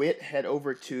Rowan and Wit head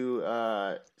over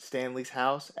to Stanley's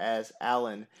house as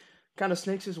Alan kind of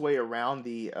snakes his way around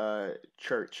the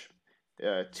church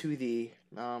to the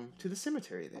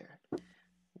cemetery there.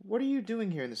 What are you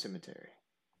doing here in the cemetery?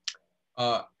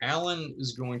 Alan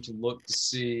is going to look to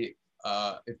see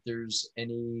if there's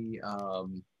any, I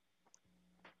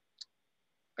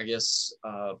guess,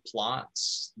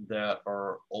 plots that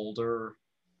are older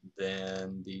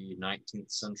than the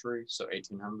 19th century, so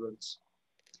 1800s.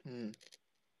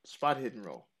 Spot hidden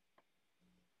roll.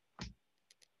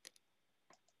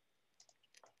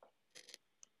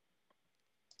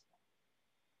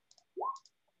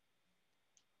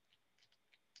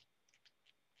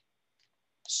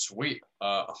 Sweet.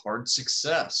 Hard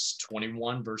success.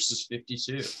 21 versus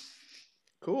 52.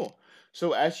 Cool.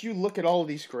 So as you look at all of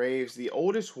these graves, the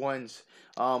oldest ones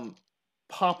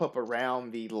pop up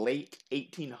around the late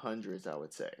 1800s, I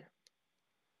would say.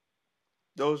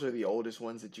 Those are the oldest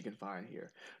ones that you can find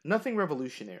here. Nothing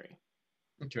revolutionary.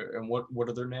 Okay, and what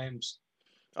are their names?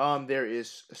 There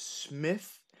is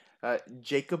Smith,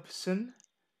 Jacobson.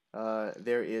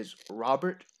 There is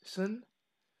Robertson.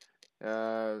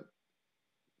 There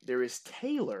is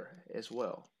Taylor as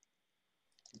well.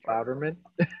 Louderman.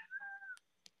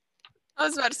 I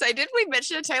was about to say, didn't we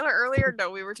mention Taylor earlier? No,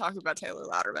 we were talking about Taylor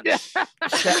Louderman.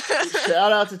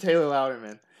 Shout out to Taylor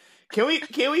Louderman. Can we?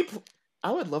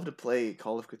 I would love to play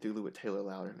Call of Cthulhu with Taylor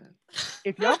Louderman.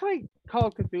 If y'all play Call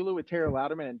of Cthulhu with Taylor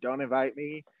Louderman and don't invite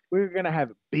me, we're gonna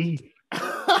have beef.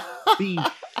 Beef.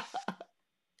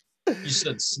 You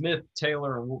said Smith,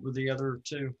 Taylor, and what were the other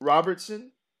two?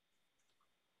 Robertson.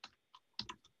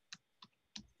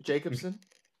 Jacobson.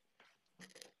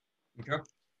 Okay.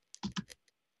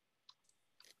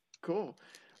 Cool.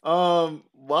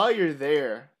 While you're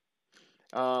there,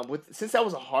 since that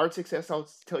was a hard success, I'll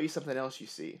tell you something else you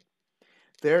see.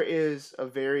 There is a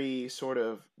very sort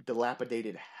of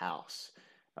dilapidated house.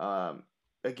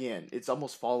 Again, it's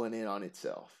almost fallen in on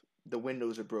itself. The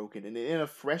windows are broken, and in a not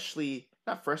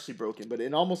freshly broken, but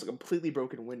in almost a completely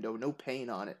broken window, no paint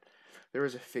on it, there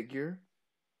is a figure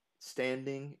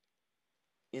standing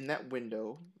in that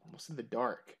window, almost in the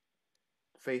dark,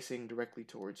 facing directly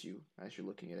towards you as you're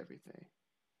looking at everything.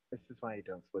 This is why you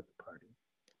don't split the party.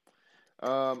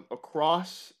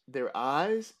 Across their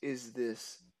eyes is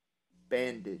this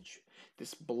bandage,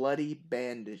 this bloody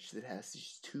bandage that has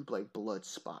these two like blood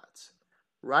spots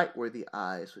right where the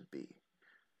eyes would be.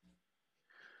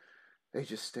 They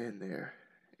just stand there.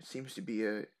 It seems to be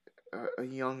a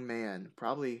young man,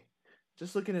 probably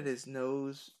just looking at his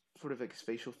nose, sort of like his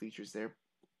facial features there.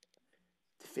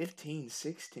 15,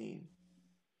 16,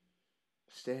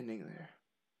 standing there,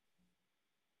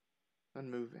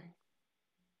 unmoving.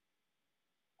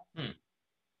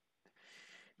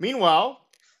 Meanwhile,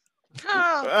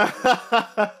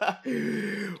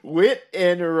 Wit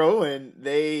and Rowan,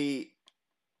 they've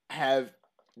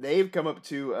come up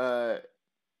to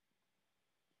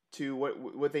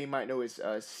what they might know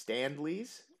as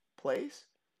Stanley's place,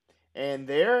 and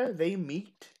there they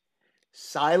meet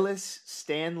Silas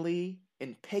Stanley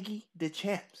and Peggy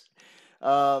DeChamps.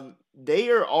 They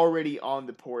are already on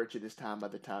the porch at this time by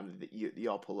the time that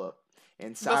y'all pull up.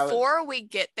 And Silas, before we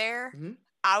get there, Mhm.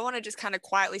 I want to just kind of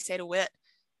quietly say to Wit,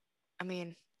 I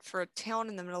mean, for a town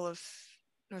in the middle of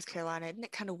North Carolina, isn't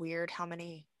it kind of weird how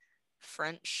many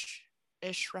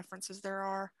French-ish references there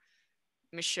are?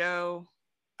 Michaud,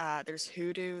 there's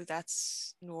Hoodoo,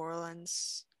 that's New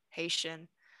Orleans, Haitian.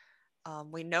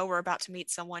 We know we're about to meet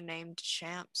someone named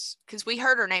Champs because we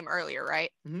heard her name earlier,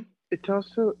 right? Mm-hmm. It's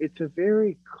a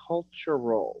very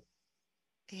cultural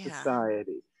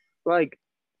society. Like,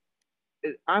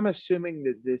 I'm assuming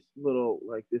that this little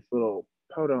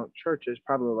podunk church is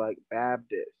probably like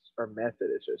Baptist or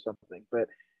Methodist or something, but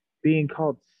being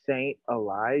called Saint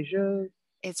Elijah,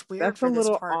 it's weird. That's for a this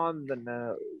little part. on the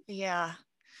nose. Yeah,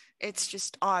 it's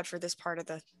just odd for this part of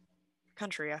the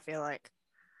country, I feel like.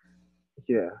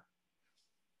 Yeah.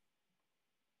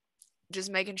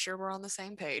 Just making sure we're on the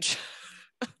same page.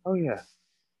 Oh yeah.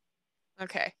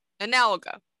 Okay, and now we'll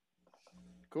go.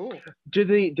 Cool. Do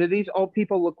these old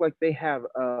people look like they have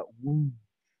wounds?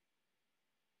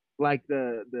 Like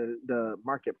the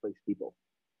marketplace people?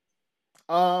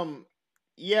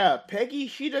 Yeah, Peggy,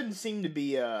 she doesn't seem to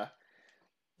be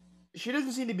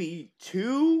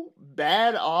too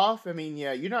bad off. I mean,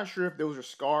 yeah, you're not sure if those are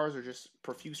scars or just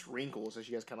profuse wrinkles, as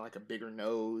she has kind of like a bigger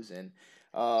nose and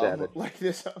like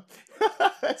this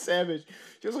that's savage.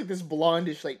 She has like this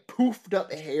blondish, like poofed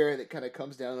up hair that kind of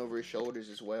comes down over his shoulders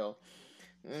as well.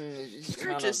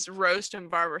 You're just roasting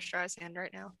Barbara Streisand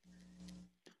right now.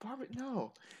 Barbara,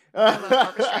 no. I love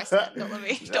Barbra Streisand. Don't let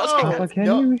me. Don't take No, Papa, that. can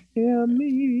no. you hear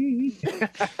me?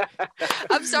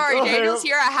 I'm sorry, Oh, Daniel's hey,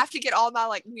 here. I have to get all my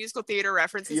like musical theater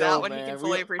references yo, out when he can man,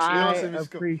 fully we appreciate don't it. say I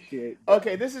musical. appreciate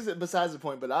Okay, that. this is besides the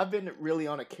point, but I've been really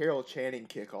on a Carol Channing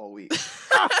kick all week.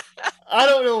 I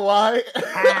don't know why.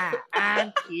 Hi,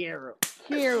 I'm Carol.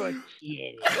 Carol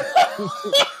Channing.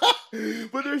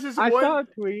 But there's this I one. saw a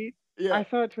tweet. Yeah. I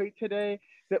saw a tweet today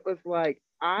that was like,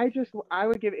 I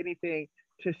would give anything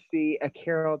to see a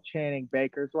Carol Channing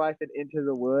Baker's wife in Into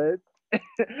the Woods. Oh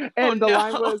And the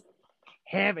line no. was,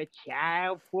 have a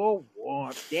child for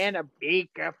warmth, and a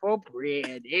baker for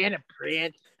bread, and a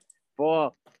prince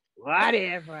for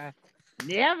whatever.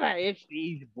 Never it's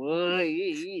these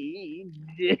boys.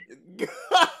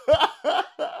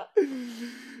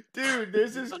 Dude,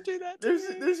 there's this Don't do that to there's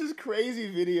me. there's this crazy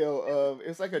video of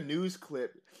it's like a news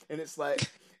clip, and it's like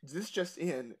this just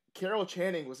in: Carol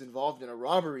Channing was involved in a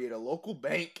robbery at a local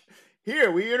bank.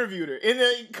 Here, we interviewed her, and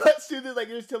then it cuts to this like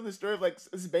you're telling the story of like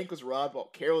this bank was robbed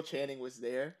while Carol Channing was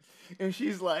there, and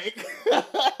she's like,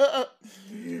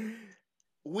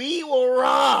 "We were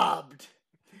robbed.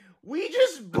 We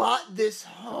just bought this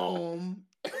home.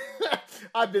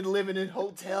 I've been living in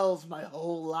hotels my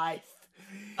whole life."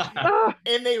 Ah,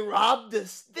 And they robbed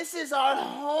us. This is our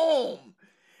home.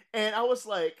 And I was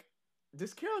like,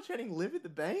 does Carol Channing live at the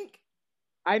bank?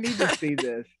 I need to see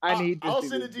this. I'll See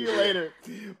send this it to you video. later.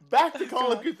 Back to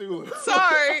Call of Cthulhu.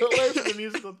 Sorry. Away from the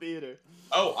musical theater.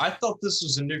 Oh, I thought this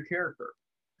was a new character.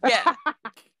 Yeah,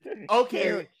 Okay.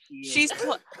 Carol Channing. she's.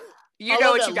 You I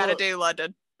know love what that you got to look. do,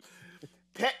 London.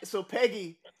 So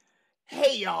Peggy,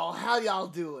 hey y'all, how y'all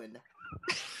doing?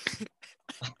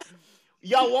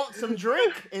 Y'all want some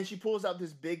drink? And she pulls out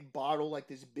this big bottle, like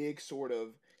this big sort of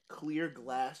clear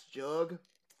glass jug.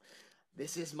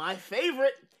 This is my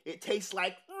favorite. It tastes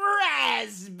like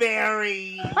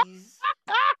raspberries.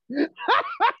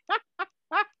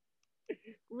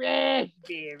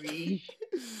 Raspberries.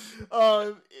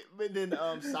 But then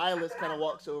Silas kind of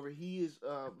walks over. He is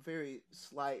very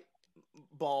slight,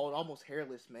 bald, almost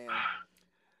hairless man.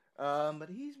 But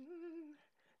he's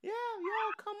yeah,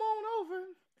 y'all come on over.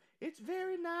 It's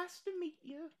very nice to meet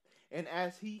you. And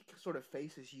as he sort of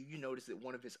faces you, you notice that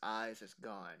one of his eyes is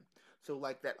gone. So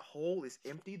like that hole is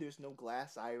empty. There's no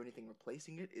glass eye or anything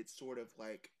replacing it. It's sort of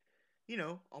like,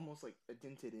 almost like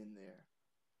indented in there.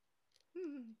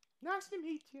 Nice to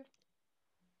meet you.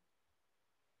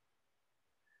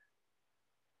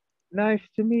 Nice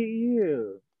to meet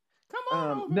you. Come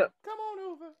on over. No, Come on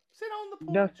over. Sit on the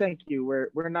porch. no, thank you.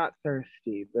 We're not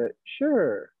thirsty, but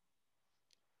sure.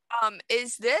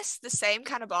 Is this the same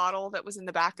kind of bottle that was in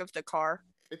the back of the car?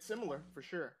 It's similar for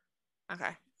sure.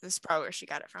 Okay, this is probably where she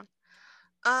got it from.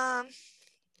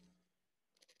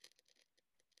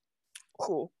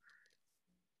 Cool.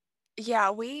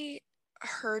 Yeah, we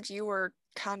heard you were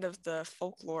kind of the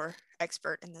folklore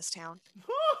expert in this town.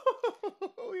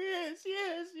 Oh, yes.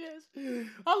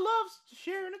 I love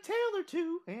sharing a tale or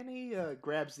two. And he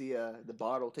grabs the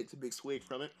bottle, takes a big swig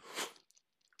from it.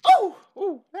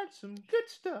 Oh, that's some good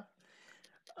stuff.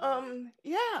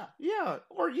 Yeah.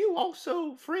 Are you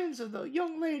also friends of the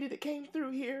young lady that came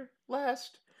through here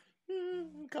last a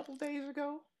couple days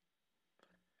ago?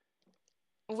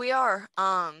 We are.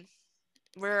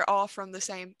 We're all from the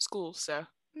same school, so.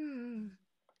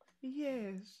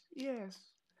 Yes.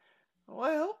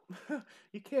 Well,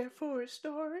 you care for a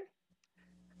story?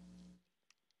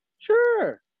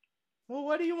 Sure. Well,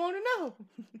 what do you want to know?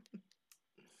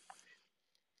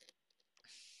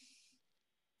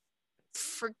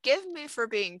 Forgive me for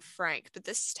being frank, but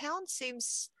this town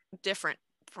seems different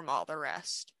from all the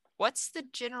rest. What's the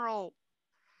general,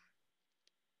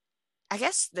 I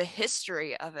guess, the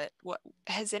history of it? What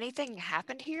has anything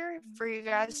happened here for you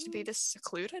guys to be this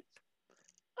secluded?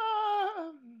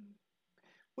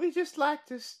 We just like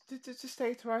to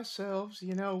stay to ourselves.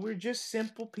 We're just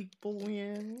simple people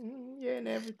and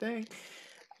everything.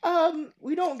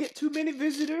 We don't get too many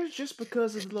visitors just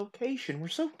because of the location. We're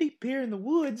so deep here in the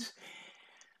woods.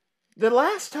 The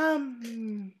last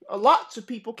time lots of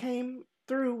people came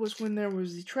through was when there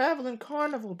was the traveling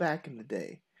carnival back in the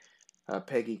day.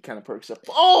 Peggy kind of perks up.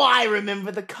 Oh, I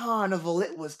remember the carnival.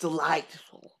 It was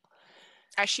delightful.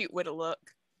 I shoot with a look.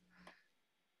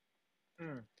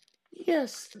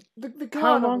 Yes, the carnival.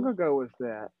 How long ago was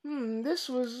that? This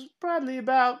was probably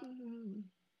about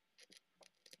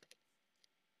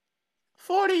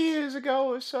 40 years ago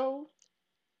or so.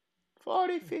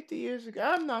 40, 50 years ago.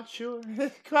 I'm not sure.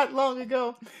 Quite long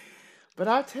ago. But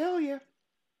I tell you,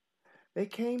 they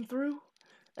came through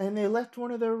and they left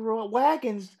one of their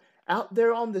wagons out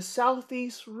there on the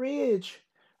southeast ridge,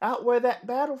 out where that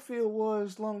battlefield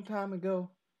was long time ago.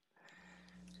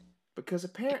 because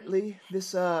apparently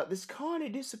this Carney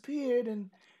disappeared, and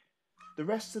the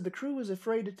rest of the crew is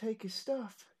afraid to take his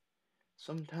stuff.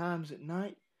 Sometimes at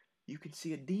night, you can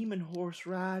see a demon horse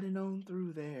riding on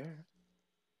through there.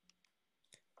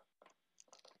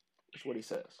 That's what he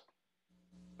says.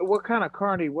 What kind of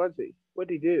carny was he? What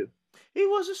did he do? He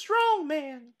was a strong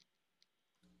man.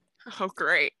 Oh,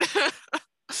 great.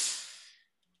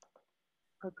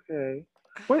 Okay.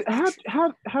 What?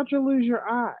 How'd you lose your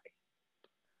eye?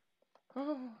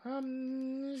 Oh,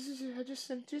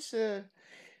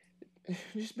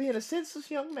 just being a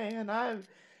senseless young man.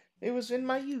 It was in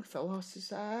my youth I lost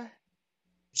his eye.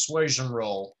 Persuasion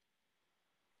roll.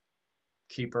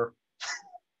 Keeper.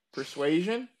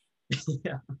 Persuasion?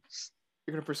 Yeah.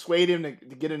 You're gonna persuade him to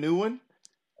get a new one?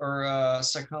 Or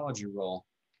psychology roll.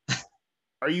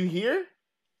 Are you here?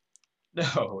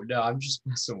 No, I'm just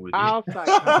messing with you. I'll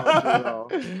psychology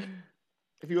roll.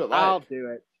 If you would like. I'll do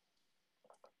it.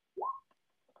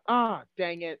 Ah,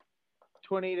 dang it.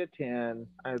 20 to 10.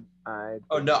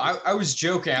 Oh no, I was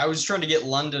joking. I was trying to get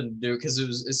London to do it because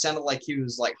it sounded like he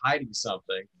was like hiding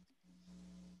something.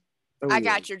 I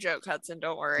got your joke, Hudson.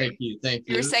 Don't worry. Thank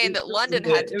you. You were saying that London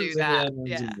had to do that.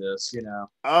 Yeah. This,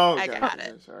 Oh, I got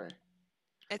it. Sorry.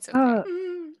 It's okay.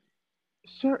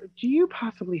 Sir, do you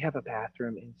possibly have a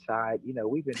bathroom inside?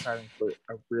 We've been trying for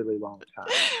a really long time.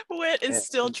 Whit is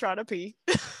still trying to pee.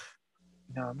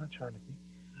 No, I'm not trying to pee.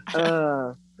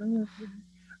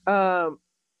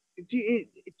 Do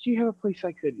you have a place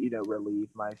I could, relieve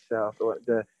myself? Or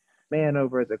the man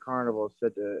over at the carnival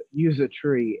said to use a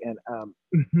tree, and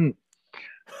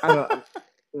I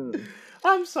don't.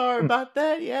 I'm sorry about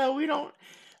that. Yeah, we don't.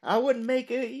 I wouldn't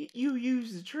make you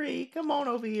use the tree. Come on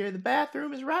over here. The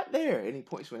bathroom is right there. And he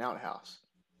points to an outhouse.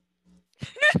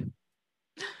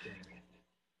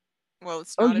 Well,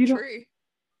 it's not a tree.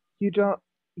 You don't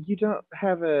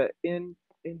have a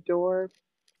indoor.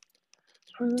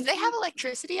 Do they have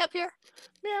electricity up here?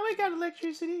 Yeah, we got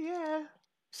electricity. Yeah.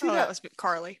 See that was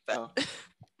Carly. But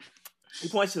he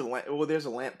points to the lamp. Well, there's a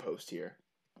lamppost here.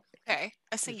 Okay,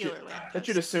 a singular lamppost. That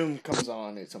you'd assume comes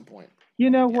on at some point. You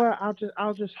know what?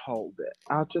 I'll just hold it.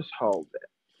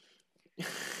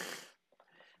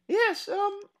 Yes.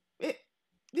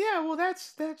 Well,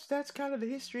 that's kind of the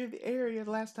history of the area. The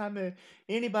last time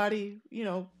anybody,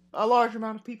 a large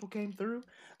amount of people came through.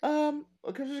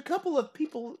 Because there's a couple of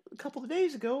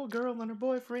days ago, a girl and her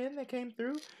boyfriend that came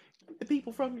through. The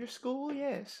people from your school,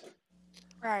 yes.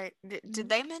 Right. Did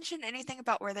they mention anything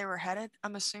about where they were headed?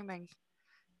 I'm assuming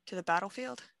to the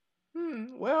battlefield.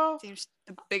 Well, seems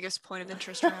the biggest point of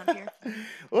interest around here.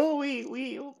 Well,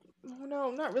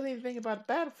 no, not really anything about a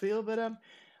battlefield, but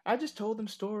I just told them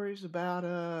stories about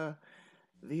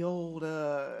the old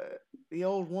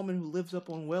woman who lives up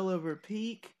on Wellover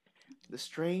Peak, the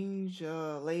strange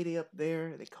lady up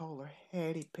there. They call her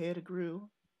Hattie Pettigrew.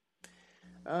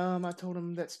 I told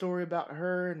him that story about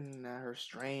her and her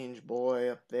strange boy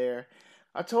up there.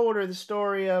 I told her the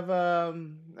story of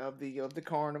the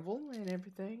carnival and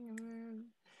everything,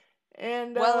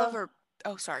 and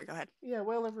Oh, sorry. Go ahead. Yeah,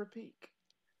 Wellover Peak.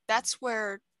 That's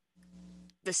where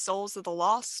the souls of the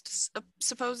lost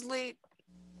supposedly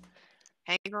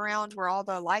hang around, where all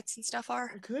the lights and stuff are.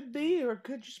 It could be, or it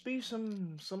could just be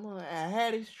some of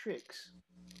Hattie's tricks.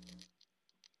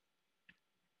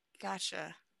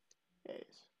 Gotcha. Yes.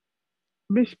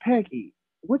 Miss Peggy,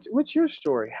 what's your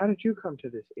story? How did you come to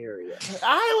this area?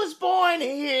 I was born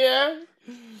here.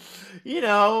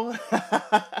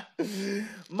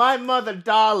 My mother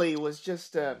Dolly was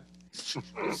just a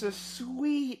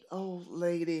sweet old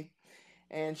lady,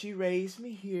 and she raised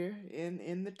me here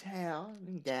in the town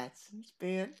in Gadsden's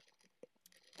Bend.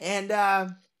 And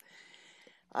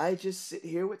I just sit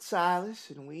here with Silas,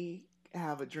 and we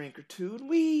have a drink or two, and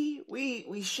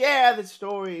we share the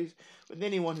stories with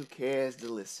anyone who cares to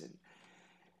listen.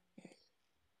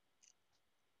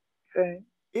 Okay.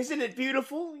 Isn't it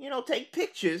beautiful? Take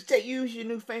pictures. Use your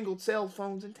newfangled cell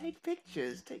phones and take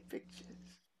pictures.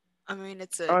 I mean,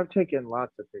 I've taken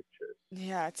lots of pictures.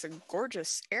 Yeah, it's a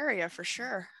gorgeous area for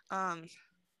sure.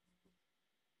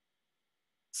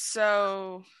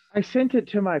 So I sent it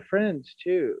to my friends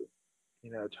too.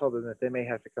 Told them that they may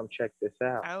have to come check this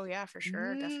out. Oh yeah, for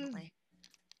sure, definitely.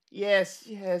 Yes,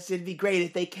 it'd be great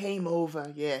if they came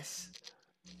over. Yes.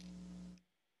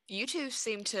 You two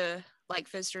seem to like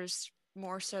visitors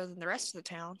more so than the rest of the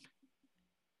town.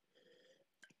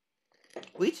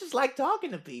 We just like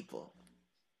talking to people.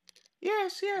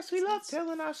 Yes, we love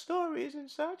telling our stories and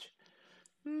such.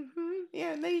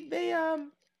 Yeah, and they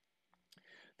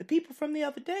the people from the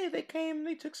other day, they came,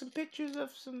 they took some pictures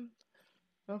of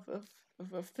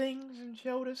of things and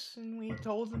showed us, and we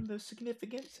told them the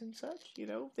significance and such.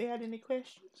 If they had any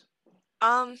questions.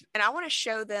 And I want to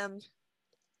show them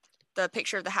the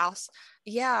picture of the house.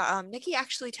 Yeah, Nikki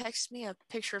actually texted me a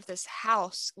picture of this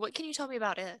house. What can you tell me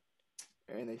about it?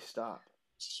 And they stop.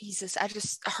 Jesus, I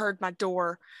just heard my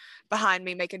door behind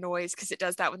me make a noise because it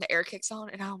does that when the air kicks on,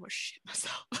 and I almost shit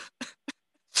myself.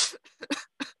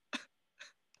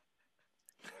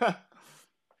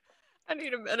 I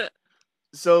need a minute.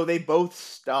 So they both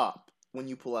stop when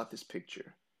you pull out this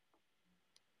picture.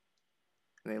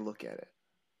 And they look at it.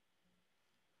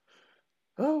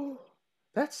 Oh,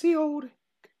 that's the old,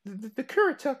 the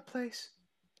Currituck place.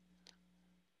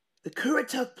 The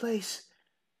Currituck place.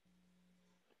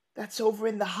 That's over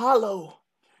in the Hollow.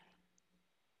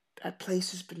 That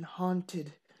place has been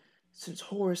haunted since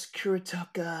Horace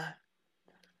Currituck,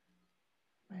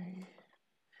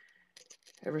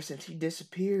 ever since he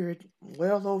disappeared,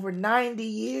 well over 90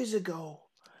 years ago.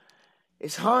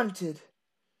 It's haunted.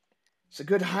 It's a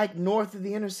good hike north of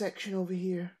the intersection over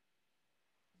here.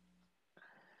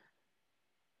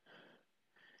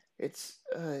 It's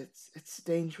a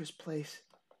dangerous place.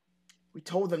 We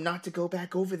told them not to go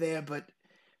back over there, but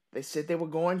they said they were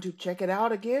going to check it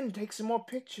out again, take some more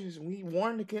pictures, and we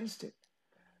warned against it.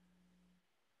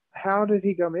 How did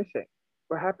he go missing?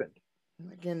 What happened?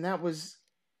 Again, that was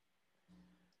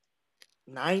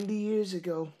 90 years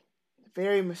ago.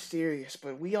 Very mysterious,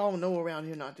 but we all know around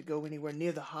here not to go anywhere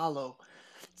near the Hollow.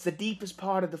 It's the deepest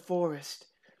part of the forest.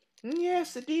 And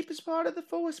yes, the deepest part of the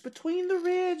forest. Between the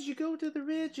ridge, you go to the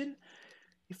ridge and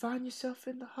you find yourself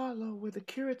in the Hollow, where the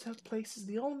Currituck place is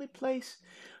the only place,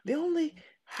 the only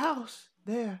house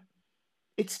there.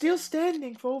 It's still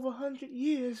standing for over 100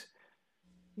 years.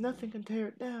 Nothing can tear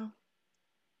it down.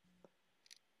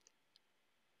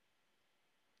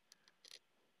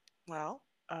 Well,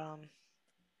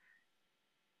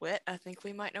 Whit, I think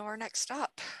we might know our next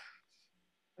stop.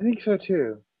 I think so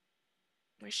too.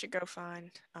 We should go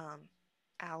find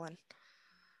Alan.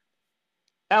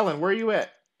 Alan, where are you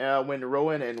at when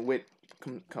Rowan and Whit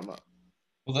come up?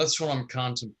 Well, that's what I'm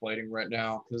contemplating right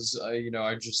now, because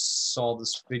I just saw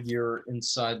this figure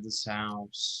inside this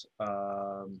house.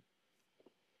 I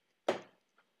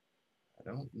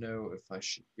don't know if I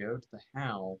should go to the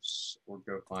house or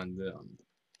go find them.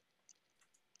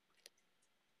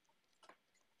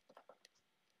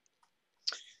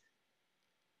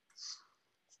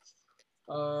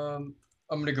 I'm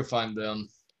gonna go find them.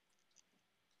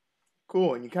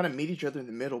 Cool, and you kind of meet each other in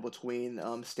the middle between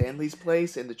Stanley's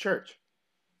place and the church.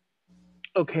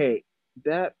 Okay,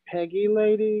 that Peggy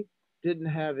lady didn't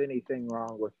have anything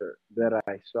wrong with her that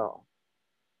I saw.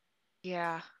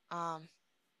 Yeah.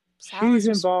 She's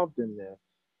involved in this.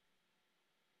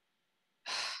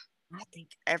 I think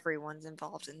everyone's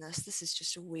involved in this. This is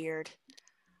just weird.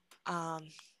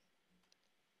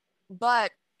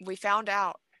 But we found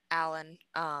out, Alan.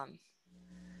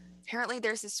 Apparently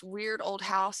there's this weird old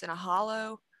house in a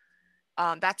hollow.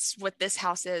 That's what this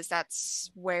house is.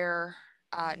 That's where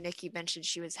Nikki mentioned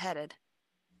she was headed.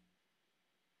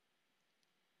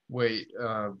 Wait,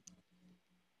 well,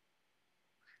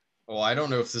 I don't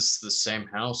know if this is the same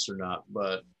house or not,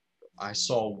 but I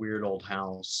saw a weird old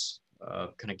house,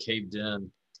 kind of caved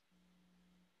in,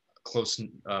 close to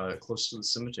the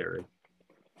cemetery.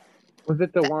 Was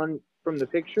it the one from the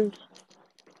pictures?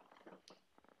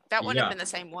 That wouldn't have been the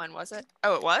same one, was it?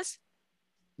 Oh, it was?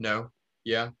 No.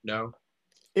 Yeah, no.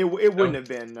 It wouldn't have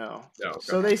been, no. No. Okay.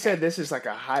 So they said this is like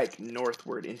a hike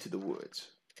northward into the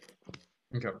woods.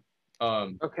 Okay.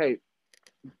 Okay.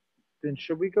 Then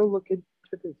should we go look into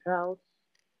this house?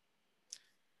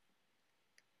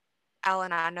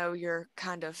 Alan, I know you're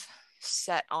kind of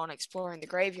set on exploring the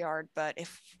graveyard, but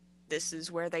if this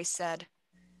is where they said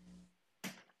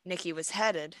Nikki was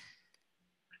headed.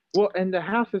 Well, and the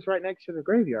house is right next to the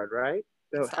graveyard, right?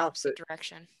 The opposite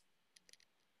direction.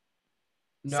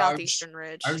 No, Southeastern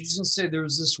Ridge. I was just gonna say there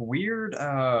was this weird.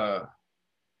 I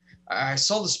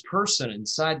saw this person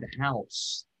inside the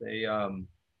house. They, I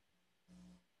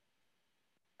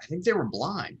think they were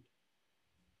blind.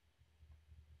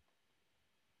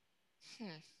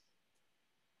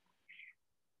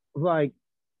 Like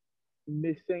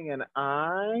missing an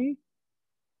eye?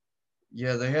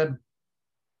 Yeah, they had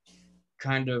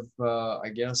kind of, I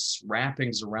guess,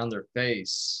 wrappings around their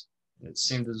face. It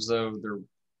seemed as though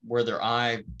where their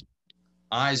eyes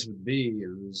would be, it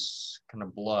was kind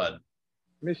of blood.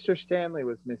 Mr. Stanley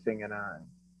was missing an eye.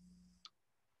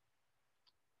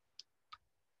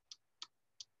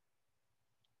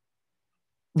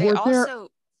 Oh,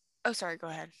 sorry, go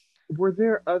ahead. Were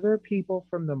there other people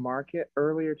from the market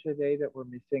earlier today that were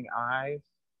missing eyes?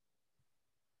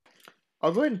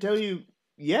 I'll go ahead and tell you.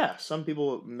 Yeah, some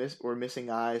people were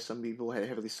missing eyes. Some people had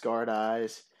heavily scarred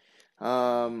eyes.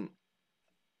 Um,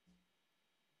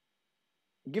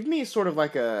 Give me sort of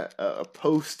like a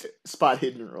post spot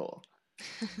hidden roll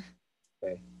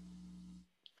Okay.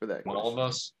 for that All of question.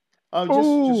 us. Just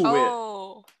Ooh. wit.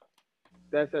 Oh,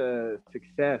 That's a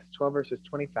success. 12 versus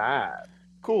 25.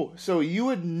 Cool. So you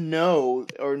would know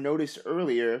or notice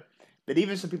earlier that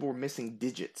even some people were missing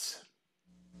digits.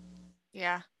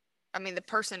 yeah. I mean, the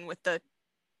person with the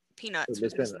peanuts was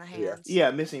Missing- missing the yeah. hands.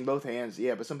 Yeah, missing both hands.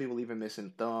 Yeah, but some people even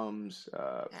missing thumbs,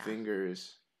 Yeah.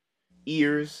 fingers,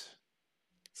 ears.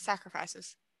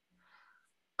 Sacrifices.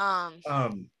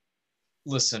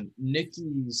 Listen,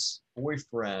 Nikki's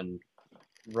boyfriend,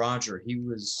 Roger, he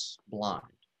was blind.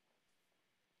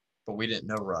 But we didn't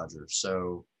know Roger,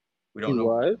 so we don't He know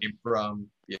where was? he came from.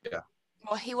 Yeah.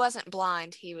 Well, he wasn't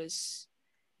blind. He was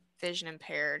vision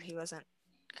impaired. He wasn't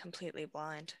completely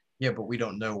blind. Yeah, but we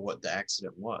don't know what the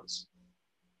accident was.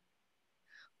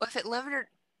 Well, if it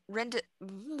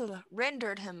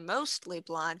rendered him mostly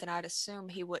blind, then I'd assume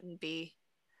he wouldn't be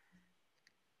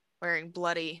wearing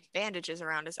bloody bandages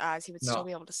around his eyes. He would No. still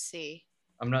be able to see.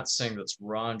 I'm not saying that's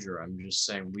Roger. I'm just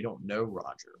saying we don't know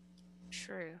Roger.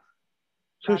 True.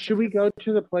 So Roger should we could- go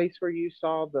to the place where you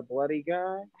saw the bloody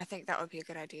guy? I think that would be a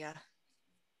good idea.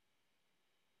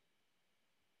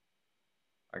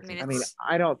 I mean, can- I mean, It's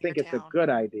I don't think your it's a town. good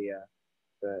idea,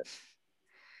 but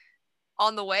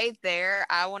On the way there,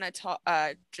 I want to talk,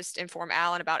 just inform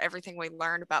Alan about everything we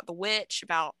learned about the witch,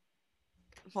 about,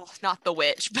 well, not the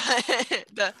witch, but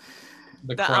the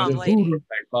the the, crime lady. voodoo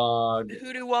bog. the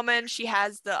hoodoo woman. She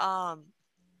has the I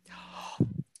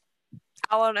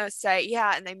want to say,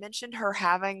 yeah, and they mentioned her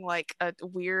having like a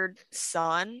weird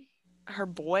son. Her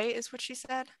boy is what she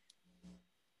said.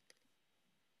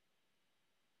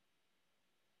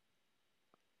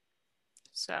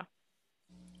 So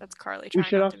that's Carly we trying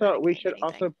should not to also medicate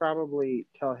anything. probably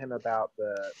tell him about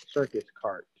the circus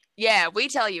cart. Yeah, we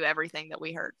tell you everything that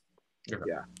we heard. Okay.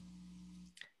 Yeah.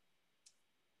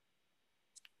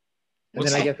 And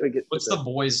What's then I the- guess we get to What's the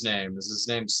boy's name? Is his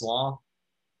name Slaw?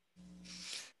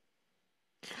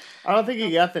 I don't think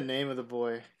you got the name of the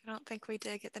boy. I don't think we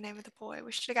did get the name of the boy.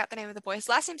 We should have got the name of the boy. His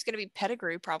last name's going to be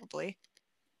Pettigrew, probably.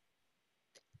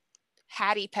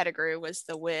 Hattie Pettigrew was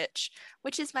the witch,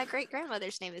 which is my great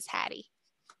grandmother's name is Hattie.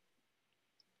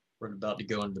 We're about to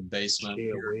go in the basement.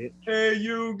 Chill with. Hey,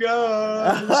 you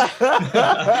guys!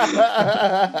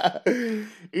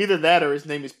 Either that or his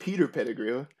name is Peter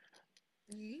Pettigrew.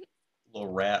 Mhm.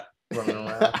 Little rat running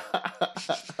around.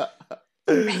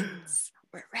 Rats.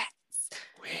 We're rats.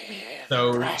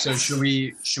 So should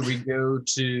we go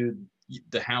to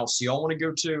the house y'all want to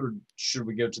go to, or should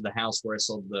we go to the house where I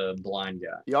saw the blind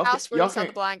guy? Y'all, House where y'all you saw the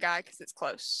can, blind guy because it's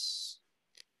close.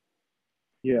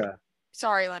 Yeah.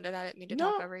 Sorry, London. I didn't mean to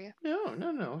talk over you.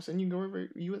 no. So you can go wherever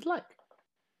you would like.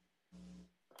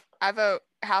 I vote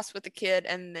house with the kid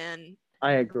and then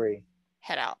I agree.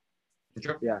 head out.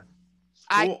 Okay.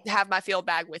 I Cool. have my field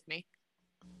bag with me,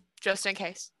 just in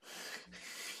case.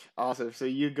 Awesome. So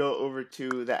you go over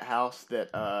to that house that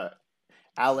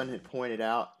Alan had pointed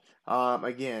out.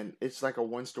 Again, it's like a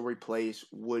one-story place,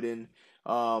 wooden.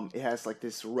 It has like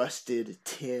this rusted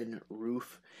tin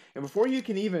roof, and before you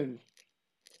can even,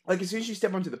 like, as soon as you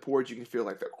step onto the porch, you can feel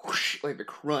like the whoosh, like the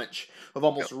crunch of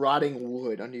almost rotting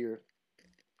wood under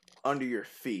your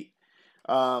feet.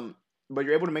 But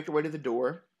you're able to make your way to the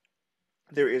door.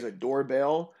 There is a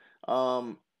doorbell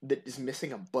that is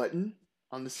missing a button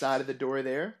on the side of the door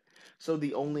there. So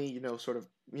the only,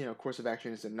 course of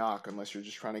action is to knock unless you're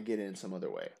just trying to get in some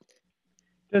other way.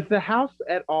 Does the house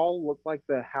at all look like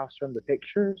the house from the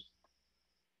pictures?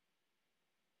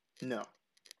 No.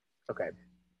 Okay.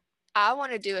 I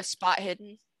want to do a spot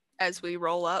hidden as we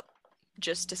roll up,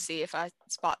 just to see if I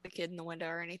spot the kid in the window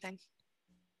or anything.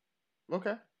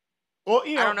 Okay. Well,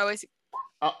 I don't know.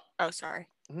 Uh, Oh, sorry.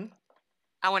 Mhm.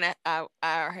 I want to. I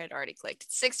had already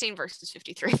clicked. 16 versus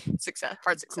 53. Success.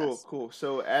 Hard success. Cool.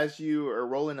 So as you are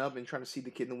rolling up and trying to see the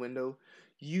kid in the window,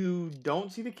 you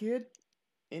don't see the kid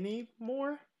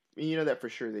anymore. And you know that for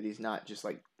sure that he's not just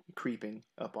like creeping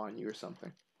up on you or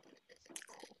something.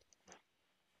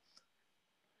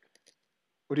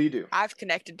 What do you do? I've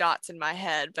connected dots in my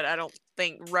head, but I don't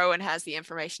think Rowan has the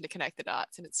information to connect the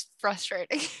dots, and it's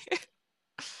frustrating.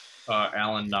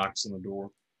 Alan knocks on the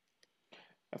door.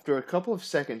 After a couple of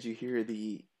seconds, you hear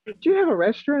the Do you have a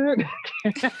restaurant?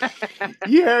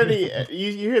 you hear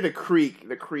you hear the creak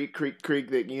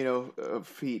that of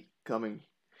feet coming,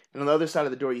 and on the other side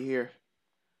of the door you hear,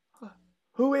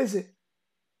 "Who is it?"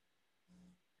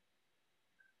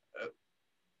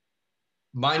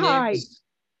 My Hi. name is.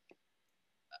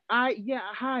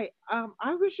 Hi.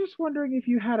 I was just wondering if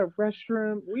you had a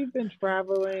restroom. We've been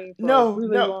traveling for a No,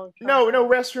 really no, long no, no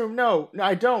time. restroom. No, no,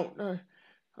 I don't.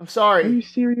 I'm Are sorry. you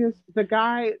serious? The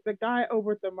guy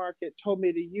over at the market told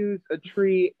me to use a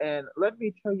tree, and let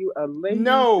me tell you, a lady does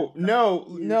No, not no,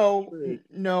 use a no, tree.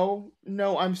 no,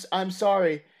 no. I'm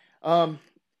sorry. Um,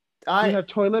 You I have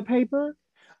toilet paper?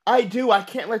 I do. I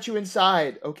can't let you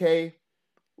inside. Okay.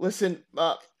 Listen.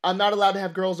 I'm not allowed to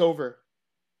have girls over,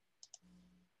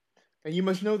 and you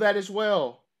must know that as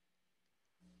well.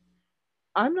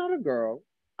 I'm not a girl.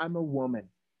 I'm a woman.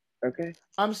 Okay.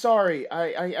 I'm sorry.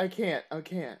 I can't. I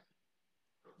can't.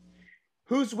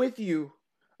 Who's with you?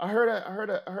 I heard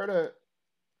a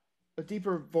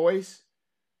deeper voice.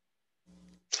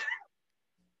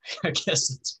 I guess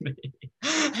it's me.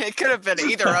 It could have been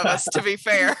either of us, to be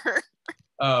fair.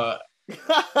 uh,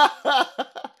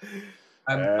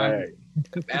 I'm Hey.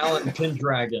 Alan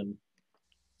Pendragon.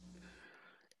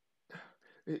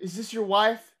 Is this your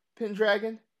wife,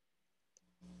 Pendragon?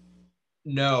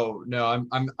 No, no,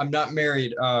 I'm not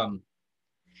married. I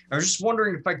was just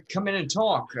wondering if I could come in and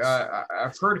talk.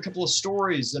 I've heard a couple of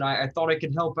stories, and I thought I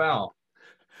could help out.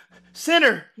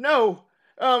 Sinner, no.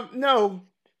 No.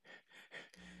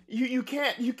 You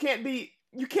can't be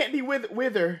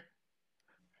with her.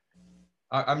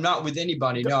 I'm not with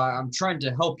anybody. D- No, I'm trying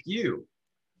to help you.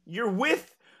 You're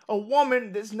with a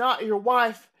woman that's not your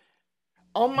wife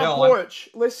on my No, porch.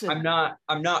 Listen,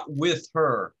 I'm not with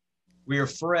her. We are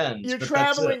friends, you're but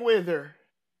that's it. traveling with her.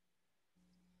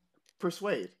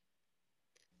 Persuade.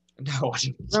 No, I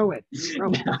don't.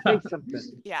 Rowan, say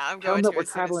something. Yeah, I'm Tell going them that to we're as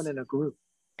soon as. traveling in a group.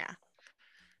 Yeah.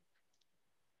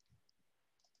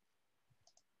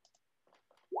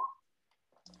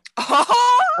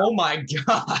 Oh, Oh my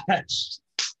gosh.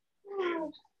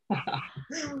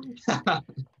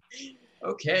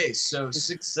 Okay, so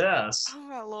success. oh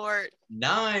my lord.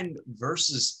 9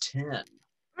 versus 10.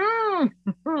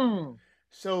 Mm.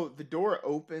 So the door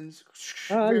opens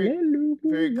Hallelujah.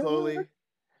 very slowly,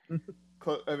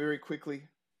 very quickly.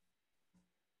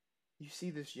 You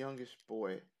see this youngest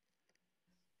boy,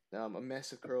 a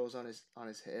mess of curls on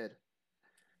his head,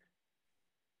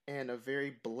 and a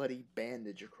very bloody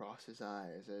bandage across his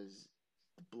eyes as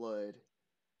the blood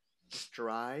is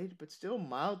dried, but still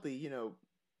mildly,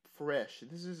 fresh.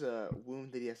 This is a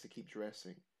wound that he has to keep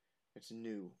dressing. It's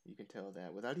new. You can tell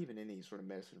that without even any sort of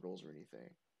medicine rolls or anything.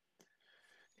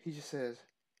 He just says,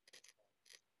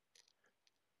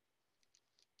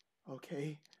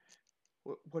 "Okay,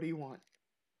 what do you want?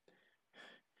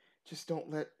 Just don't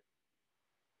let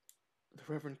the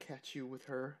Reverend catch you with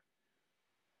her.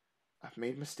 I've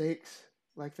made mistakes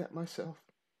like that myself."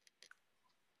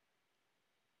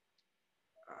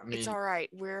 I It's mean, all right.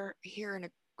 We're here in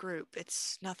a group.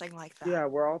 It's nothing like that. Yeah,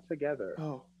 we're all together.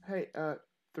 Oh, hey,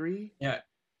 3. yeah,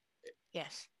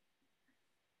 Yes.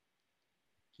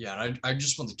 yeah. And I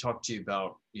just want to talk to you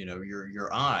about,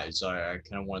 your eyes. I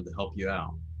kind of wanted to help you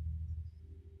out.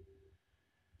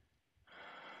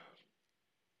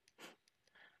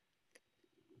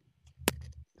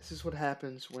 This is what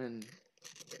happens when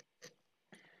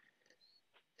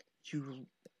you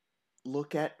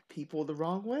look at people the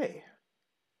wrong way.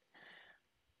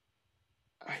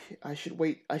 I should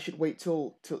wait. I should wait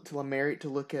till I'm married to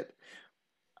look at.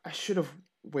 I should have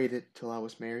waited till I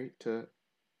was married to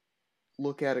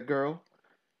look at a girl.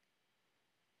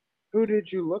 Who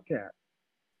did you look at?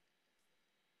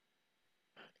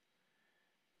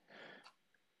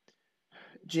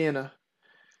 Jenna.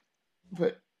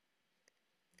 But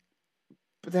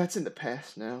that's in the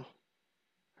past now.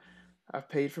 I've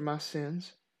paid for my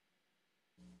sins.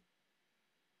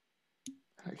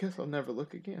 I guess I'll never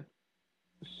look again.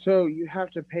 So you have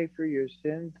to pay for your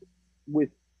sins with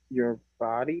your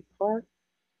body part?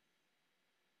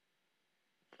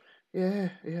 Yeah,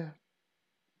 yeah.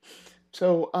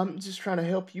 So I'm just trying to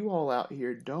help you all out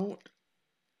here. Don't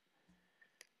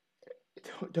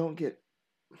get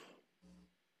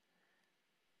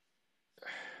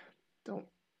don't.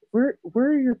 Where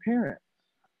are your parents?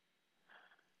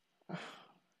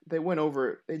 They went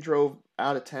over. They drove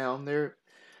out of town.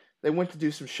 They went to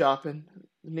do some shopping.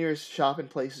 The nearest shopping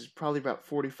place is probably about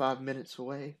 45 minutes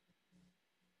away.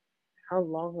 How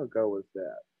long ago was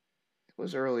that? It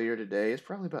was earlier today. It's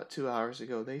probably about 2 hours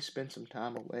ago. They spent some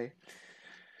time away.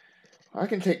 I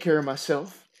can take care of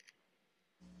myself.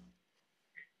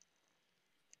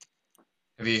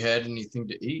 Have you had anything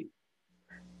to eat?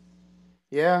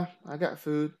 Yeah, I got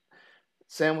food.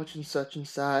 Sandwich and such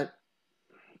inside.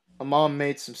 My mom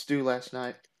made some stew last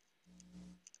night.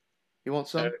 You want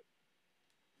some?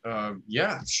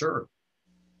 Yeah, sure.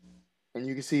 And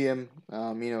you can see him,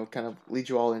 kind of lead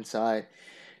you all inside.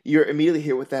 You're immediately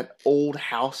hit with that old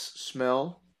house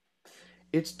smell.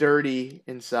 It's dirty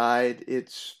inside.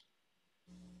 It's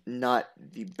not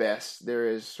the best. There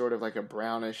is sort of like a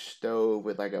brownish stove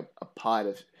with like a pot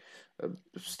of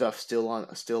stuff still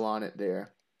on it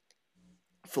there.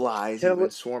 Flies Can I even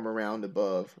look? swarm around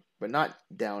above, but not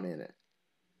down in it.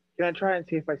 Can I try and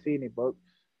see if I see any books?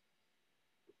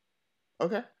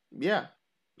 Okay. Yeah.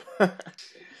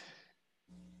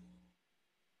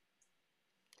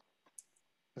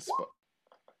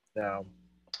 No.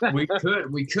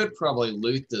 We could probably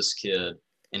loot this kid,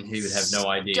 and he would have no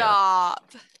idea.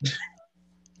 Stop.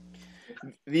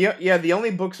 The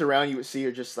only books around you would see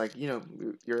are just like, you're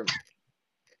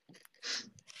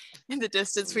In the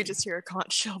distance, we just hear a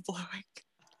conch shell blowing.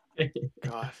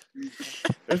 God.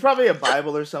 There's probably a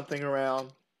Bible or something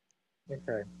around.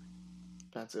 Okay.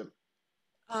 That's it.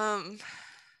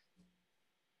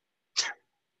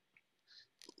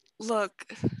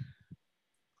 Look,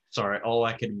 Sorry, all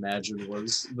I could imagine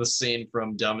was the scene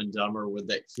from Dumb and Dumber with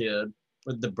that kid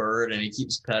with the bird, and he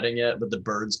keeps petting it, but the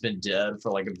bird's been dead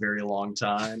for like a very long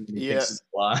time, and he Yeah. thinks it's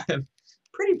alive.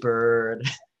 Pretty bird.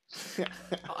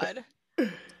 God.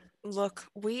 Look,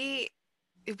 we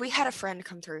had a friend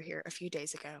come through here a few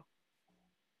days ago.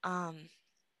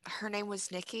 Her name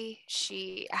was Nikki.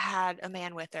 She had a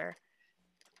man with her.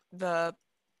 The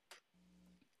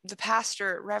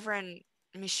pastor, Reverend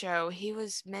Michaud, he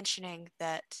was mentioning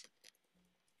that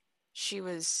she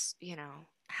was,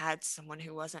 had someone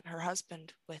who wasn't her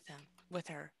husband with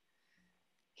her.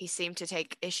 He seemed to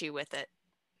take issue with it.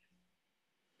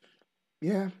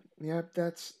 Yeah,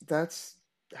 that's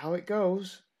how it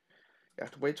goes. You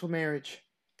have to wait till marriage.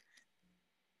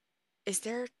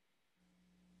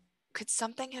 Could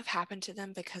something have happened to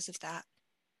them because of that?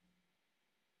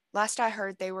 Last I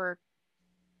heard, they were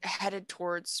headed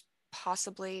towards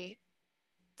possibly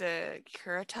the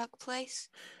Currituck place.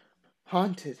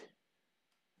 Haunted.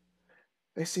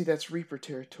 They see that's Reaper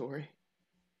territory.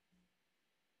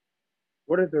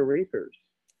 What are the Reapers?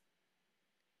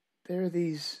 They're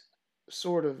these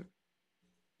sort of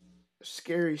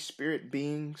scary spirit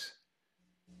beings.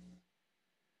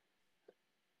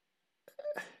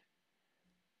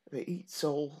 They eat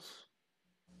souls.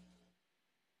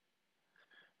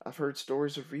 I've heard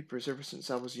stories of Reapers ever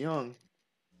since I was young.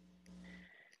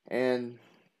 And,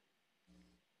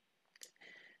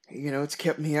 it's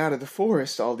kept me out of the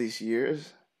forest all these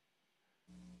years.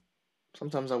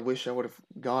 Sometimes I wish I would have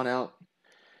gone out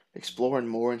exploring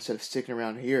more instead of sticking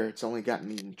around here. It's only gotten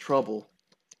me in trouble.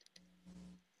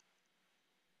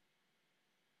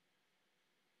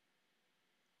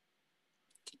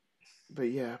 But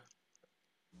yeah,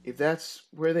 if that's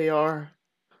where they are,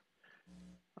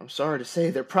 I'm sorry to say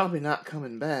they're probably not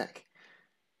coming back.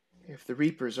 If the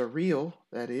Reapers are real,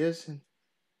 that is, and,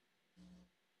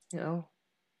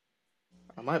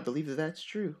 I might believe that that's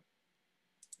true.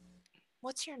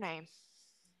 What's your name?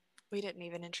 We didn't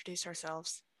even introduce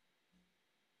ourselves.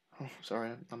 Oh,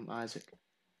 sorry, I'm Isaac.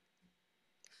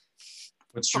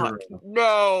 What's your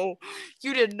No,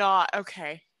 you did not.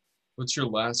 Okay. What's your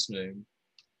last name?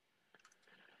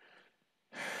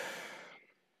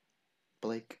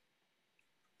 Blake.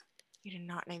 You did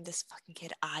not name this fucking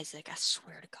kid Isaac. I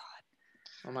swear to God.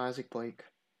 I'm Isaac Blake.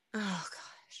 Oh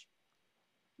gosh.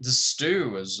 The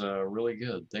stew is really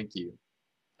good. Thank you.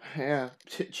 Yeah,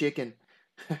 chicken.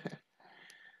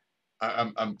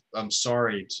 I'm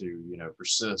sorry to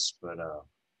persist, but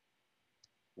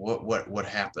what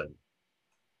happened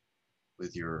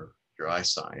with your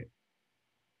eyesight?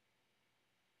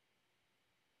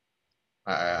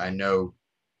 I know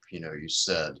you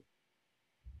said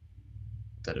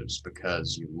that it was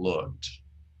because you looked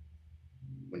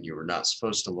when you were not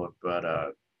supposed to look, but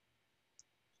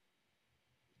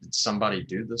did somebody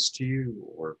do this to you,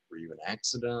 or were you an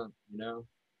accident? You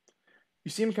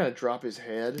see him kind of drop his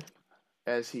head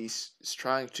as he's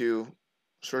trying to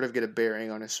sort of get a bearing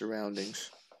on his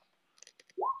surroundings.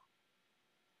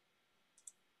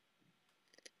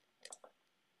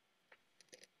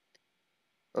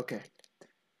 Okay.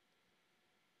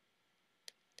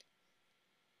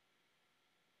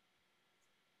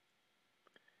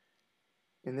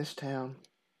 In this town,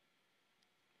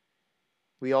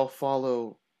 we all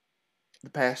follow the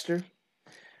pastor.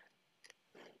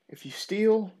 If you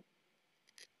steal,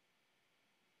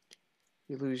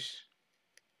 you lose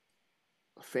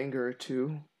a finger or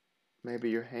two, maybe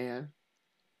your hand.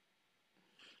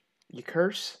 You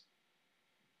curse,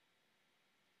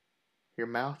 your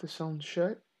mouth is sewn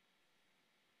shut.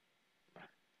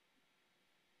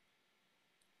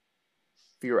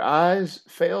 If your eyes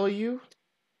fail you,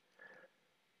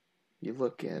 you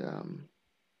look at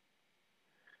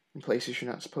in places you're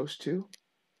not supposed to.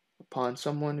 upon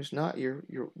someone who's not your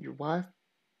wife,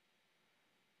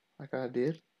 like I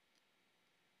did,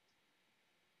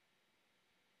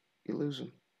 you lose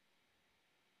them.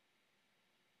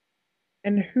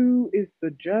 And who is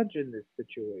the judge in this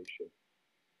situation?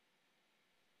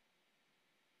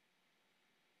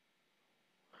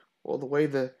 Well, the way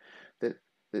the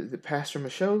the Pastor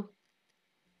Michaud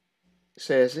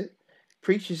says it,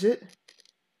 preaches it,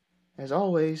 as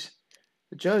always,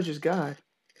 the judge is God.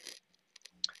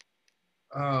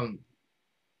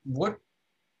 What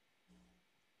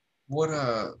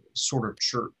sort of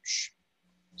church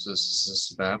is this? Is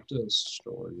this Baptist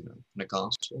or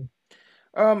Pentecostal?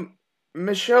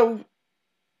 Michaud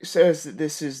says that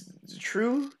this is the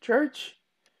true church.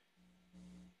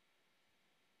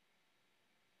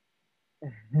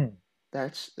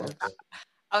 That's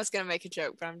I was gonna make a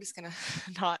joke, but I'm just gonna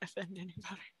not offend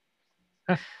anybody.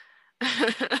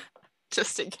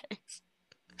 Just in case.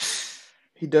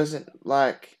 he doesn't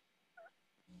like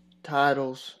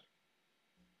titles,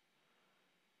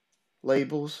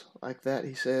 labels like that.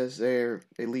 He says they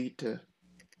lead to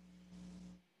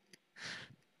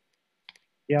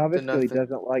He obviously nothing.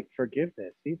 doesn't like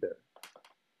forgiveness either.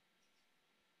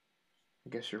 I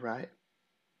guess you're right.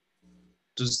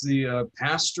 Does the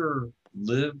pastor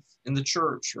live in the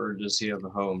church, or does he have a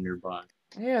home nearby?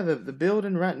 Yeah, the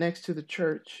building right next to the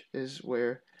church is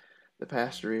where the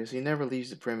pastor is. He never leaves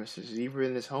the premises. He's either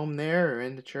in his home there or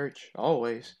in the church,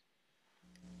 always.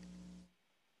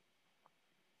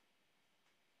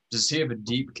 Does he have a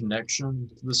deep connection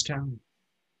to this town?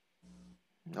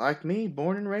 Like me,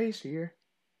 born and raised here.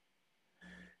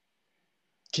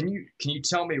 Can you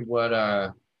tell me what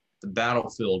the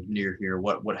battlefield near here,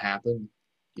 what happened?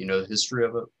 Do you know the history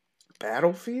of it?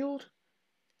 Battlefield?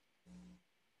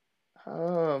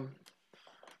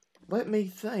 Let me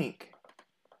think.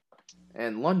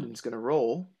 And London's gonna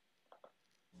roll.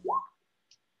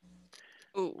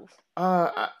 Ooh.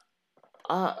 I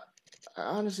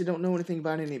honestly don't know anything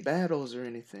about any battles or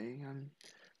anything.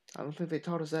 I don't think they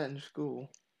taught us that in school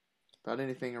about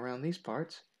anything around these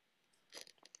parts.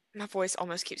 My voice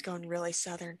almost keeps going really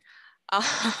southern.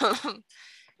 Can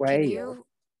Way. you?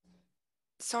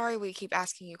 Sorry, we keep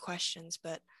asking you questions,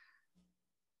 but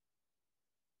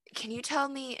can you tell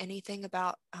me anything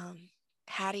about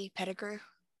Hattie Pettigrew?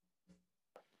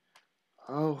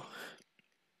 Oh,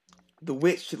 the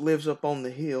witch that lives up on the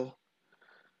hill.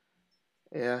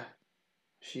 Yeah,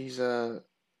 she's they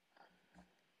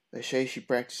say she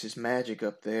practices magic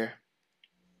up there.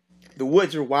 The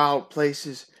woods are wild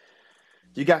places.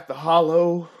 You got the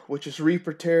Hollow, which is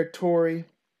Reaper territory.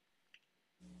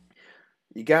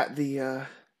 You got the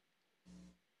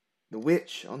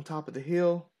witch on top of the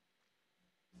hill.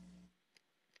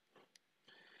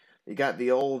 You got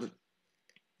the old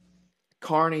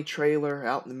Carney trailer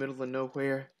out in the middle of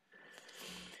nowhere.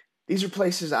 These are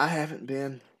places I haven't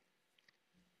been,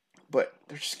 but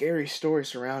there's scary stories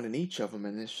surrounding each of them,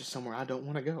 and it's just somewhere I don't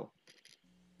want to go.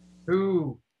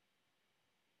 Who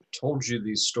told you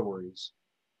these stories?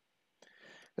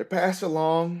 They're passed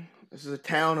along. This is a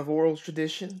town of oral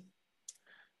tradition.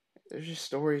 There's just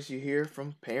stories you hear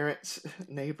from parents,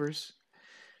 neighbors.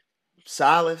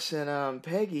 Silas and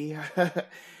Peggy,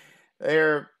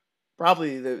 they're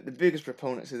probably the biggest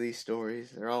proponents of these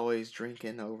stories. They're always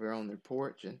drinking over on their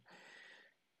porch, and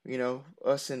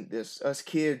us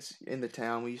kids in the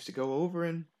town, we used to go over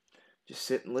and just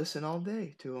sit and listen all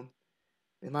day to them.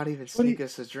 They might even sneak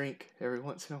us a drink every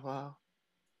once in a while.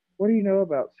 What do you know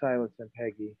about Silas and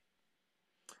Peggy?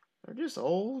 They're just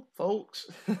old folks,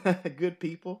 good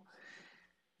people.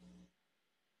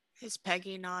 Is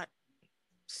Peggy not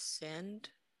sinned?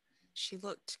 She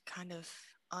looked kind of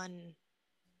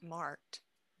unmarked.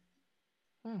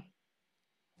 Well,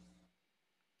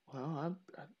 I'm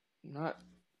not.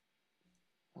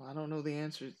 Well, I don't know the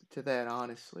answer to that,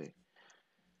 honestly.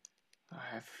 I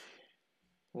have.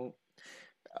 Well,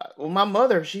 my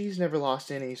mother, she's never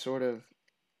lost any sort of.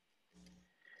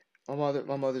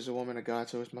 My mother's a woman of God,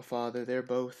 so is my father. They're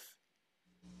both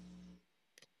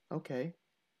okay.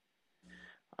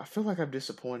 I feel like I've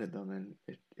disappointed them, and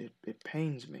it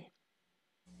pains me.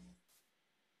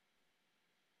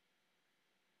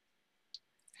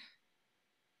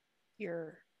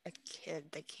 You're a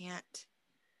kid. They can't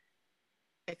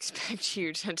expect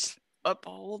you to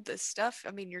uphold this stuff.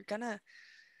 I mean, you're gonna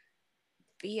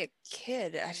be a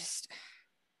kid.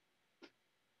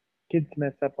 Kids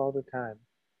mess up all the time.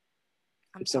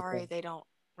 I'm sorry they don't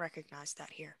recognize that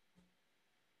here.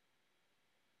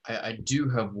 I do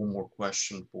have one more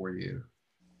question for you.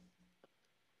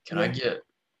 Can I get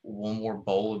one more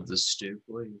bowl of the stew,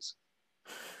 please?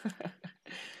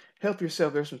 Help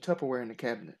yourself. There's some Tupperware in the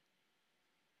cabinet.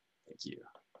 Thank you.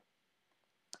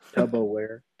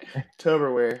 Tupperware.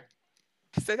 Tupperware.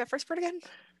 Say that first part again.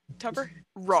 Tupper.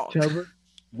 Wrong. Tupper.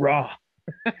 Raw.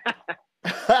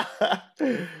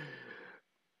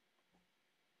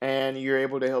 And you're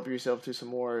able to help yourself to some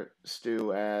more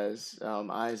stew as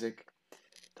Isaac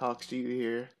talks to you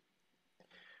here.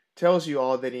 Tells you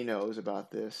all that he knows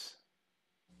about this.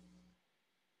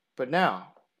 But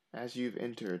now, as you've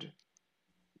entered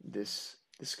this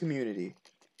community,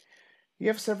 you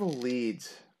have several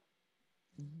leads.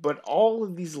 But all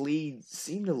of these leads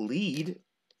seem to lead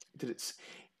to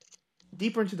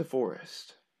deeper into the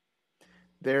forest.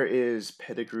 There is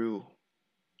Pettigrew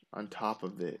on top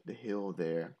of the hill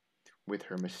there with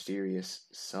her mysterious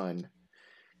son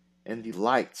and the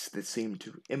lights that seem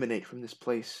to emanate from this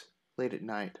place late at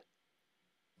night.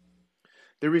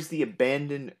 There is the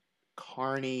abandoned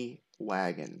Carney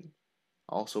wagon,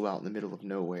 also out in the middle of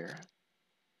nowhere.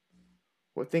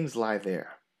 What things lie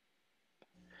there?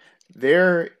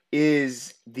 There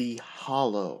is the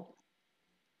Hollow,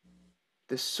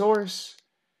 the source,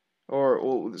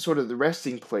 or sort of the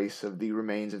resting place of the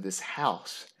remains of this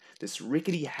house, this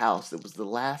rickety house that was the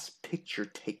last picture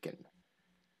taken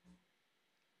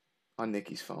on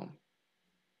Nikki's phone.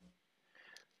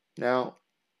 Now,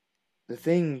 the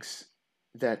things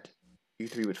that you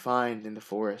three would find in the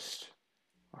forest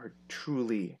are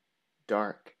truly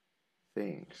dark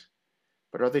things.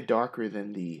 But are they darker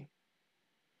than the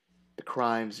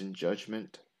crimes and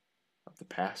judgment of the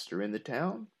pastor in the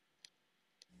town?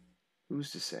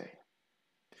 Who's to say?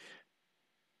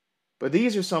 But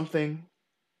these are some things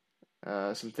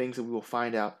that we will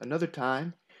find out another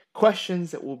time. Questions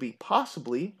that will be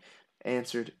possibly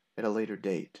answered at a later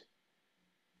date.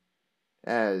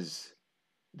 As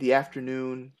the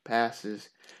afternoon passes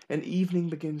and evening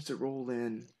begins to roll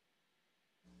in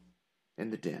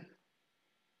the den.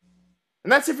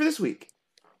 And that's it for this week.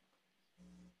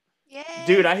 Yay.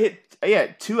 Dude, I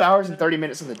hit 2 hours and 30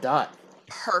 minutes on the dot.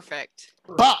 Perfect.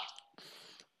 Bah!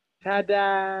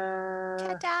 Ta-da!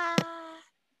 Ta-da.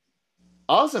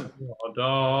 Awesome.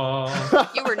 Ta-da.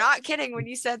 You were not kidding when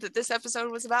you said that this episode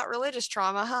was about religious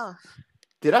trauma, huh?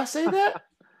 Did I say that?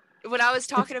 When I was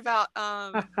talking about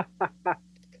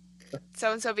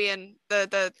so and so being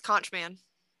the conch man.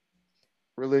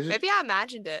 Religion? Maybe I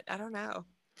imagined it. I don't know.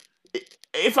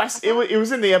 It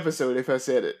was in the episode if I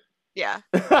said it. Yeah.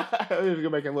 I have to go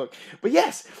back and look. But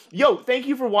yes, yo, thank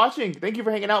you for watching. Thank you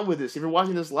for hanging out with us. If you're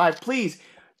watching this live, please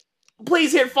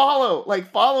hit follow.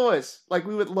 Like, follow us. Like,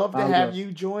 we would love to have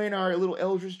you join our little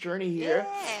Eldritch journey here.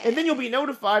 Yeah. And then you'll be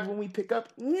notified when we pick up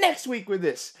next week with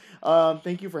this.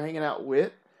 Thank you for hanging out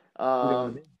with.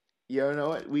 You know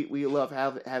what? We love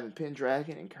having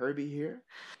Pendragon and Kirby here.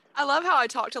 I love how I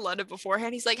talked to London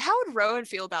beforehand. He's like, how would Rowan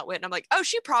feel about Wit? And I'm like, oh,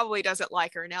 she probably doesn't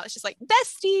like her. Now it's just like,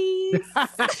 besties.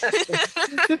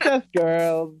 Just us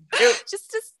girls.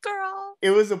 Just this girl.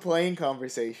 It was a plain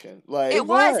conversation. Like It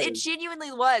was. It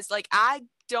genuinely was. Like, I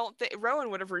don't think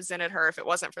Rowan would have resented her if it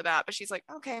wasn't for that. But she's like,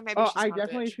 okay, maybe she's I not a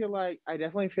definitely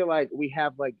bitch. feel like we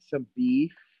have like some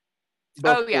beef.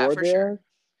 Oh, yeah, before for sure. this.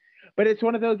 But it's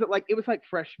one of those that like it was like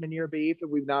freshman year beef and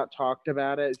we've not talked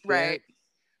about it since. Right.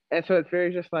 And so it's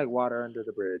very just like water under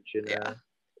the bridge, you know. Yeah.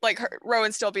 Like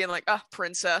Rowan still being like, oh,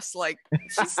 princess. Like,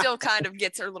 she still kind of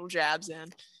gets her little jabs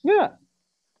in. Yeah.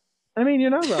 I mean, you're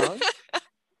not wrong.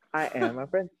 I am a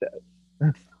princess.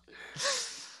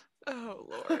 Oh,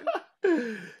 Lord.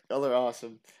 Y'all are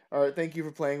awesome. All right, thank you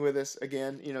for playing with us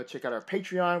again. You know, check out our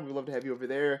Patreon. We'd love to have you over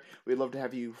there. We'd love to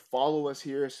have you follow us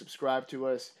here, subscribe to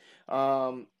us.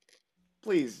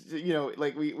 Please, you know,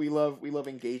 like we love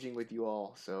engaging with you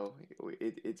all. So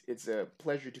it's a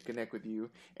pleasure to connect with you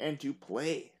and to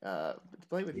play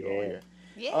with you all here.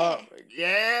 Yeah.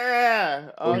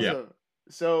 Yeah. Oh, Awesome. yeah.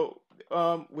 So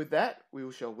with that,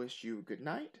 we shall wish you good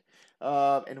night.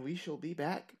 And we shall be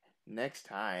back next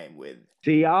time with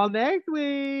See y'all next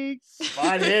week.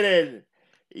 Spot Hidden.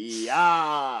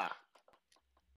 Yeah.